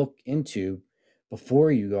and look into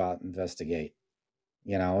before you go out and investigate.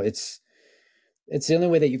 It's the only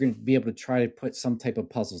way that you're going to be able to try to put some type of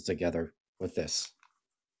puzzles together with this.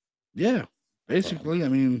 yeah. So, Basically, I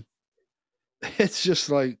mean, it's just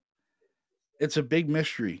like it's a big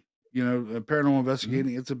mystery. Paranormal mhm.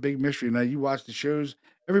 investigating, it's a big mystery. Now you watch the shows,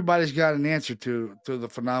 everybody's got an answer to the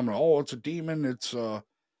phenomenon. Oh, it's a demon. It's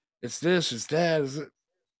this. It's that. Is it?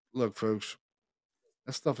 Look, folks,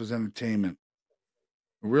 that stuff is entertainment.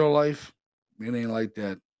 In real life, it ain't like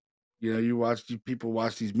that. You watch these people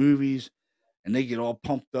watch these movies, and they get all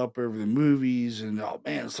pumped up over the movies, and oh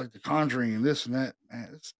man, it's like The Conjuring and this and that. Man,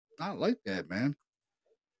 it's not like that, man.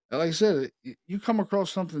 And like I said, you come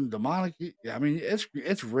across something demonic. I mean,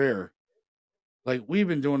 it's rare. Like, we've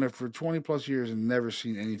been doing it for 20 plus years and never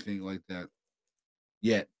seen anything like that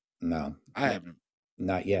yet. No, I haven't.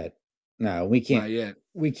 not yet. No, we can't. Not yet.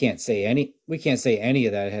 We can't say any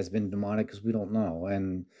of that has been demonic because we don't know,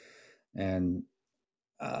 and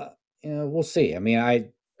uh, we'll see. I mean,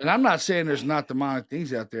 And I'm not saying there's not demonic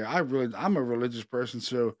things out there. I'm a religious person,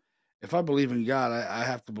 so if I believe in God, I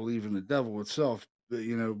have to believe in the devil itself.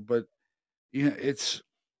 But it's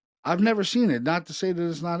I've never seen it. Not to say that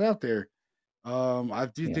it's not out there. I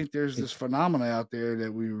do yeah, think there's this phenomena out there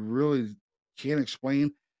that we really can't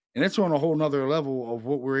explain, and it's on a whole nother level of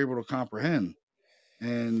what we're able to comprehend.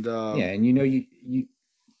 And yeah, and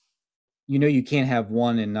you can't have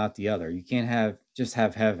one and not the other. You can't have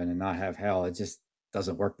heaven and not have hell. It just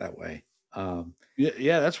doesn't work that way. Um,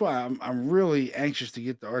 yeah, that's why I'm really anxious to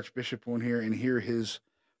get the Archbishop on here and hear his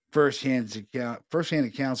firsthand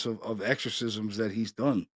accounts of exorcisms that he's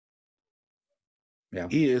done. Yeah.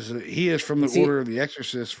 He is from the And see, order of the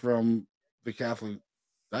exorcist from the Catholic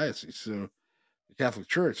diocese, so the Catholic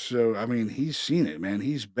Church. So I mean, he's seen it, man.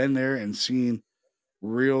 He's been there and seen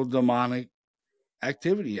real demonic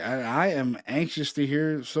activity. I am anxious to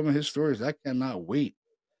hear some of his stories. I cannot wait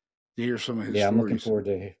to hear some of his yeah, I'm stories.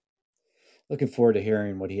 looking forward to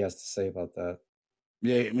hearing what he has to say about that.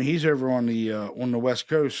 Yeah, I mean, he's over on the West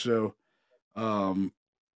Coast, so um,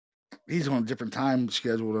 he's on a different time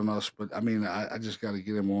schedule than us. But I mean, I just got to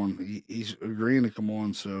get him on. He's agreeing to come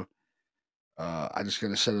on, so I just got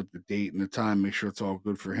to set up the date and the time, make sure it's all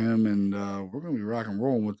good for him, and we're gonna be rock and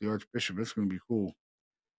rolling with the Archbishop. It's gonna be cool.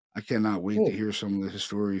 I cannot wait to Cool. hear some of his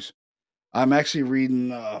stories. I'm actually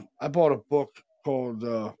reading. I bought a book called.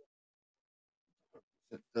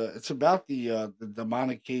 It's about the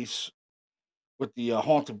demonic case with the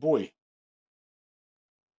haunted boy.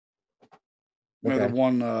 You know, the Okay.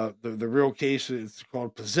 one, the real case is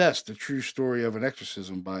called "Possessed: The True Story of an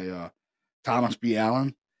Exorcism" by Thomas B.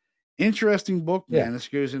 Allen. Interesting book, Yeah. man. This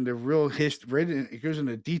goes into real history. It goes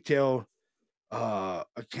into detailed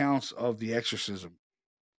accounts of the exorcism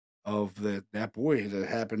of that boy that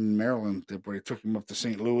happened in Maryland. That where they took him up to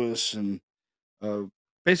St. Louis and uh,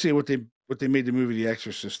 basically what they made the movie The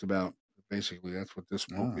Exorcist about. Basically, that's what this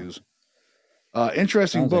book Oh, is.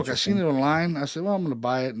 Interesting sounds book. I seen interesting. it online. I said, "Well, I'm going to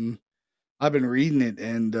buy it," and I've been reading it.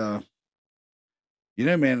 And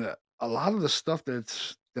man, a lot of the stuff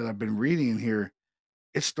that I've been reading in here,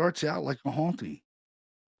 it starts out like a haunting,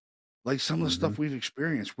 like some of the Hmm. stuff we've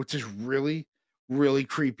experienced, which is really, really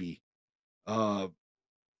creepy. Uh,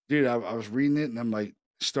 Dude, I was reading it and I'm like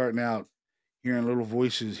starting out hearing little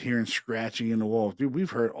voices, hearing scratching in the wall. Dude,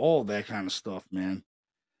 we've heard all that kind of stuff, man.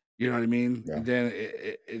 You know what I mean? Yeah. And then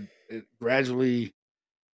it gradually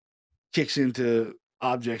kicks into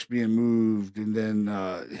objects being moved and then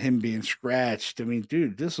him being scratched. I mean,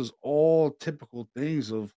 dude, this is all typical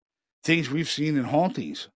things of things we've seen in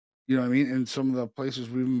hauntings. You know what I mean? In some of the places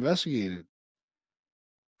we've investigated.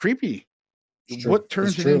 Creepy. It's true. What It's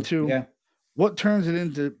turns it true. into Yeah. what turns it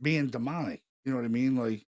into being demonic? You know what I mean?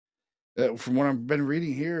 Like from what I've been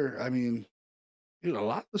reading here, I mean, dude, a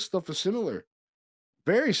lot of the stuff is similar,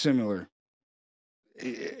 very similar.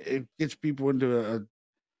 It gets people into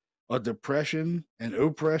a depression and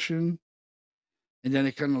oppression, and then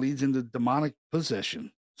it kind of leads into demonic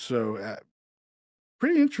possession. So,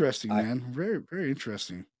 pretty interesting, I man. Very, very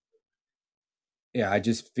interesting. yeah, I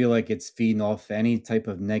just feel like it's feeding off any type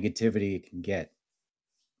of negativity it can get.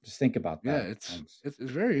 Just think about Yeah, that. it's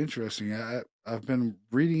very interesting. I've been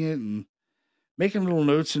reading it and making little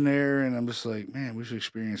notes in there, and I'm just like, man, we've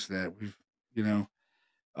experienced that. You know,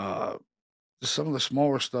 uh, just some of the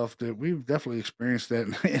smaller stuff that we've definitely experienced that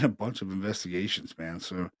in a bunch of investigations, man.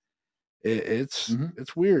 So Mhm.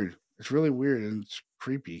 it's weird. It's really weird and it's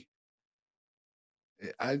creepy.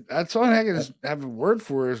 That's all I can That have a word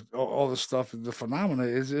for is all the stuff. The phenomena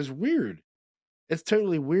is weird. It's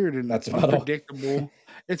totally weird and that's about all. unpredictable.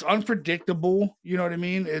 It's unpredictable. You know what I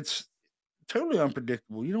mean? It's totally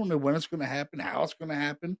unpredictable. You don't know when it's going to happen, how it's going to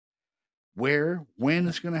happen, where, when Yeah.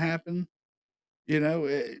 it's going to happen. You know,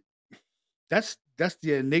 that's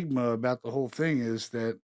the enigma about the whole thing is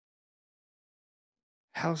that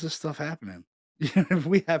how's this stuff happening?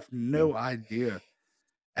 We have Yeah. no idea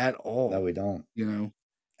at No, all. we don't. You know,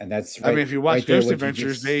 And that's I mean, right right there what you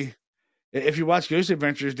just If you watch Ghost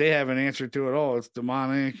Adventures, they have an answer to it all. It's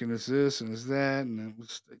demonic and it's this and it's that, and it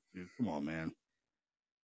was like, dude, come on, man,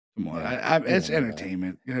 come on. yeah, we It's don't know that.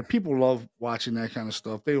 entertainment. People love watching that kind of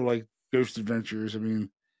stuff. They like Ghost Adventures. I mean,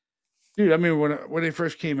 dude, I mean when they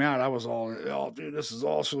first came out, I was all, oh, dude, this is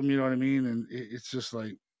awesome. You know what I mean? And it's just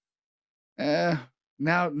like, eh.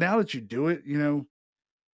 Now that you do it,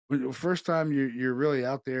 when the first time you're really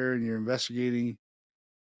out there and you're investigating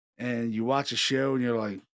and you watch a show and you're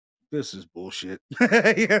like, this is bullshit.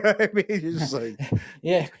 You know what I mean? You're just like,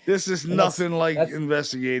 Yeah, this is and nothing like that's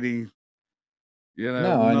investigating,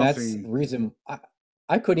 no, and that's the nothing. reason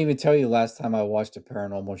I couldn't even tell you the last time I watched a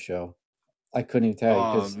paranormal show. I couldn't even tell you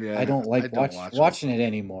Oh because I yeah, don't I like don't watch them. watching it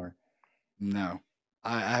anymore. No,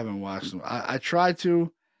 I haven't watched them. I tried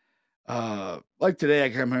to. Like today, I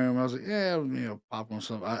come home. I was like, yeah, pop on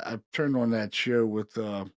something. I turned on that show with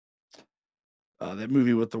that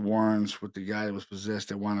movie with the Warrens, with the guy that was possessed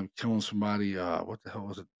that wound up killing somebody. What the hell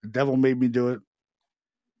was it? The Devil Made Me Do It.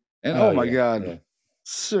 And Oh oh my yeah, god, yeah.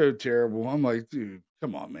 so terrible. I'm like, dude,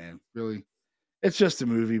 come on, man, really? It's just a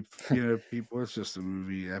movie, people. It's just a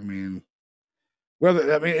movie. I mean,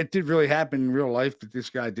 it did really happen in real life that this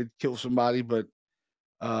guy did kill somebody, but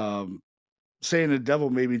um, saying the devil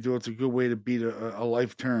made me do it's a good way to beat a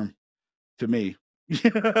life term to me.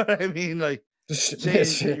 You know what I mean? Like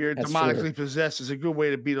saying you're That's true. demonically possessed is a good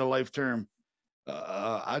way to beat a life term.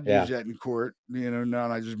 I'd use Yeah. that in court, now and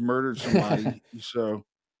I just murdered somebody. So,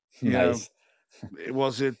 you know, Nice.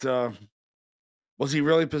 was it was he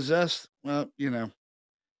really possessed? Well,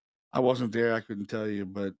 I wasn't there. I couldn't tell you,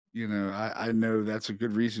 but I know that's a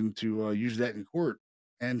good reason to use that in court.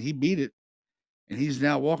 And he beat it, and he's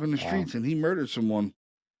now walking the Wow. streets, and he murdered someone.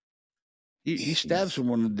 He stabbed Jeez.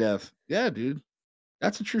 someone to death. Yeah, dude,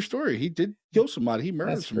 that's a true story. He did kill somebody. He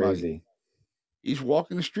murdered That's somebody. crazy. He's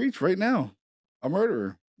walking the streets right now, a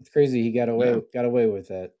murderer. It's crazy he Yeah, got away with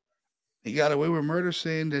that. he got away with murder,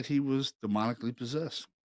 saying that he was demonically possessed,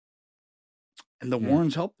 and the Hmm.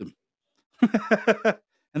 Warrens helped him.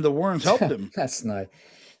 And the Warrens helped him. That's nice.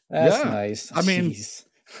 That's Yeah, nice. I mean, Jeez.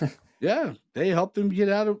 yeah, they helped him get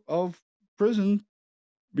out of prison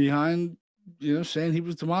behind, saying he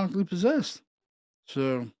was demonically possessed.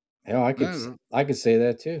 So, Hell, yeah, I could say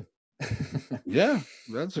that too. yeah,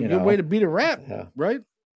 that's a You good way to know, beat a what the rap, hell? right?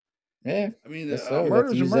 Yeah, I mean, guess a so. You have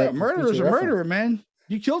to murder's a use murder. A that for murderer is future a reference. murderer, man.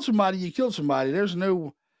 You killed somebody. You killed somebody. There's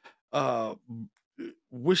no uh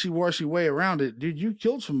wishy-washy way around it, dude. You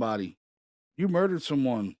killed somebody. You murdered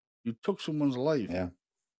someone. You took someone's life. Yeah.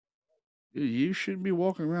 You shouldn't be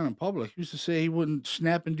walking around in public. He used to say he wouldn't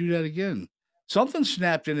snap and do that again. Something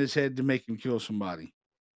snapped in his head to make him kill somebody.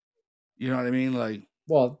 You know what I mean? Like,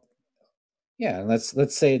 Well, yeah. And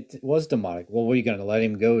let's say it was demonic. Well, were you going to let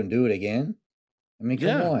him go and do it again? I mean, come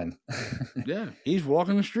yeah, on. yeah. He's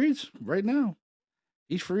walking the streets right now.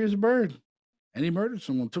 He's free as a bird. And he murdered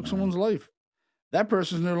someone, took Man, someone's life. That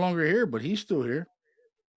person's no longer here, but he's still here.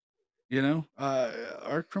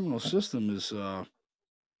 Our criminal that system is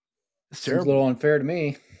it's seems a little terrible. unfair to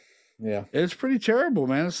me. Yeah. It's pretty terrible,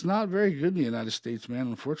 man. It's not very good in the United States, man.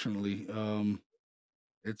 Unfortunately,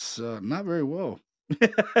 it's not very well.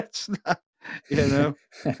 It's not, you know.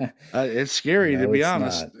 It's scary to No, be it's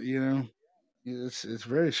honest. not. It's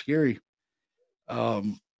very scary.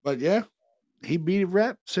 But yeah, he beat a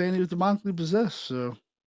rap saying he was demonically possessed. So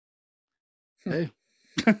hey,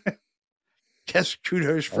 guess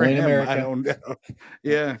kudos for Only in him. I America, don't know.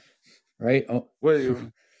 Yeah. right? Oh,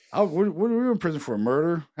 What? What were you in prison for?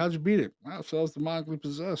 Murder? How'd you beat it? Oh, so I was demonically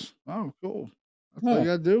possessed. Oh, cool. That's all you oh,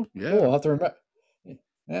 gotta do. cool. Yeah. I'll have to remember.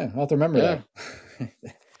 Yeah, I'll have to remember Yeah. that.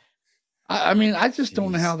 I mean, I just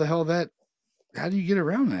don't know how Jeez. the hell that. How do you get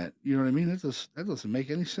around that? You know what I mean? That doesn't make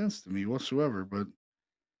any sense to me whatsoever. But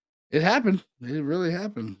it happened. It really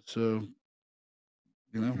happened. So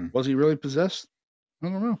Hmm. was he really possessed? I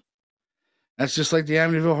don't know. That's just like the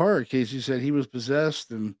Amityville horror case. You said he was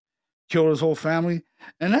possessed and killed his whole family,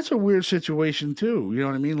 and that's a weird situation too. You know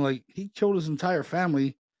what I mean? Like he killed his entire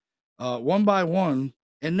family, one by one,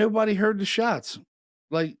 and nobody heard the shots.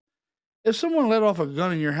 Like if someone let off a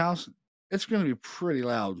gun in your house, it's going to be pretty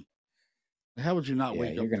loud. How would you not Yeah,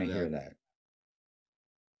 wake you're up to gonna hear that? that.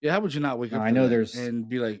 Yeah, how would you not wake Now up I to know that there's. and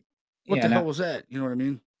be like, "What Yeah, the hell now was that?" You know what I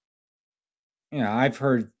mean? I've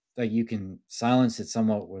heard that you can silence it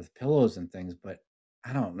somewhat with pillows and things, but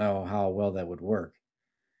I don't know how well that would work.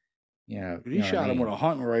 Dude, You he know what I shot him with mean. a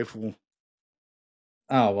hunting rifle.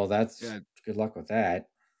 Oh well, that's Yeah, good luck with that.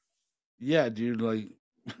 yeah, dude. Like,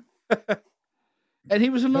 and he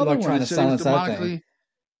was Good another luck one trying that to silence that thing.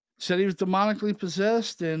 said he was demonically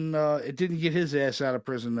possessed, and it didn't get his ass out of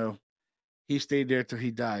prison though. He stayed there till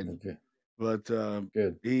he died. Okay, But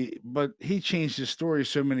good. he changed his story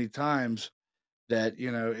so many times that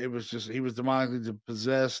it was just he was demonically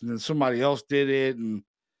possessed, and then somebody else did it, and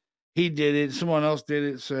he did it, someone else did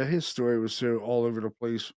it. So his story was so all over the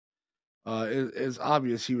place. It's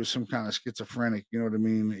obvious he was some kind of schizophrenic. You know what I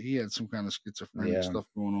mean? He had some kind of schizophrenic Yeah, stuff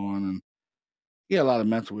going on, and he had a lot of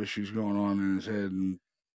mental issues going on in his head. And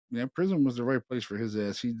yeah, prison was the right place for his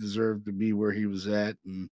ass. He deserved to be where he was at,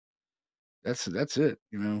 and that's it.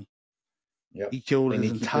 yep. He killed They his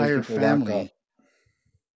need to keep those entire people locked family. up.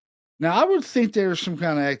 Now, I would think there's some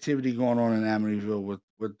kind of activity going on in Amityville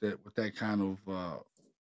with that kind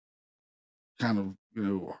of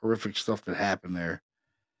horrific stuff that happened there.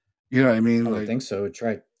 You know what I I mean? would Like, think so.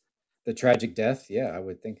 Try the tragic death. Yeah, I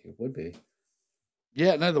would think it would be.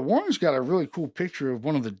 yeah. Now the Warrens got a really cool picture of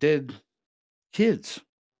one of the dead kids.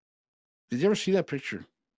 Did you ever see that picture?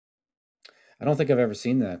 I don't think I've ever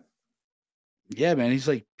seen that. Yeah, man. He's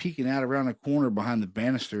like peeking out around the corner behind the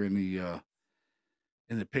banister in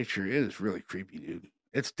the picture. It is really creepy, dude.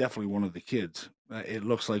 It's definitely one of the kids. It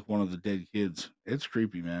looks like one of the dead kids. It's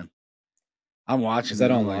creepy, man. I'm Is watching it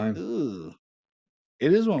that and I'm like, online? ugh.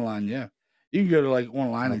 It is online, yeah. You can go to like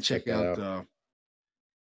online I'll and check check that out out.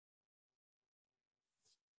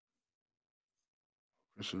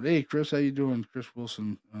 So, hey, Chris, how you doing? Chris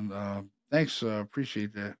Wilson, and thanks,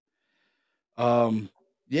 appreciate that. Um,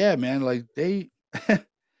 yeah, man, like they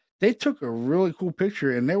took a really cool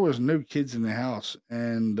picture, and there was no kids in the house,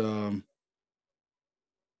 and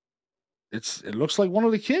it looks like one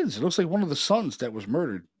of the kids. It looks like one of the sons that was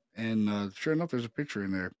murdered, and sure enough, there's a picture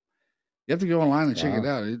in there. You have to go online and check it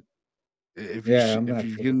Wow. out. Yeah, I'm gonna If have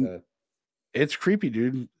you to look at can, that. it's creepy,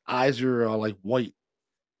 dude. Eyes are like white.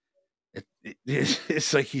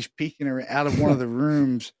 It's like he's peeking out of one of the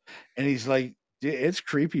rooms, and he's like, it's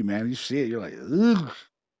creepy, man. You see it, you're like, ugh,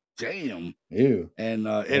 damn. Ew. And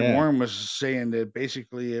Ed Yeah. Warren was saying that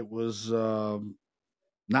basically it was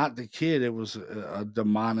not the kid; it was a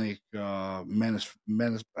demonic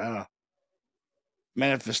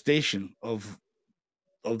manifestation of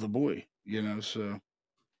the boy. So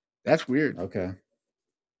that's weird. Okay.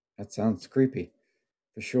 That sounds creepy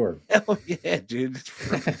for sure. Hell yeah, dude,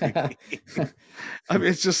 it's real creepy. I mean,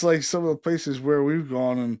 it's just like some of the places where we've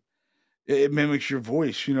gone, and it mimics your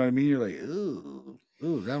voice. You know what I mean? You're like, ooh,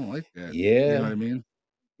 ooh, I don't like that. You know what Yeah. I mean?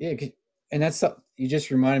 Yeah. And you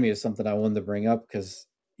just reminded me of something I wanted to bring up because,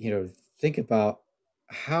 think about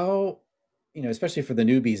how, especially for the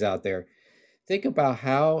newbies out there, think about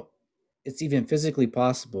how it's even physically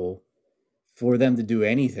possible for them to do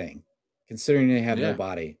anything, considering they have no Yeah,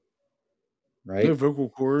 body, no right? vocal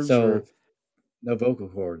cords or So no vocal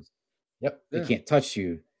cords. Yep, they yeah, can't touch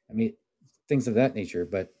you. I mean, things of that nature.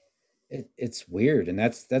 But it's weird, and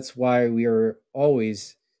that's why we are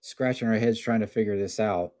always scratching our heads trying to figure this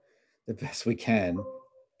out the best we can,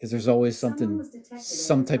 because there's always some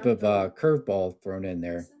type of curveball thrown in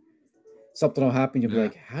there. Something will happen. You'll be yeah.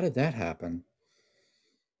 like, "How did that happen?"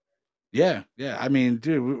 Yeah, yeah. I mean,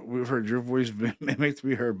 dude, we've heard your voice mimicked.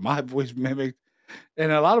 We heard my voice mimicked.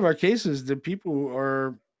 In a lot of our cases, the people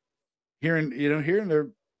are hearing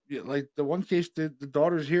their like the one case, the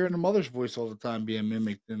daughter's hearing the mother's voice all the time being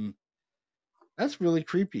mimicked, and that's really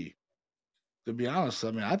creepy. To be honest,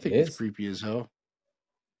 I mean, I It think it's is. creepy as hell.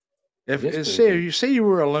 It is Say creepy. you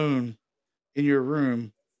were alone in your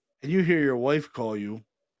room, and you hear your wife call you,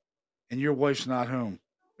 and your wife's not home,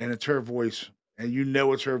 and it's her voice, and you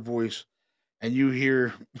know it's her voice, and you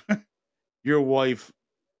hear your wife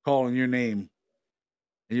calling your name,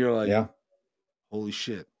 and you're like, Yeah. "Holy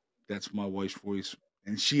shit, that's my wife's voice,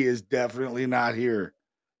 and she is definitely not here."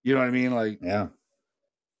 You know what I mean? Like, Yeah.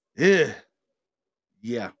 yeah,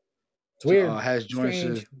 yeah. It's So, weird. Has Joint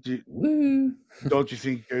says, Strange. Woo. Don't you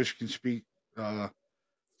think ghosts can speak uh,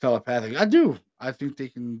 telepathic? I do. I think they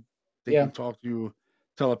can Yeah. talk to you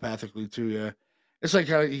telepathically too. Yeah, it's like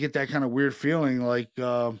how you get that kind of weird feeling, like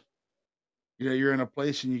you're in a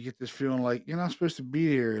place and you get this feeling like you're not supposed to be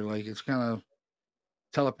here. Like it's kind of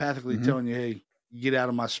telepathically Hmm. telling you, "Hey, you get out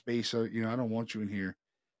of my space. I don't want you in here."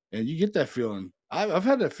 And you get that feeling. I've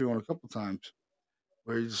had that feeling a couple times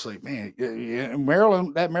where you're just like, man, yeah, yeah. And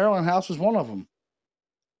Maryland, that Maryland house was one of them.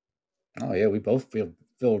 Oh yeah, we both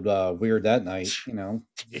felt weird that night.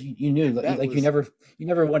 You knew That like was you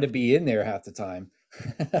never wanted to be in there half the time.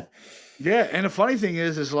 yeah. And the funny thing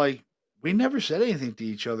is like we never said anything to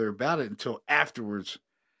each other about it until afterwards.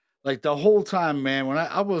 Like the whole time, man, when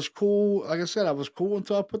I was cool, like I said, I was cool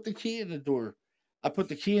until I put the key in the door. I put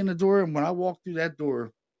the key in the door, and when I walked through that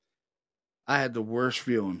door, I had the worst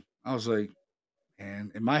feeling. I was like,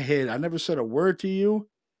 man, in my head, I never said a word to you,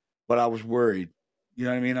 but I was worried. You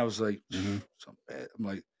know what I mean? I was like, Hmm. something bad. I'm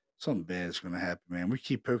like, something bad is going to happen, man. We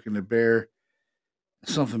keep poking the bear.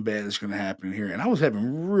 Something bad is going to happen here. And I was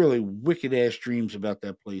having really wicked ass dreams about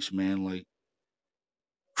that place, man. Like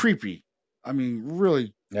creepy. I mean,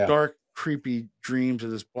 really Yeah. dark, creepy dreams of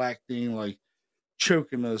this black thing, like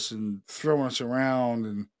choking us and throwing us around.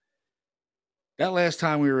 And that last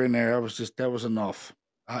time we were in there, that was enough.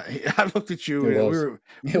 I looked at It you, and was.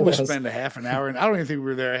 It we was. spent a half an hour, and I don't even think we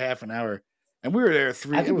were there a half an hour, and we were there at I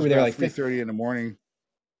three. It think we was were there about like 3:30 in the morning,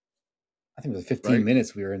 I think it was 15 right?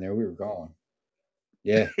 minutes we were in there. We were gone.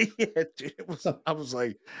 Yeah. Yeah, dude, it was. So I was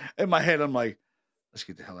like, in my head, I'm like, let's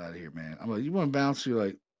get the hell out of here, man. I'm like, you want to bounce? You're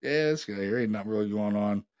like, yeah, let's get out of here. Ain't nothing really going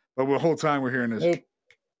on. But the whole time we're hearing this nope.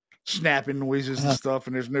 snapping noises and stuff,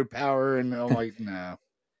 and there's no power, and I'm like, nah.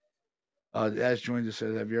 As Join just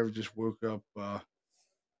said, have you ever just woke up?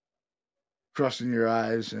 Trusting your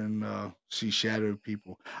eyes and see shadow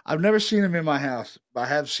people. I've never seen them in my house, but I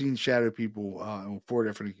have seen shadow people on 4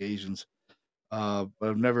 different occasions. But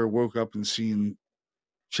I've never woke up and seen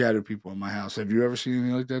shadow people in my house. Have you ever seen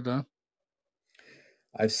anything like that, Don?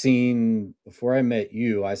 I've seen before I met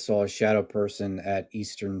you, I saw a shadow person at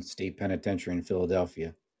Eastern State Penitentiary in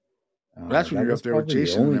Philadelphia. That's when That you're up was there with probably the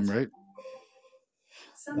Jason and only. them, right?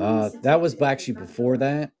 That was actually before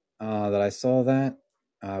that that I saw that.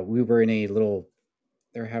 We were in a little.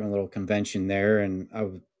 They're having a little convention there,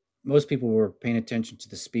 and most people were paying attention to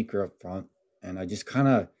the speaker up front, and I just kind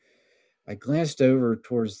of I glanced over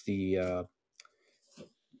towards the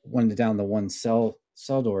one down the one cell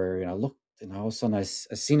door area, and I looked, and all of a sudden I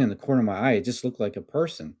seen in the corner of my eye, it just looked like a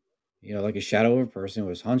person, like a shadow of a person. It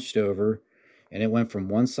was hunched over, and it went from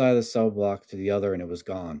one side of the cell block to the other, and it was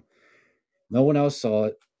gone. No one else saw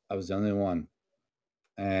it. I was the only one,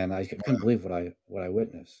 and I couldn't believe what I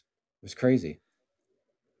witnessed. It was crazy.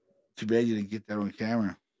 Too bad you didn't get that on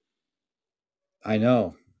camera. I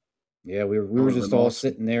know. Yeah, we That were would have just been all awesome.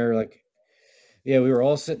 sitting there like, yeah, we were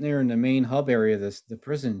all sitting there in the main hub area of the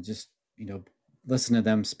prison, just listen to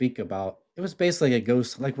them speak about. It was basically a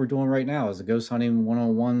ghost, like we're doing right now, is a ghost hunting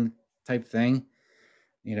 101 type thing.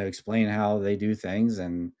 Explain how they do things,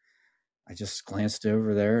 and I just glanced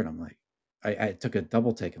over there, and I'm like, I took a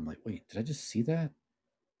double take. I'm like, wait, did I just see that?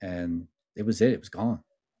 And it was it. It was gone.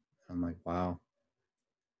 I'm like, wow,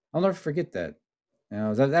 I'll never forget that.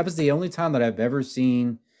 That was the only time that I've ever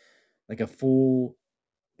seen like a full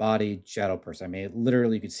bodied shadow person. I mean,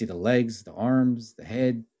 literally, you could see the legs, the arms, the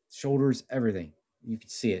head, shoulders, everything. You could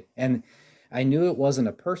see it. And I knew it wasn't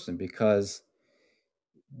a person because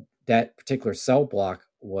that particular cell block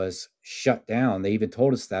was shut down. They even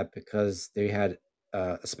told us that because they had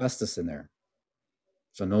asbestos in there.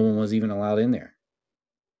 So no one was even allowed in there.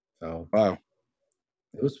 So Wow.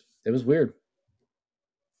 it was weird.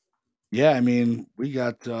 Yeah, I mean, we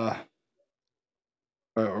got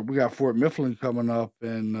Fort Mifflin coming up,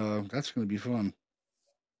 and that's going to be fun.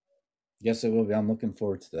 Yes, it will be. I'm looking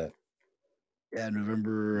forward to that. Yeah, We have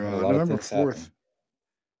a lot of November things 4th. happening.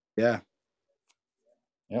 Yeah,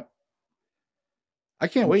 Yep. I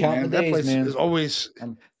can't I'm wait, counting the man. days, man.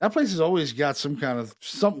 I'm That place has always got some kind of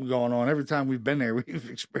something going on. Every time we've been there, we've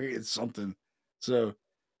experienced something. So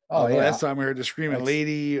oh the last yeah. time we heard the screaming Like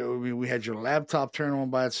lady, we had your laptop turn on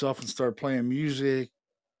by itself and start playing music.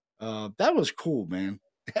 That was cool, man.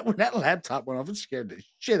 When that laptop went off, it scared the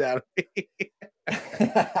shit out of me.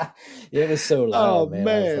 it was so Oh loud, man.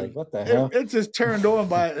 I was like, man, what the hell? it just turned on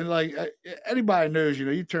by and like anybody knows,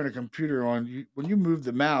 you turn a computer on. When you move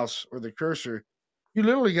the mouse or the cursor, you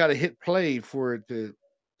literally got to hit play for it to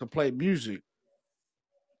play music.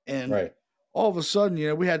 And Right. all of a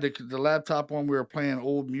sudden, we had the laptop on. We were playing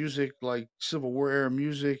old music like Civil War era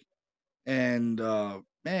music, and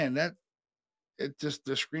man, that it just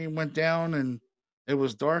the screen went down and it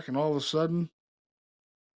was dark, and all of a sudden,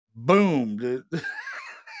 boom!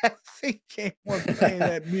 That thing came on playing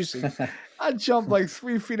that music. I jumped like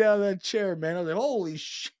 3 feet out of that chair, man. I was like, "Holy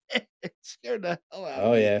shit!" It scared the hell out of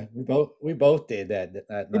oh me. yeah, we both did that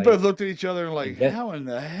We night. both looked at each other and like, And guess "How in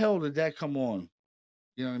the hell did that come on?"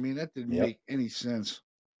 You know what I mean? That didn't yep. make any sense.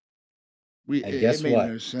 And It guess made what?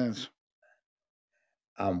 no sense.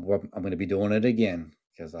 I'm going to be doing it again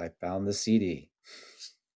because I found the CD.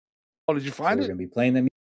 Oh, did you So find we're it? going to be playing them.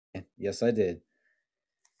 Yes, I did.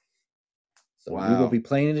 So we will Wow. be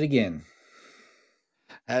playing it again.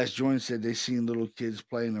 As Joyce said, they seen little kids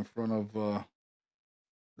playing in front of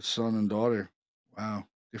the son and daughter. Wow.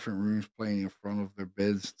 Different rooms playing in front of their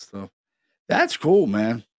beds and stuff. That's cool,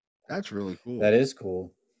 man. That's really cool. That is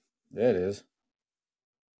cool. That is.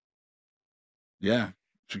 Yeah.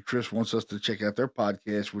 So Chris wants us to check out their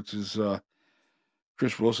podcast, which is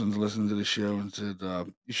Chris Wilson's listening to the show and said,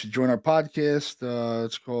 you should join our podcast.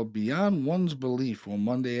 It's called Beyond One's Belief on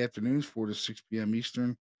Monday afternoons, 4 to 6 p.m.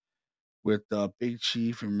 Eastern, with Big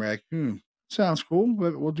Chief and Raccoon. Sounds cool.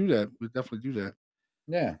 We'll do that. We'll definitely do that.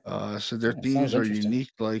 Yeah. So their Yeah, sounds themes are interesting.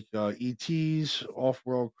 unique, like ETs,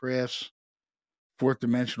 off-world crafts, fourth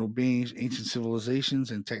dimensional beings, ancient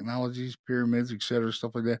civilizations and technologies, pyramids, etc.,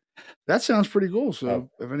 stuff like that. That sounds pretty cool. Oh, So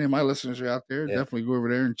if any of my listeners are out there, yeah. definitely go over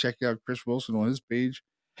there and check out Chris Wilson on his page,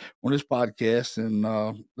 on his podcast, and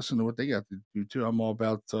listen to what they got to do too. I'm all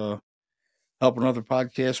about helping other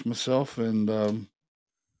podcasts myself, and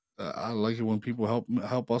I like it when people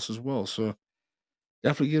help us as well. So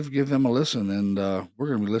definitely give them a listen, and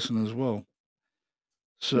we're gonna be listening as well. Yeah,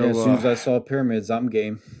 So as soon as I saw pyramids, I'm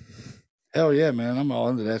game. hell yeah, man! I'm all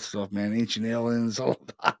into that stuff, man. Ancient aliens,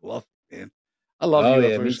 I love it, man. I love Oh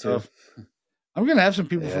yeah, UFO me too. stuff. I'm gonna have some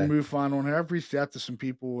people from Yeah. MUFON on here. I've reached out to some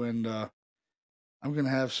people, and I'm gonna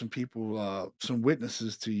have some people, some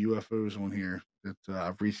witnesses to UFOs on here that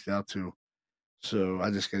I've reached out to. So I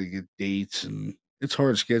just got to get dates, and it's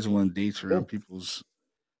hard scheduling dates around Cool. people's,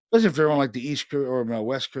 especially if they're on like the East Coast or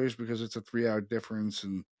West Coast because it's a 3 hour difference,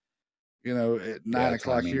 and at nine Yeah,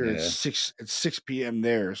 o'clock timing, here, yeah. it's 6 p.m.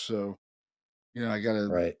 there, so I got to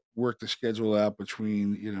Right. work the schedule out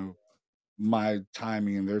between my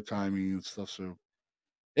timing and their timing and stuff. So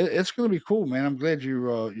it's gonna be cool, man. I'm glad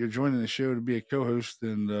you're joining the show to be a co-host,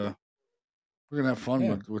 and we're gonna have fun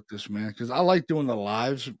Yeah. with this, man. Because I like doing the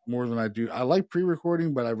lives more than I do. I like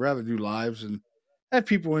pre-recording, but I'd rather do lives and have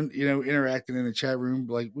people interacting in the chat room.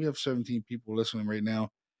 Like we have 17 people listening right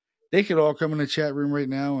now. They could all come in the chat room right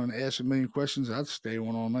now and ask a million questions. I'd stay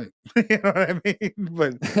on all night. You know what I mean?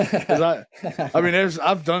 But because I mean,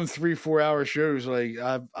 I've done 3 4 hour shows. Like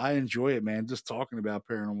I enjoy it, man. Just talking about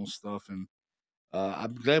paranormal stuff, and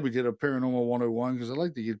I'm glad we did a paranormal 101 because I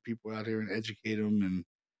like to get people out here and educate them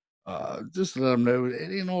and just let them know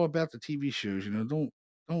it ain't all about the TV shows.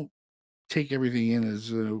 Don't take everything in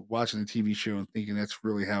as watching a TV show and thinking that's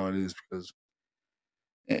really how it is because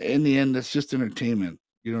in the end, that's just entertainment.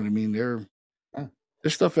 You know what I mean? Huh,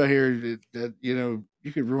 There's stuff out here that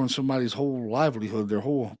you could ruin somebody's whole livelihood, their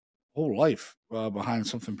whole life behind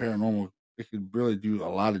something paranormal. It could really do a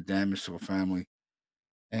lot of damage to a family,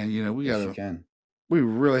 and yes, you can. we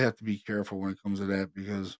really have to be careful when it comes to that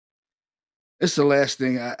because it's the last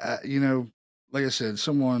thing like I said,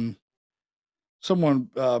 someone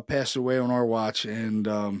passed away on our watch, and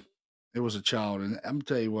it was a child, and I'm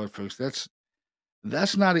tell you what, folks,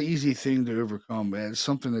 that's not an easy thing to overcome, man. It's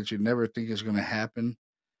something that you never think is going to happen,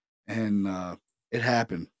 and it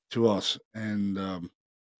happened to us, and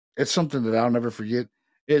it's something that I'll never forget.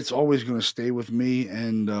 It's always going to stay with me,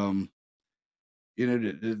 and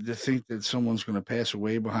to think that someone's going to pass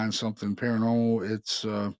away behind something paranormal,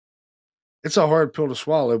 it's a hard pill to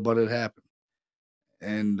swallow, but it happened,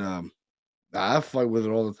 and I fight with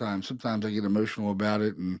it all the time. Sometimes I get emotional about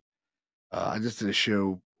it, and I just did a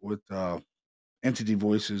show with entity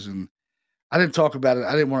voices, and I didn't talk about it.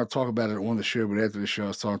 I didn't want to talk about it on the show, but after the show, I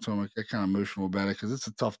was talking to him. I got kind of emotional about it because it's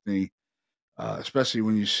a tough thing, especially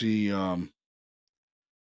when you see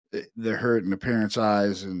the hurt in the parents'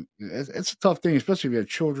 eyes, and it's a tough thing, especially if you have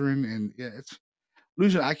children. And yeah, it's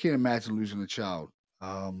losing. I can't imagine losing a child.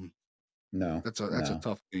 Um, No, that's a no.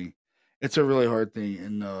 tough thing. It's a really hard thing,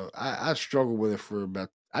 and I struggled with it for about.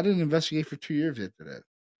 I didn't investigate for 2 years after that.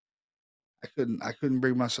 I couldn't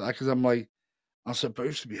bring myself because I'm like I'm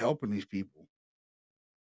supposed to be helping these people,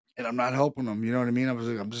 and I'm not helping them. You know what I mean? I was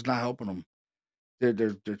like, I'm just not helping them.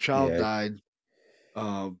 Their child Yeah, died,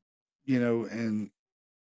 uh, and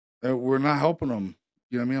we're not helping them.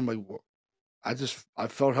 You know what I mean? I'm like, well, I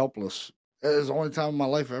felt helpless. It was the only time in my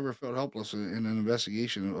life I ever felt helpless in an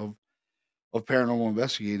investigation of paranormal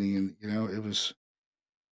investigating, and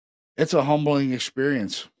it's a humbling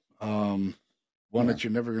experience. One yeah, that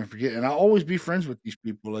you're never gonna forget, and I'll always be friends with these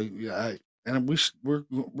people, like, yeah, and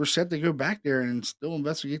we're set to go back there and still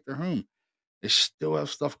investigate their home. They still have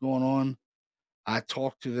stuff going on. I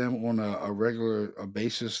talk to them on a regular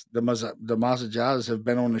basis. The Mazajadas have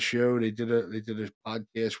been on the show. They did a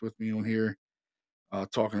podcast with me on here,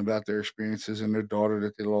 talking about their experiences and their daughter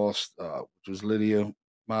that they lost, which was Lydia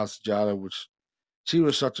Mazajada, which she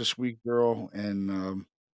was such a sweet girl, and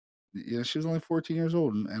she was only 14 years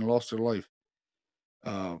old and lost her life.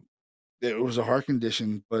 Uh, it was a heart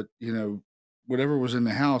condition, but whatever was in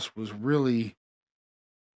the house was really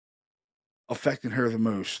affecting her the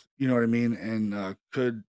most. You know what I mean? And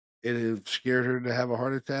could it have scared her to have a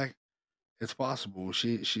heart attack? It's possible.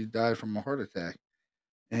 She died from a heart attack,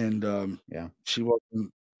 and yeah. she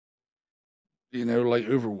wasn't like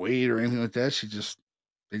overweight or anything like that.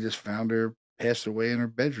 They just found her passed away in her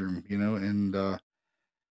bedroom. And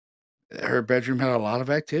her bedroom had a lot of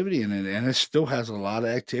activity in it, and it still has a lot of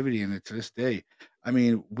activity in it to this day. I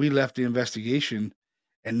mean, we left the investigation,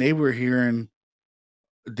 and they were hearing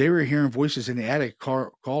voices in the attic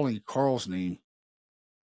calling Carl's name.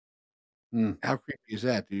 Hmm, How creepy is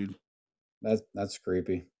that, dude? that's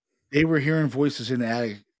creepy. They were hearing voices in the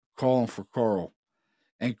attic calling for Carl.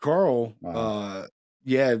 And Carl, Wow.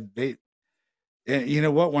 yeah, and you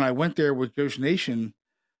know what? When I went there with Ghost Nation,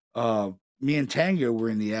 me and Tango were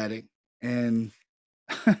in the attic, and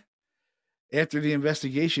after the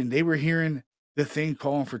investigation, they were hearing the thing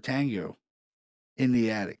calling for Tango in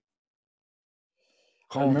the attic, I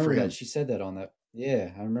calling for remember that. him. She said that on that.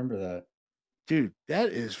 Yeah, I remember that. Dude, that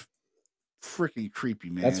is freaking creepy,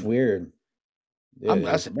 That's man. weird. It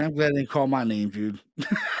I is. said, man, I'm glad they didn't call my name, dude.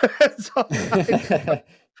 That's all I know.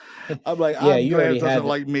 I'm like, Yeah, I'm you glad already it doesn't had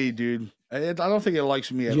like me, dude. I don't think it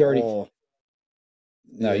likes me at you already all.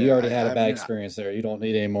 no, you Yeah, already had a I bad mean, experience there. You don't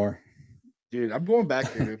need any more. dude, I'm going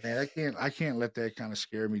back there, man. I can't let that kind of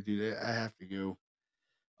scare me, dude. I have to go.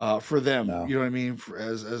 For them, No. you know what I mean?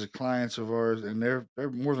 As a clients of ours, and they're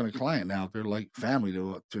more than a client now. They're like family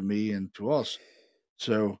to me and to us.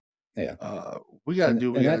 So Yeah. uh, we got to And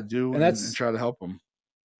do what we and got to that do and and that's try to help them.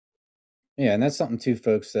 yeah, and that's something too,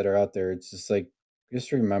 folks that are out there. It's just like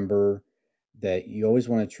just remember, that you always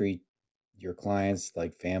want to treat your clients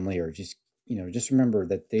like family, or just, just remember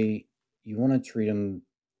that you want to treat them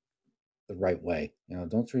the right way.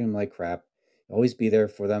 Don't treat them like crap. Always be there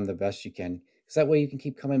for them the best you can, because that way you can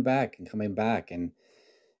keep coming back and coming back,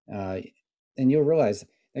 uh, and you'll realize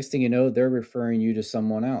next thing you know, they're referring you to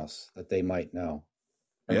someone else that they might know,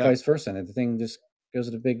 or Yeah, vice versa, and the thing just goes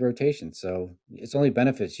at a big rotation. So it's only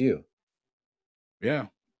benefits you. yeah,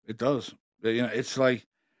 it does. It's like,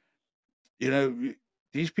 you know,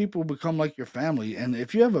 these people become like your family, and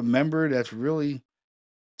if you have a member that's really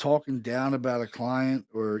talking down about a client,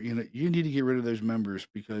 or you need to get rid of those members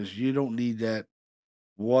because you don't need that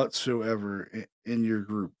whatsoever in your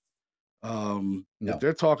group. If No.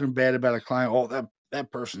 they're talking bad about a client, oh,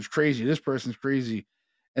 that person's crazy, this person's crazy,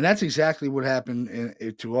 and that's exactly what happened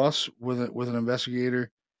to us with an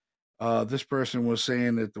investigator. This person was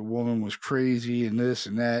saying that the woman was crazy and this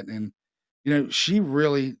and that, and she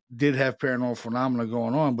really did have paranormal phenomena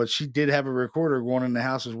going on, but she did have a recorder going in the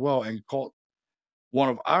house as well, and caught one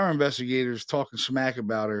of our investigators talking smack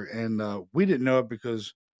about her, and we didn't know it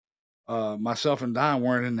because myself and Don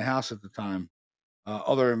weren't in the house at the time.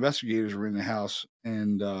 Other investigators were in the house,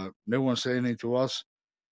 and no one said anything to us.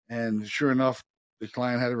 And sure enough, the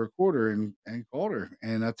client had a recorder and called her.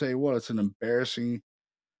 And I tell you what, it's an embarrassing,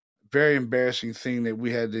 very embarrassing thing that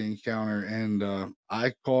we had to encounter. And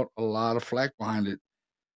I caught a lot of flack behind it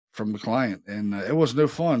from the client, and it was no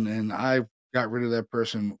fun. And I got rid of that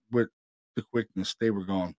person with the quickness. They were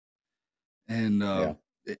gone, and Yeah.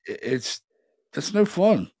 it's that's no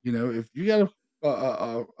fun. If you got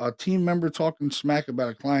a team member talking smack about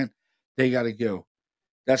a client, they got to go.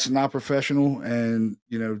 That's not professional, and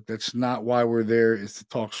that's not why we're there. Is to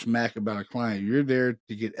talk smack about a client. You're there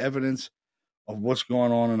to get evidence of what's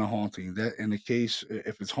going on in a haunting. That in the case,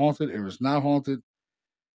 if it's haunted or it's not haunted,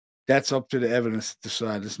 that's up to the evidence to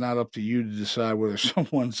decide. It's not up to you to decide whether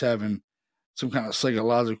someone's having some kind of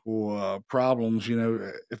psychological problems.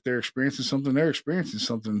 If they're experiencing something, they're experiencing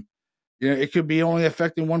something. It could be only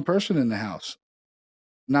affecting one person in the house,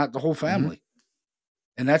 not the whole Hmm. family,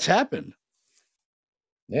 and that's happened.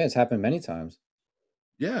 Yeah, it's happened many times.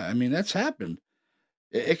 Yeah, I mean that's happened.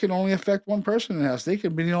 It can only affect one person in the house. They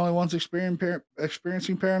could be the only ones experiencing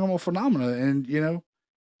paranormal phenomena, and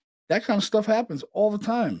that kind of stuff happens all the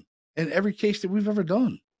time in every case that we've ever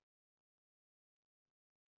done.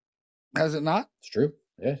 Has it not? It's true.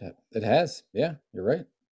 Yeah, it has. Yeah, you're right.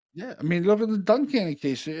 Yeah, I mean, look at the Duncanny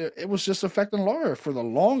case. It was just affecting Laura for the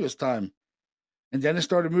longest time, and then it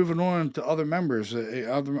started moving on to other members,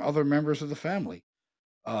 other members of the family.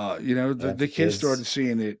 Yeah, The the kids started kids.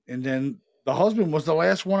 seeing it, and then the husband was the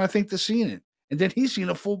last one I think to seen it, and then he's seen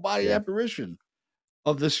a full body Yeah, apparition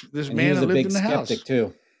of this and he man was that a lived big in the skeptic house.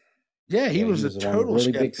 too. Yeah, he Yeah, he was a was one total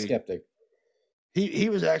really big skeptic. skeptic. He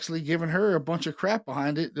was actually giving her a bunch of crap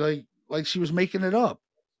behind it, like she was making it up.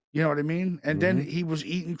 You know what I mean? And then Hmm. he was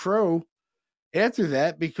eating crow after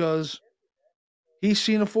that because he's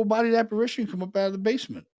seen a full bodied apparition come up out of the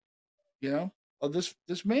basement, you know, of this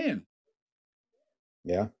man,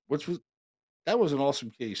 Yeah, which was that was an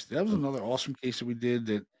awesome case. That was and another awesome case that we did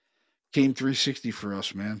that came 360 for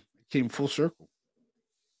us, man. It came full circle.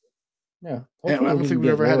 yeah. And I Hopefully, don't we can think we've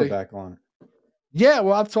get ever had Laura a back on. yeah,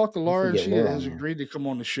 well, I've talked to Hopefully, Laura and get she Laura has on here. agreed to come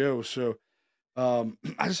on the show. So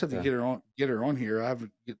I just have to Okay. get her on here. I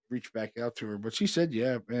haven't reached back out to her, but she said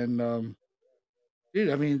yeah. And dude,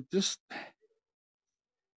 I mean, just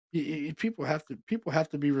people have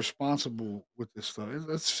to be responsible with this stuff.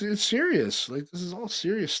 It's serious. Like this is all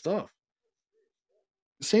serious stuff.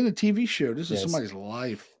 This ain't a TV show. This is Yes. somebody's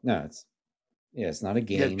life. No, it's not a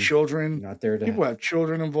You have game. children. You're not there to. People have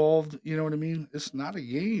children involved. You know what I mean? It's not a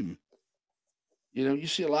game. You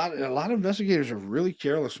see a lot of investigators are really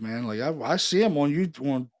careless, man. Like I see them on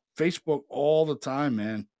YouTube, on Facebook all the time,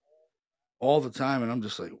 man, all the time, and I'm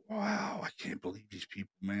just like, wow, I can't believe these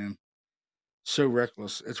people, man. So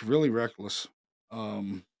reckless. It's really reckless.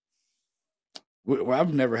 Um,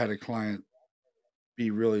 I've never had a client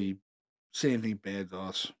be really say anything bad to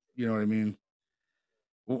us. You know what I mean?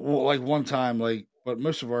 Like one time, like, but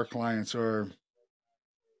most of our clients are,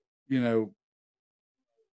 you know,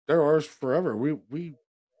 they're ours forever. We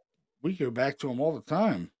go back to them all the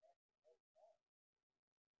time.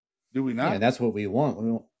 Do we Yeah, not? that's what we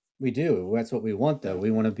want. We do. That's what we want, though.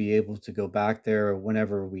 We want to be able to go back there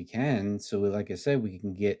whenever we can. So, like I said, we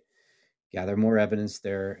can gather more evidence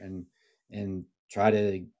there, and try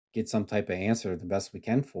to get some type of answer the best we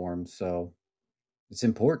can for them. So it's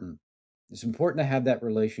important. It's important to have that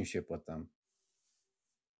relationship with them.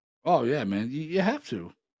 Oh yeah, man. You have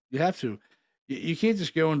to. You have to. You can't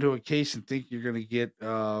just go into a case and think you're going to get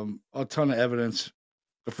a ton of evidence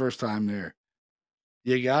the first time there.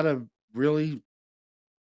 you gotta really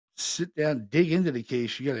sit down, dig into the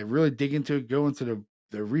case. You gotta really dig into it, go into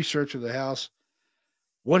the research of the house.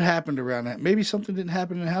 What happened around that? Maybe something didn't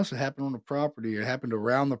happen in the house, it happened on the property, it happened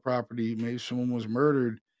around the property, maybe someone was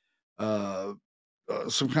murdered, uh,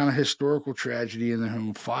 some kinda historical tragedy in the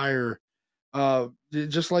home, fire,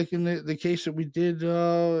 just like in the case that we did,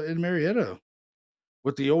 in Marietta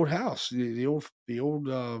with the old house, the old,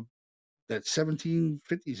 that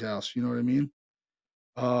 1750s house, you know what I mean?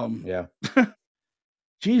 Um, Yeah.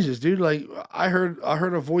 Jesus, dude, like, I heard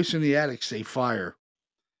a voice in the attic say, "Fire."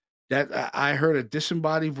 That I heard a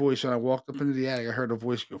disembodied voice when I walked up into the attic, I heard a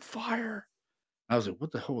voice go, "Fire." I was like,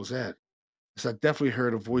 "What the hell was that?" 'Cause I definitely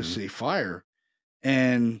heard a voice Mhm. say, "Fire,"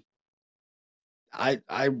 and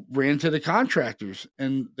I ran to the contractors,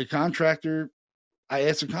 and the contractor I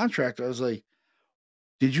asked the contractor, I was like,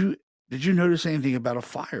 "Did you did you notice anything about a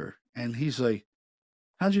fire?" And he's like,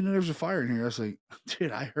 "How'd you know there was a fire in here?" I was like,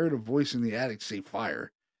 "Dude, I heard a voice in the attic say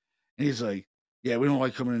fire." And he's like, "Yeah, we don't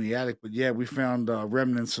like coming in the attic, but yeah, we found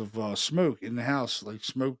remnants of smoke in the house, like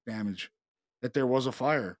smoke damage, that there was a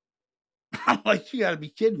fire." I'm like, "You got to be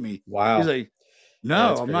kidding me." He's Wow. like, Yeah, "No,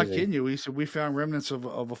 that's I'm not crazy. kidding you." He said, "We found remnants of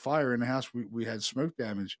a fire in the house. We had smoke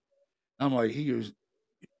damage." I'm like, he goes,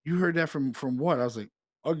 "You heard that from what?" I was like,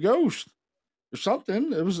 "A ghost or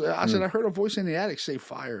something." It was. I said, Mm. "I heard a voice in the attic say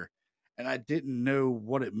fire," and I didn't know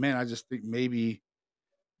what it meant. I just think maybe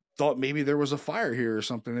thought maybe there was a fire here or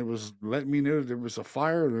something. It was letting me know there was a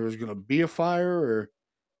fire, or there was going to be a fire, or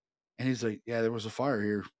and he's like, "Yeah, there was a fire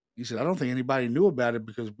here." He said, "I don't think anybody knew about it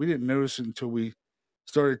because we didn't notice it until we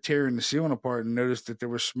started tearing the ceiling apart and noticed that there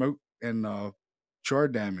was smoke and char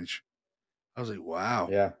damage." I was like, "Wow."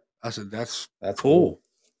 Yeah, I said, "That's that's cool. cool.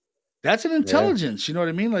 That's an Yeah. intelligence." You know what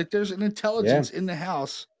I mean? Like, there's an Yeah. intelligence in the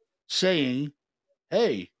house saying,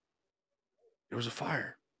 "Hey, there was a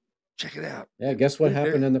fire. Check it out." Yeah, guess what Dude,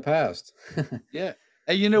 happened in the past? yeah.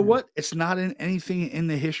 And you know Yeah. what? It's not in anything in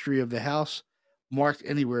the history of the house marked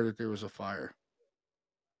anywhere that there was a fire.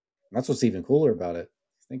 That's what's even cooler about it.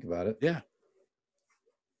 Think about it. Yeah.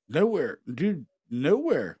 Nowhere. Dude,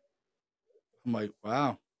 nowhere. I'm like,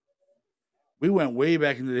 wow. We went way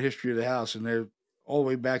back into the history of the house, and they're all the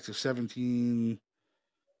way back to 1790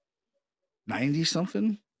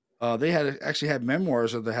 something. They had actually had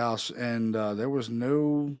memoirs of the house, and there was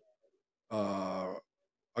no uh,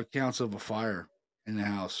 accounts of a fire in the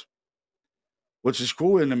house, which is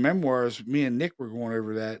cool. In the memoirs, me and Nick were going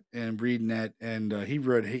over that and reading that, and he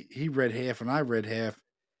read half, and I read half.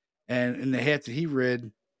 And in the half that he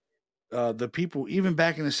read, the people even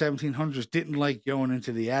back in the 1700s didn't like going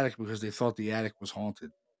into the attic because they thought the attic was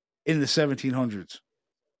haunted in the 1700s.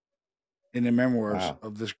 In the memoirs Wow.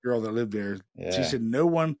 of this girl that lived there, she Yeah. said no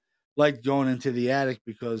one liked going into the attic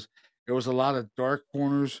because there was a lot of dark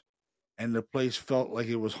corners and the place felt like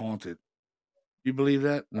it was haunted. You believe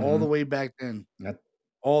that? All the Mhm. way back then, That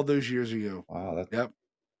all those years ago. wow, Yep.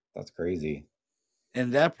 that's crazy.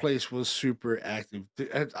 And that place was super active.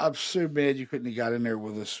 I'm so mad you couldn't have got in there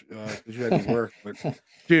with us because you had to work. But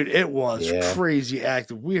dude, it was Yeah. crazy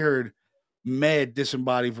active. We heard mad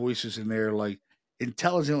disembodied voices in there, like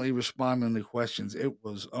intelligently responding to questions. It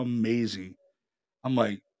was amazing. I'm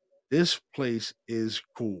like, this place is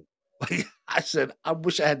cool. Like I said, I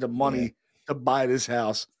wish I had the Yeah. money to buy this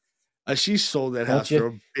house. She sold that house Don't you?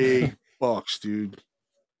 for big bucks, dude.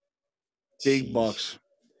 Big Sheesh. bucks.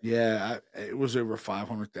 Yeah, it was over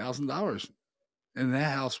 $500,000, and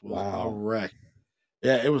that house was a Wow. wreck.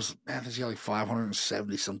 Yeah, it was. Man, she got like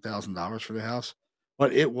 570 some $1,000 for the house,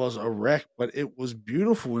 but it was a wreck. But it was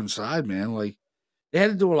beautiful inside, man. Like they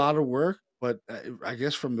had to do a lot of work, but I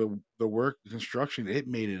guess from the work, the construction, it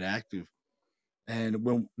made it active. And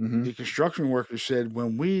when Mhm. the construction workers said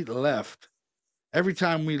when we left, every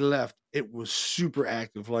time we left, it was super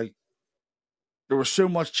active. Like there was so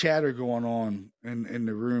much chatter going on in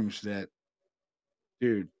the rooms that,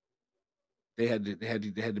 dude, they had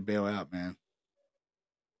to bail out, man.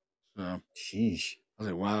 So I Sheesh. was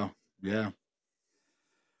like, wow, yeah.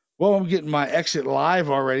 Well, I'm getting my exit live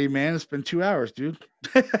already, man. It's been 2 hours, dude.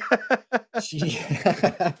 It's She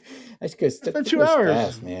That's good. been That two goes hours.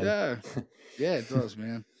 fast, man. Yeah, yeah, it does,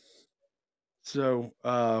 man. So,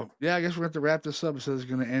 yeah, I guess we're going to have to wrap this up. It says it's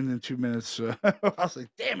going to end in 2 minutes. So I was like,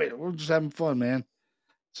 damn it, we're just having fun, man.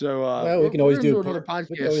 So Well, we're gonna do another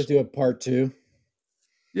we can always podcast. do a part 2.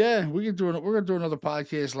 Yeah, we're gonna do another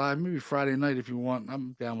podcast live, maybe Friday night if you want.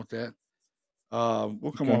 I'm down with that.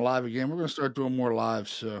 We'll come on Okay. live again. We're gonna start doing more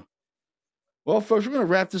lives. So well, folks, we're gonna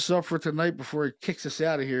wrap this up for tonight before it kicks us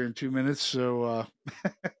out of here in 2 minutes. So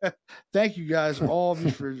thank you guys, all of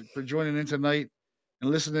you for joining in tonight and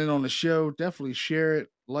listening on the show. Definitely share it,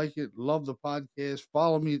 like it, love the podcast.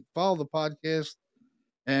 Follow me, follow the podcast,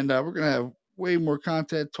 and we're gonna have way more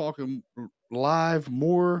content, talking live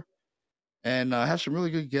more, and have some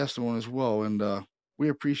really good guests on as well. And we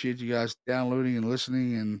appreciate you guys downloading and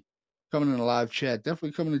listening and coming in the live chat.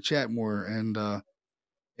 Definitely come in the chat more and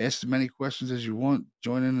ask as many questions as you want.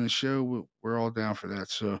 Join in the show. We're all down for that.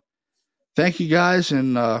 So thank you guys,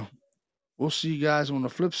 and we'll see you guys on the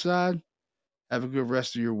flip side. Have a good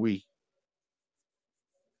rest of your week.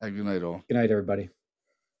 Have a good night, all. Good night, everybody.